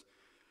says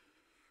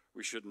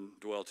we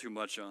shouldn't dwell too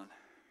much on.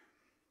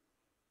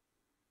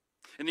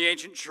 In the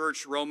ancient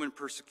church, Roman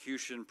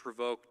persecution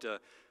provoked an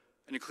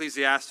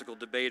ecclesiastical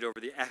debate over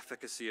the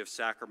efficacy of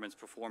sacraments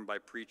performed by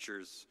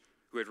preachers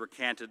who had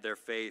recanted their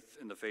faith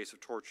in the face of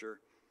torture.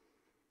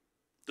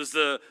 Does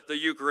the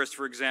Eucharist,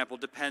 for example,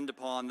 depend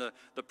upon the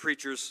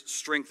preacher's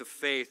strength of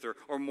faith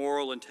or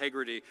moral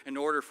integrity in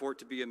order for it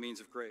to be a means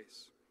of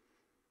grace?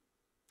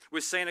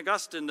 With St.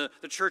 Augustine, the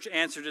church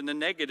answered in the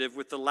negative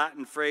with the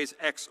Latin phrase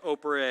ex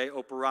opere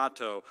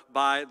operato,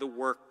 by the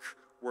work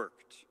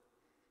worked.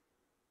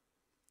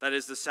 That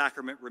is, the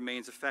sacrament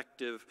remains an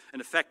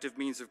effective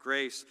means of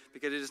grace,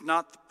 because it is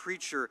not the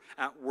preacher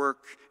at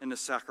work in the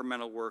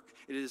sacramental work.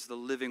 It is the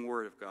living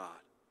Word of God.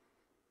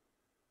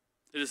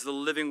 It is the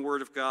living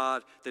Word of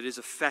God that is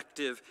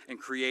effective and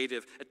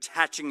creative,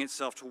 attaching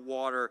itself to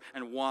water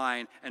and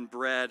wine and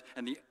bread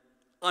and the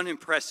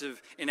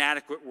unimpressive,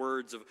 inadequate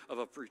words of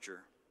a preacher.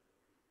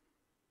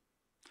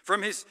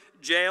 From his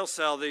jail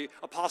cell, the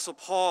Apostle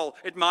Paul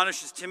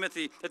admonishes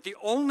Timothy that the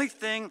only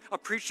thing a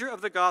preacher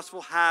of the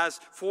gospel has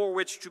for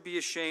which to be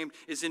ashamed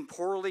is in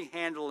poorly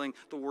handling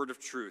the word of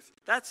truth.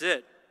 That's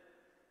it.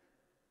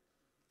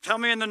 Tell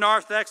me in the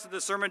narthex that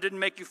the sermon didn't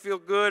make you feel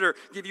good or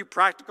give you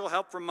practical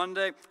help for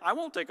Monday. I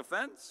won't take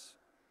offense.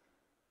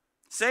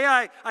 Say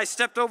I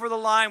stepped over the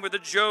line with a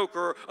joke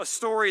or a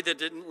story that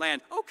didn't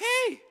land.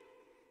 Okay.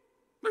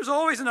 There's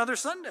always another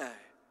Sunday.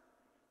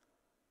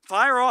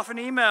 Fire off an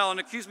email and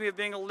accuse me of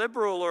being a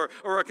liberal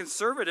or a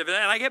conservative, and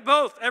I get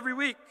both every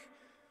week.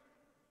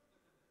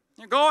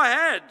 Go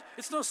ahead.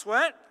 It's no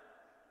sweat.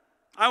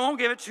 I won't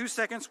give it 2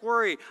 seconds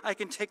worry. I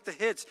can take the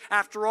hits.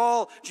 After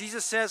all,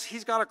 Jesus says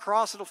he's got a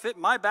cross that'll fit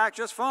my back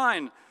just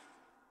fine.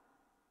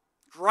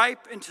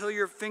 Gripe until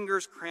your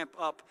fingers cramp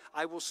up.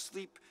 I will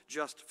sleep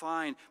just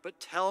fine. But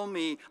tell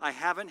me I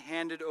haven't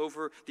handed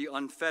over the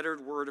unfettered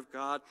word of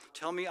God.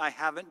 Tell me I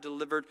haven't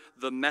delivered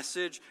the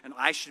message, and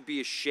I should be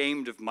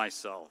ashamed of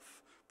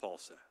myself, Paul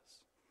says.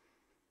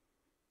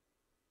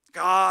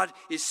 God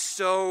is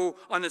so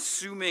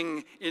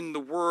unassuming in the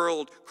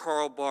world,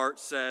 Karl Barth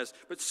says,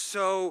 but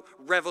so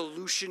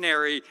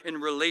revolutionary in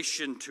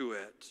relation to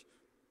it.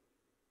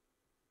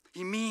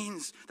 He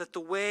means that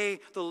the way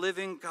the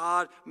living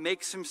God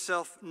makes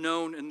himself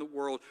known in the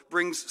world,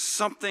 brings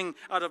something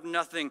out of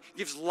nothing,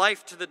 gives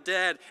life to the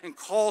dead, and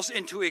calls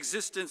into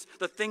existence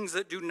the things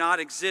that do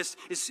not exist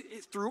is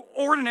through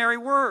ordinary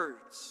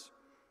words.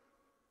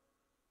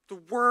 The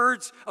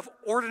words of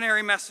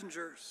ordinary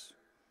messengers.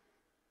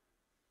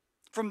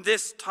 From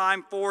this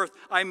time forth,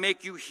 I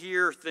make you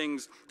hear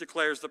things,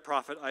 declares the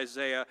prophet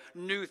Isaiah,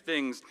 new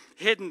things,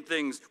 hidden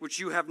things, which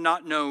you have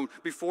not known.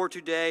 Before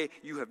today,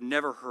 you have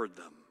never heard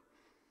them.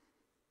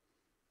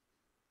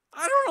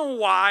 I don't know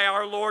why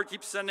our Lord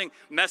keeps sending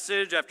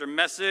message after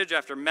message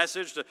after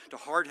message to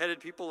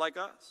hard-headed people like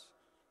us.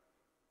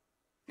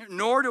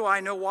 Nor do I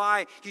know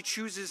why he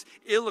chooses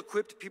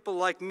ill-equipped people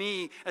like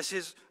me as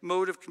his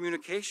mode of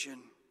communication.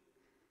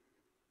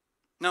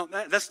 No,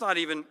 that's not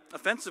even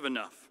offensive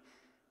enough.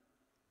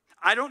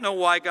 I don't know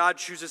why God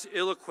chooses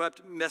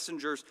ill-equipped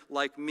messengers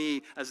like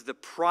me as the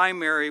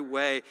primary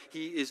way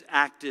he is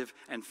active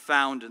and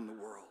found in the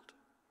world.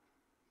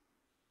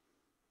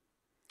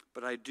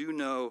 But I do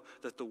know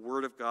that the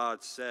Word of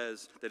God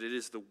says that it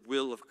is the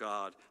will of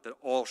God that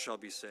all shall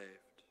be saved.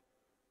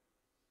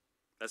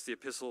 That's the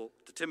epistle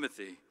to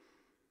Timothy,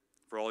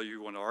 for all you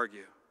who want to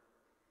argue.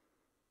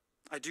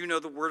 I do know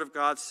the Word of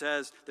God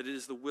says that it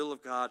is the will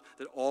of God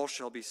that all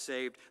shall be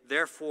saved.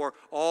 Therefore,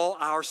 all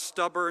our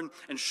stubborn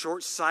and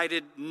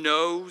short-sighted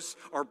no's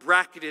are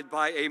bracketed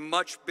by a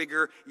much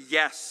bigger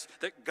yes,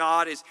 that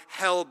God is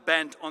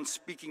hell-bent on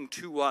speaking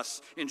to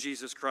us in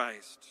Jesus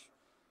Christ.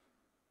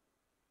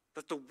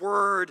 That the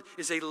Word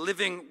is a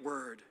living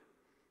Word.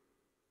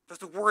 That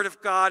the Word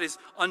of God is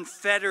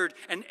unfettered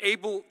and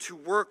able to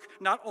work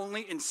not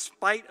only in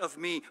spite of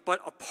me,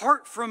 but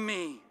apart from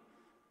me.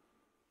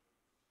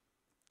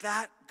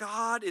 That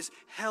God is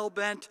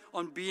hell-bent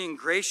on being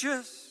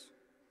gracious.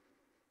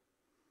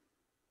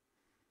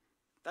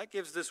 That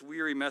gives this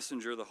weary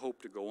messenger the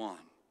hope to go on.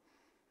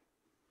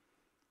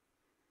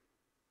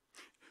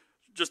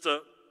 Just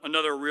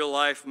another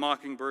real-life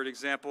Mockingbird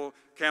example.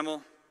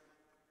 Campbell.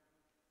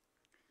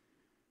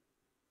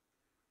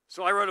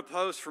 So I wrote a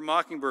post for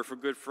Mockingbird for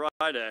Good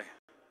Friday.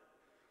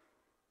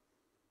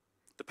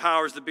 The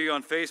powers that be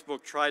on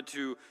Facebook tried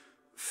to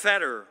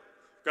fetter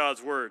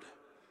God's word,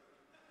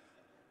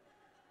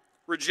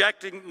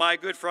 rejecting my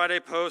Good Friday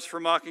post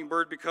for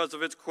Mockingbird because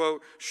of its,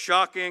 quote,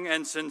 shocking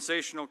and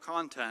sensational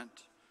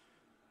content.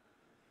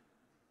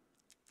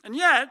 And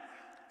yet,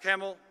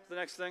 Campbell, the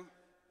next thing.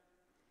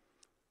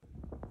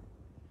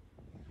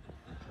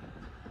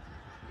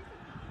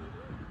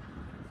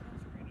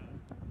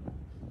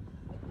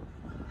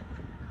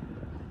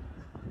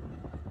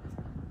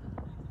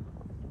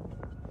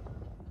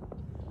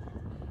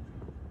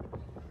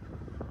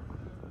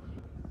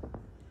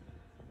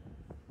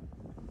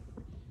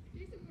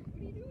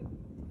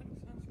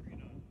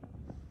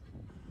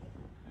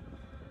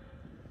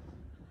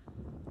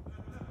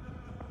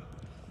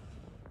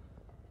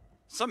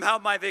 Somehow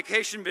my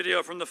vacation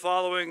video from the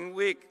following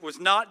week was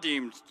not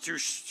deemed too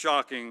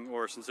shocking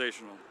or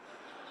sensational.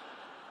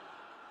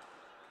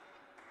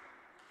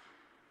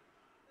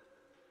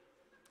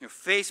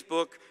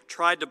 Facebook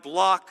tried to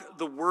block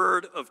the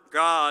word of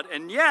God,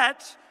 and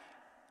yet,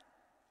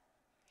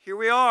 here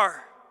we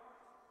are,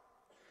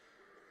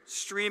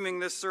 streaming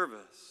this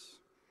service.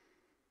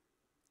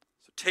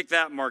 So take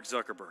that, Mark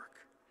Zuckerberg.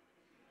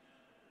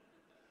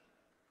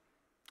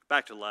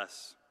 Back to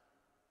Les.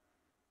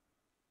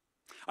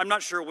 I'm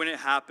not sure when it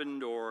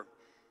happened or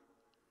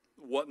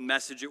what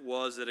message it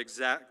was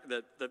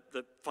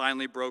that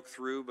finally broke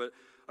through, but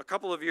a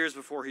couple of years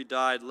before he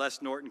died,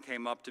 Les Norton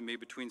came up to me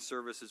between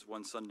services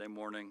one Sunday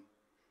morning.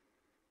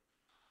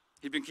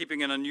 He'd been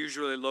keeping an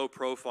unusually low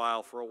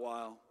profile for a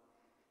while.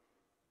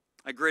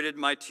 I gritted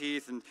my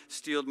teeth and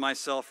steeled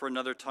myself for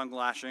another tongue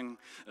lashing.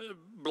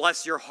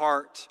 Bless your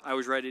heart, I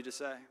was ready to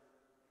say.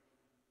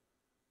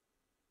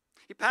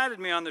 He patted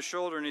me on the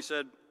shoulder and he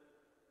said,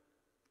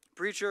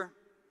 preacher,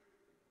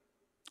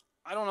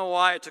 I don't know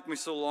why it took me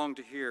so long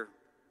to hear.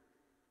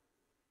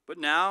 But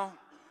now,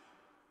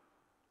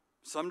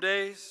 some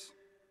days,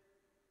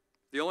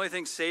 the only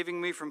thing saving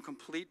me from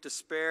complete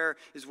despair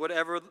is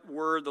whatever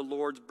word the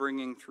Lord's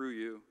bringing through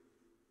you.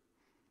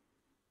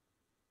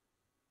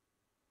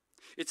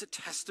 It's a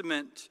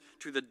testament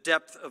to the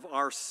depth of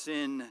our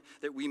sin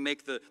that we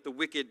make the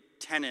wicked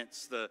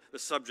tenants the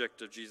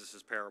subject of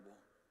Jesus' parable.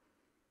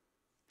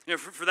 You know,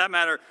 for that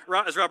matter,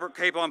 as Robert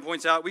Capon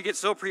points out, we get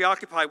so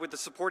preoccupied with the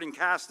supporting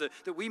cast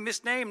that we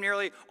misname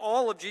nearly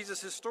all of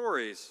Jesus'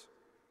 stories.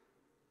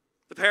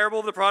 The parable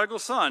of the prodigal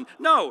son.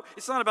 No,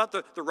 it's not about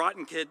the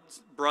rotten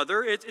kid's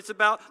brother. It's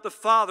about the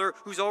father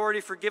who's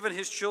already forgiven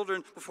his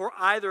children before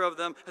either of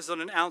them has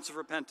done an ounce of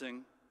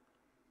repenting.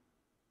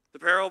 The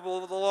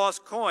parable of the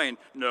lost coin.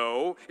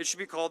 No, it should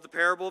be called the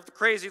parable of the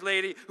crazy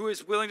lady who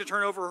is willing to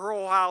turn over her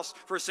whole house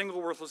for a single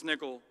worthless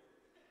nickel.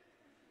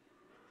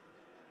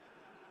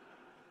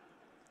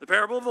 The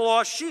parable of the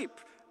lost sheep.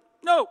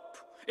 Nope.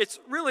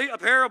 It's really a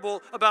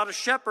parable about a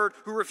shepherd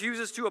who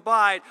refuses to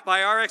abide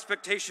by our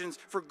expectations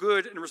for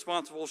good and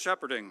responsible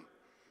shepherding.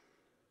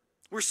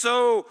 We're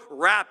so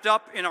wrapped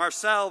up in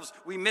ourselves,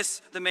 we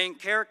miss the main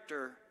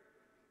character.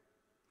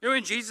 You know,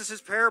 in Jesus'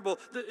 parable,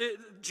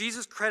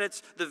 Jesus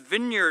credits the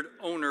vineyard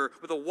owner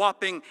with a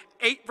whopping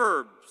 8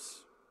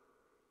 verbs.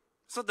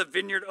 It's not the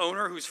vineyard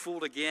owner who's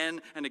fooled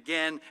again and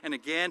again and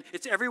again.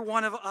 It's every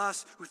one of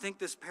us who think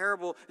this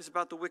parable is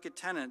about the wicked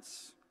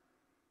tenants.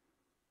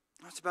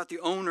 It's about the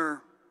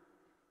owner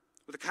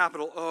with a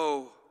capital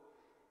O.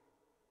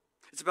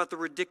 It's about the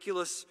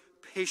ridiculous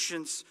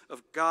patience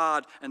of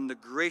God and the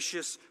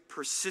gracious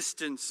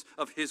persistence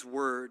of his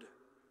word.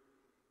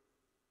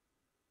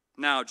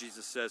 Now,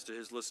 Jesus says to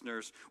his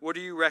listeners, what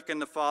do you reckon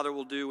the Father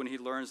will do when he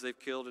learns they've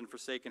killed and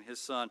forsaken his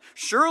Son?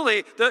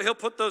 Surely he'll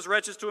put those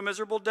wretches to a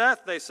miserable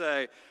death, they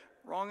say.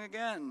 Wrong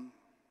again.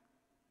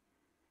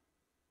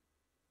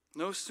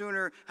 No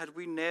sooner had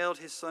we nailed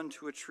his Son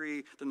to a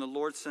tree than the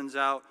Lord sends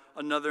out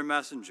another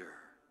messenger.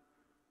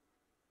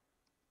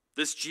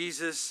 This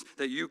Jesus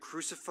that you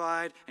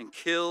crucified and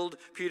killed,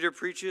 Peter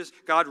preaches,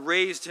 God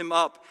raised him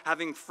up,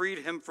 having freed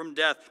him from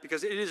death,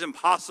 because it is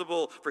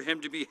impossible for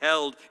him to be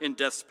held in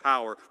death's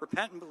power.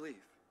 Repent and believe.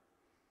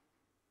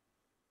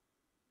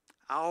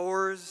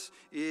 Ours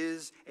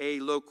is a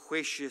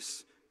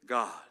loquacious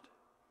God,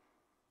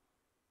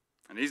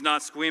 and he's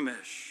not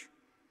squeamish.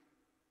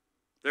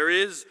 There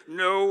is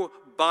no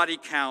body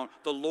count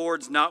the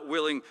Lord's not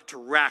willing to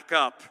rack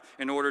up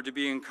in order to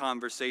be in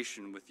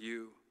conversation with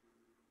you.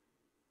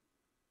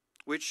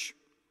 Which,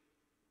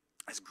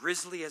 as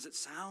grisly as it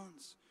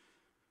sounds,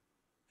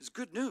 is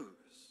good news.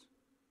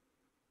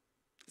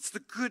 It's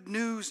the good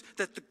news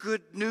that the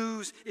good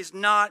news is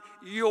not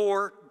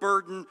your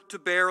burden to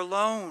bear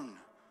alone.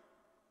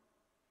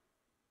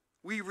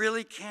 We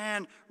really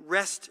can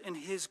rest in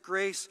his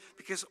grace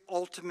because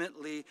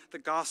ultimately the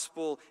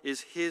gospel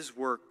is his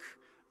work,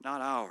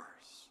 not ours.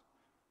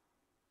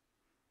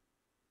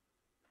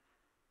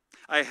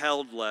 I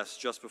held Les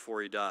just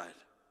before he died.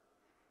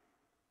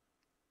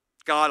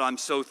 God, I'm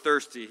so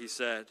thirsty, he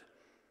said,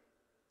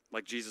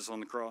 like Jesus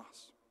on the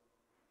cross.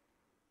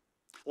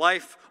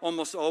 Life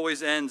almost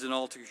always ends in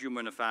all too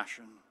human a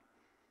fashion.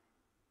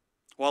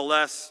 While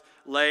Les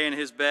lay in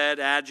his bed,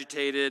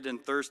 agitated and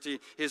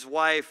thirsty, his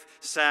wife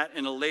sat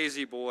in a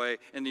lazy boy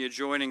in the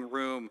adjoining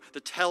room,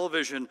 the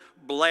television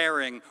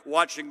blaring,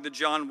 watching the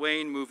John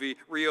Wayne movie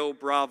Rio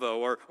Bravo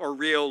or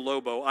Rio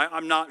Lobo.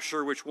 I'm not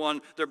sure which one.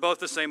 They're both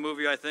the same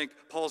movie, I think.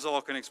 Paul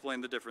Zoll can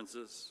explain the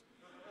differences.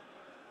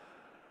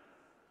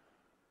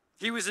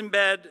 He was in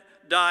bed,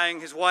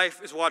 dying. His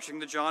wife is watching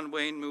the John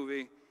Wayne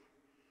movie.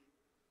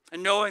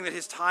 And knowing that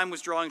his time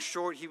was drawing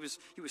short, he was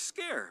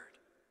scared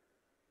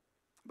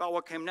about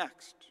what came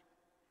next.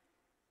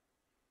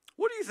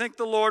 What do you think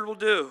the Lord will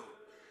do?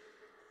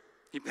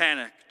 He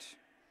panicked.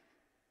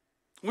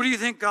 What do you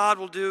think God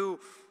will do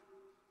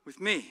with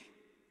me?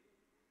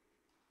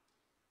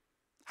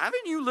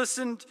 Haven't you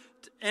listened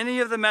to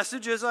any of the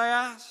messages I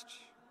asked?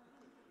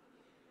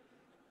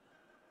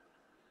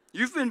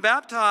 You've been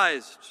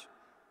baptized.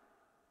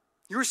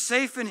 You're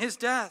safe in his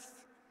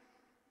death.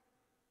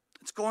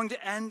 It's going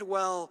to end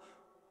well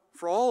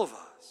for all of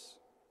us.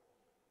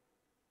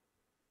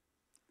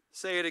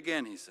 Say it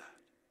again, he said.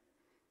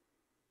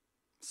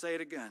 Say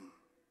it again.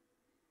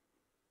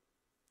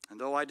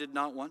 And though I did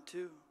not want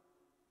to,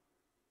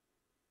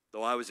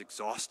 though I was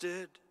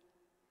exhausted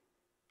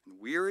and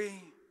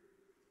weary,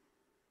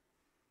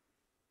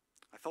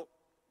 I felt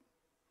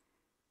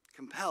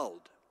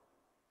compelled.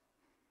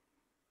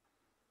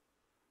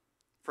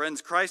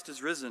 Friends, Christ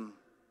is risen.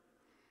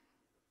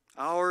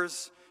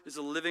 Ours is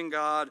a living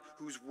God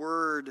whose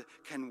word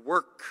can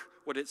work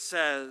what it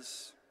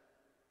says.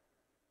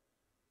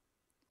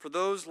 For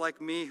those like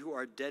me who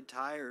are dead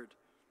tired,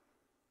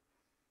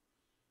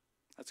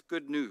 that's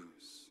good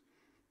news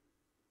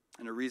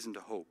and a reason to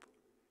hope.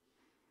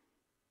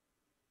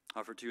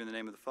 Offered to you in the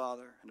name of the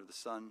Father, and of the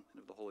Son,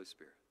 and of the Holy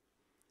Spirit.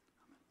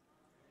 Amen.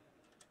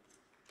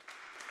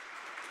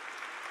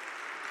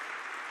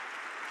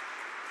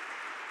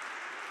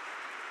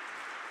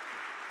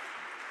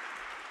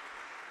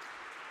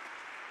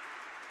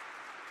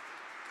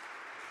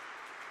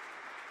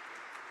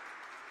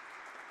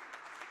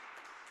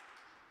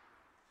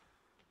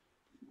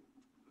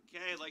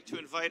 Okay, I'd like to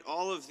invite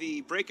all of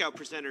the breakout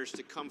presenters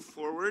to come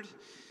forward.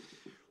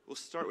 We'll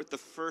start with the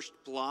first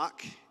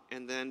block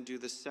and then do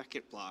the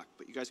second block,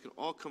 but you guys can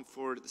all come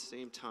forward at the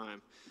same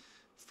time.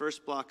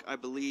 First block, I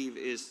believe,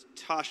 is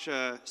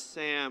Tasha,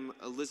 Sam,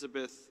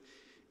 Elizabeth,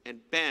 and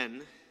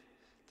Ben.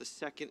 The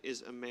second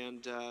is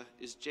Amanda.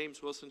 Is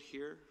James Wilson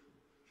here?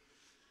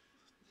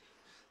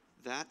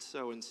 That's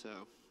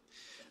so-and-so.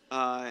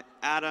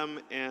 Adam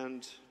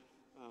and,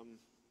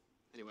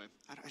 anyway,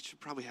 I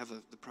should probably have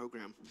the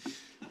program.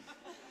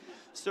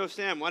 So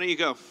Sam, why don't you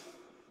go?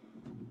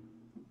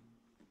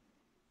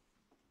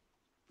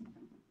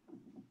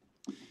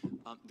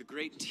 The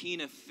great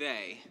Tina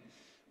Fey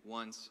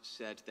once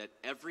said that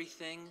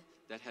everything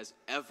that has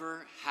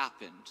ever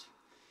happened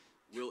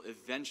will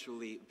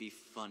eventually be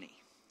funny.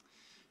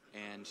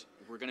 And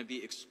we're going to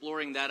be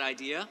exploring that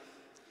idea.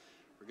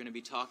 We're going to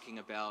be talking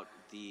about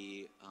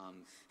the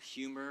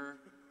humor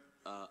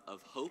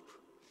of hope.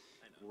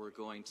 We're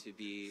going to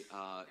be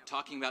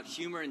talking about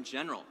humor in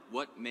general,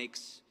 what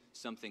makes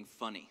something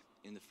funny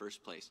in the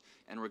first place.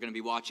 And we're going to be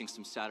watching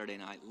some Saturday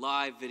Night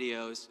Live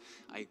videos.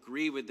 I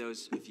agree with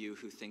those of you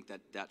who think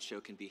that that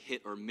show can be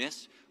hit or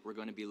miss. We're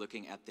going to be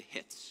looking at the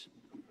hits.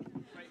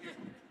 Right here.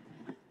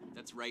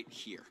 That's right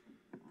here.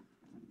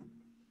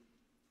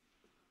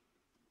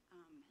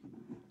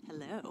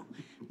 Hello,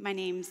 my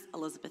name's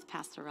Elizabeth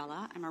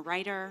Pastorella. I'm a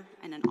writer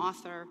and an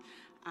author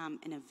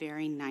and a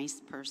very nice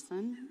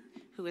person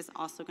who is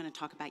also going to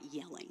talk about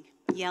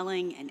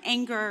yelling and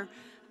anger.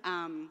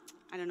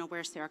 I don't know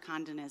where Sarah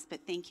Condon is,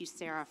 but thank you,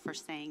 Sarah, for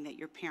saying that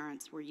your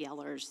parents were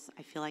yellers.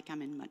 I feel like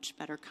I'm in much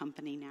better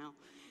company now.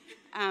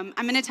 I'm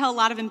going to tell a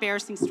lot of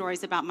embarrassing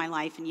stories about my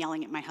life and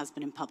yelling at my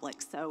husband in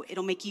public, so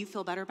it'll make you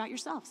feel better about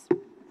yourselves. You're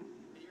in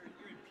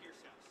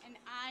Pierce House. And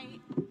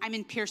I'm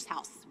in Pierce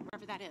House,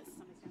 wherever that is.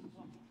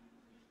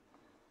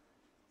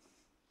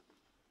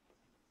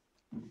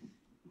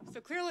 So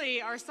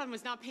clearly, our son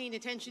was not paying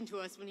attention to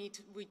us when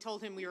we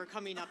told him we were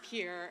coming up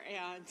here,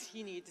 and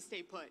he needed to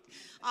stay put.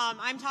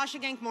 I'm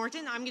Tasha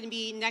Gank-Morton. I'm going to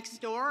be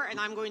next door,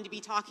 and I'm going to be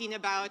talking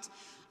about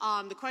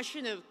the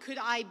question of, could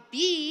I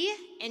be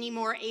any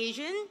more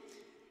Asian?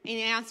 And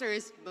the answer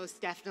is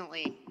most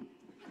definitely.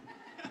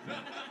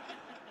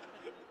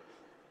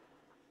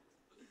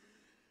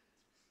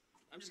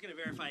 I'm just going to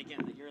verify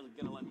again that you're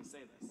going to let me say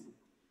this.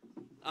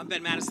 I'm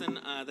Ben Madison.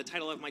 The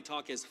title of my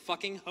talk is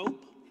Fucking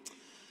Hope.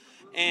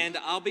 And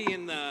I'll be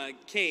in the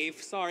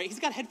cave. Sorry, he's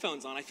got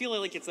headphones on. I feel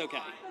like it's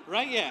okay.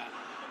 Right? Yeah.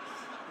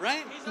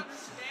 Right?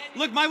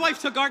 Look, my wife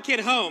took our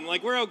kid home.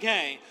 Like, we're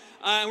okay.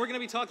 We're going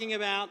to be talking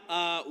about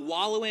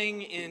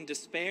wallowing in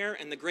despair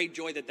and the great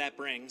joy that that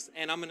brings.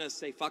 And I'm going to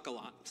say fuck a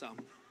lot, so.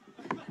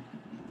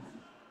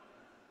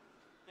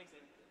 Thanks,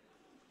 David.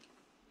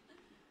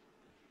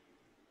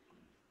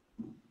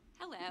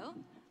 Hello.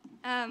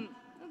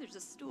 There's a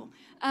stool.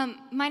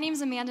 My name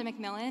is Amanda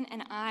McMillan,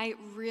 and I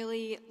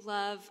really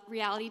love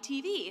reality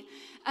TV.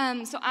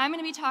 So I'm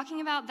going to be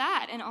talking about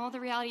that and all the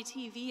reality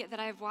TV that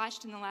I've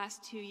watched in the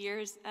last 2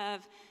 years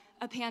of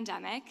a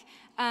pandemic.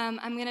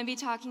 I'm going to be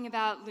talking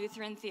about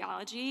Lutheran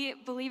theology,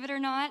 believe it or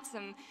not,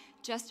 some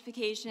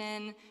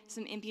justification,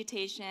 some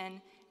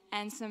imputation,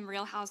 and some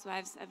Real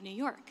Housewives of New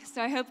York.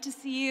 So I hope to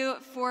see you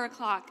 4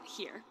 o'clock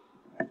here.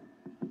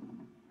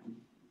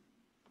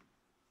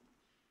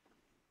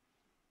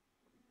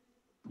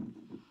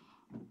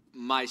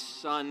 My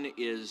son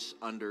is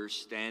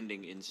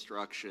understanding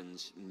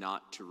instructions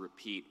not to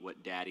repeat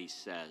what Daddy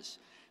says.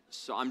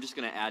 So I'm just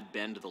going to add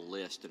Ben to the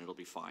list and it'll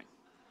be fine.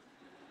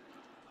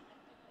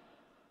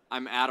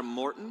 I'm Adam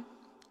Morton.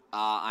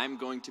 I'm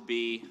going to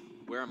be,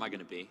 where am I going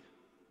to be?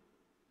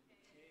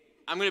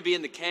 I'm going to be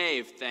in the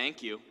cave,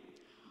 thank you.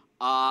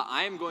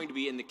 I am going to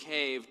be in the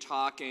cave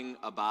talking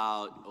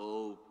about,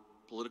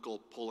 political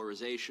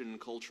polarization,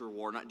 culture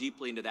war, not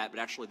deeply into that, but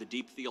actually the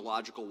deep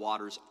theological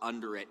waters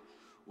under it,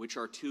 which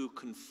are two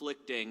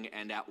conflicting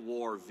and at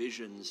war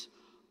visions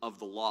of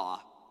the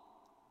law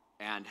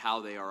and how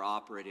they are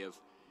operative,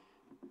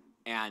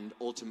 and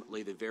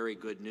ultimately the very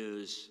good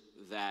news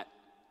that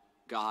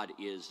God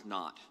is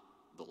not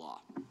the law.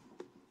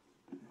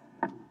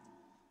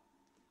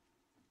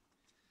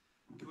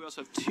 We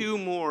also have two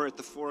more at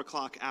the 4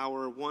 o'clock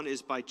hour. One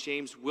is by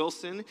James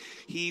Wilson.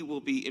 He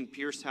will be in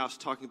Pierce House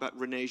talking about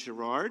Rene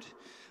Girard,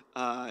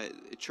 a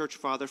church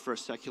father for a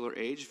secular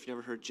age. If you've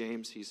never heard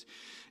James,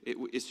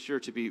 it's sure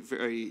to be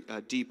very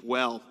deep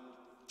well.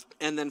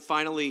 And then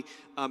finally,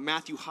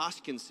 Matthew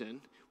Hoskinson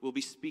will be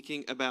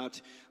speaking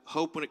about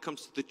hope when it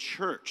comes to the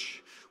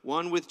church.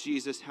 One with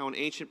Jesus, how an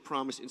ancient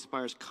promise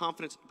inspires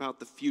confidence about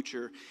the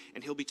future,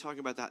 and he'll be talking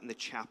about that in the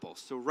chapel.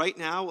 So right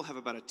now, we'll have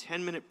about a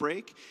 10-minute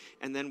break,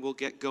 and then we'll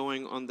get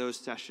going on those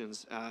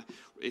sessions.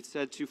 It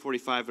said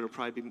 2:45, it'll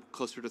probably be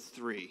closer to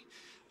 3.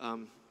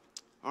 All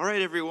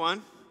right,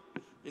 everyone.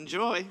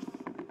 Enjoy.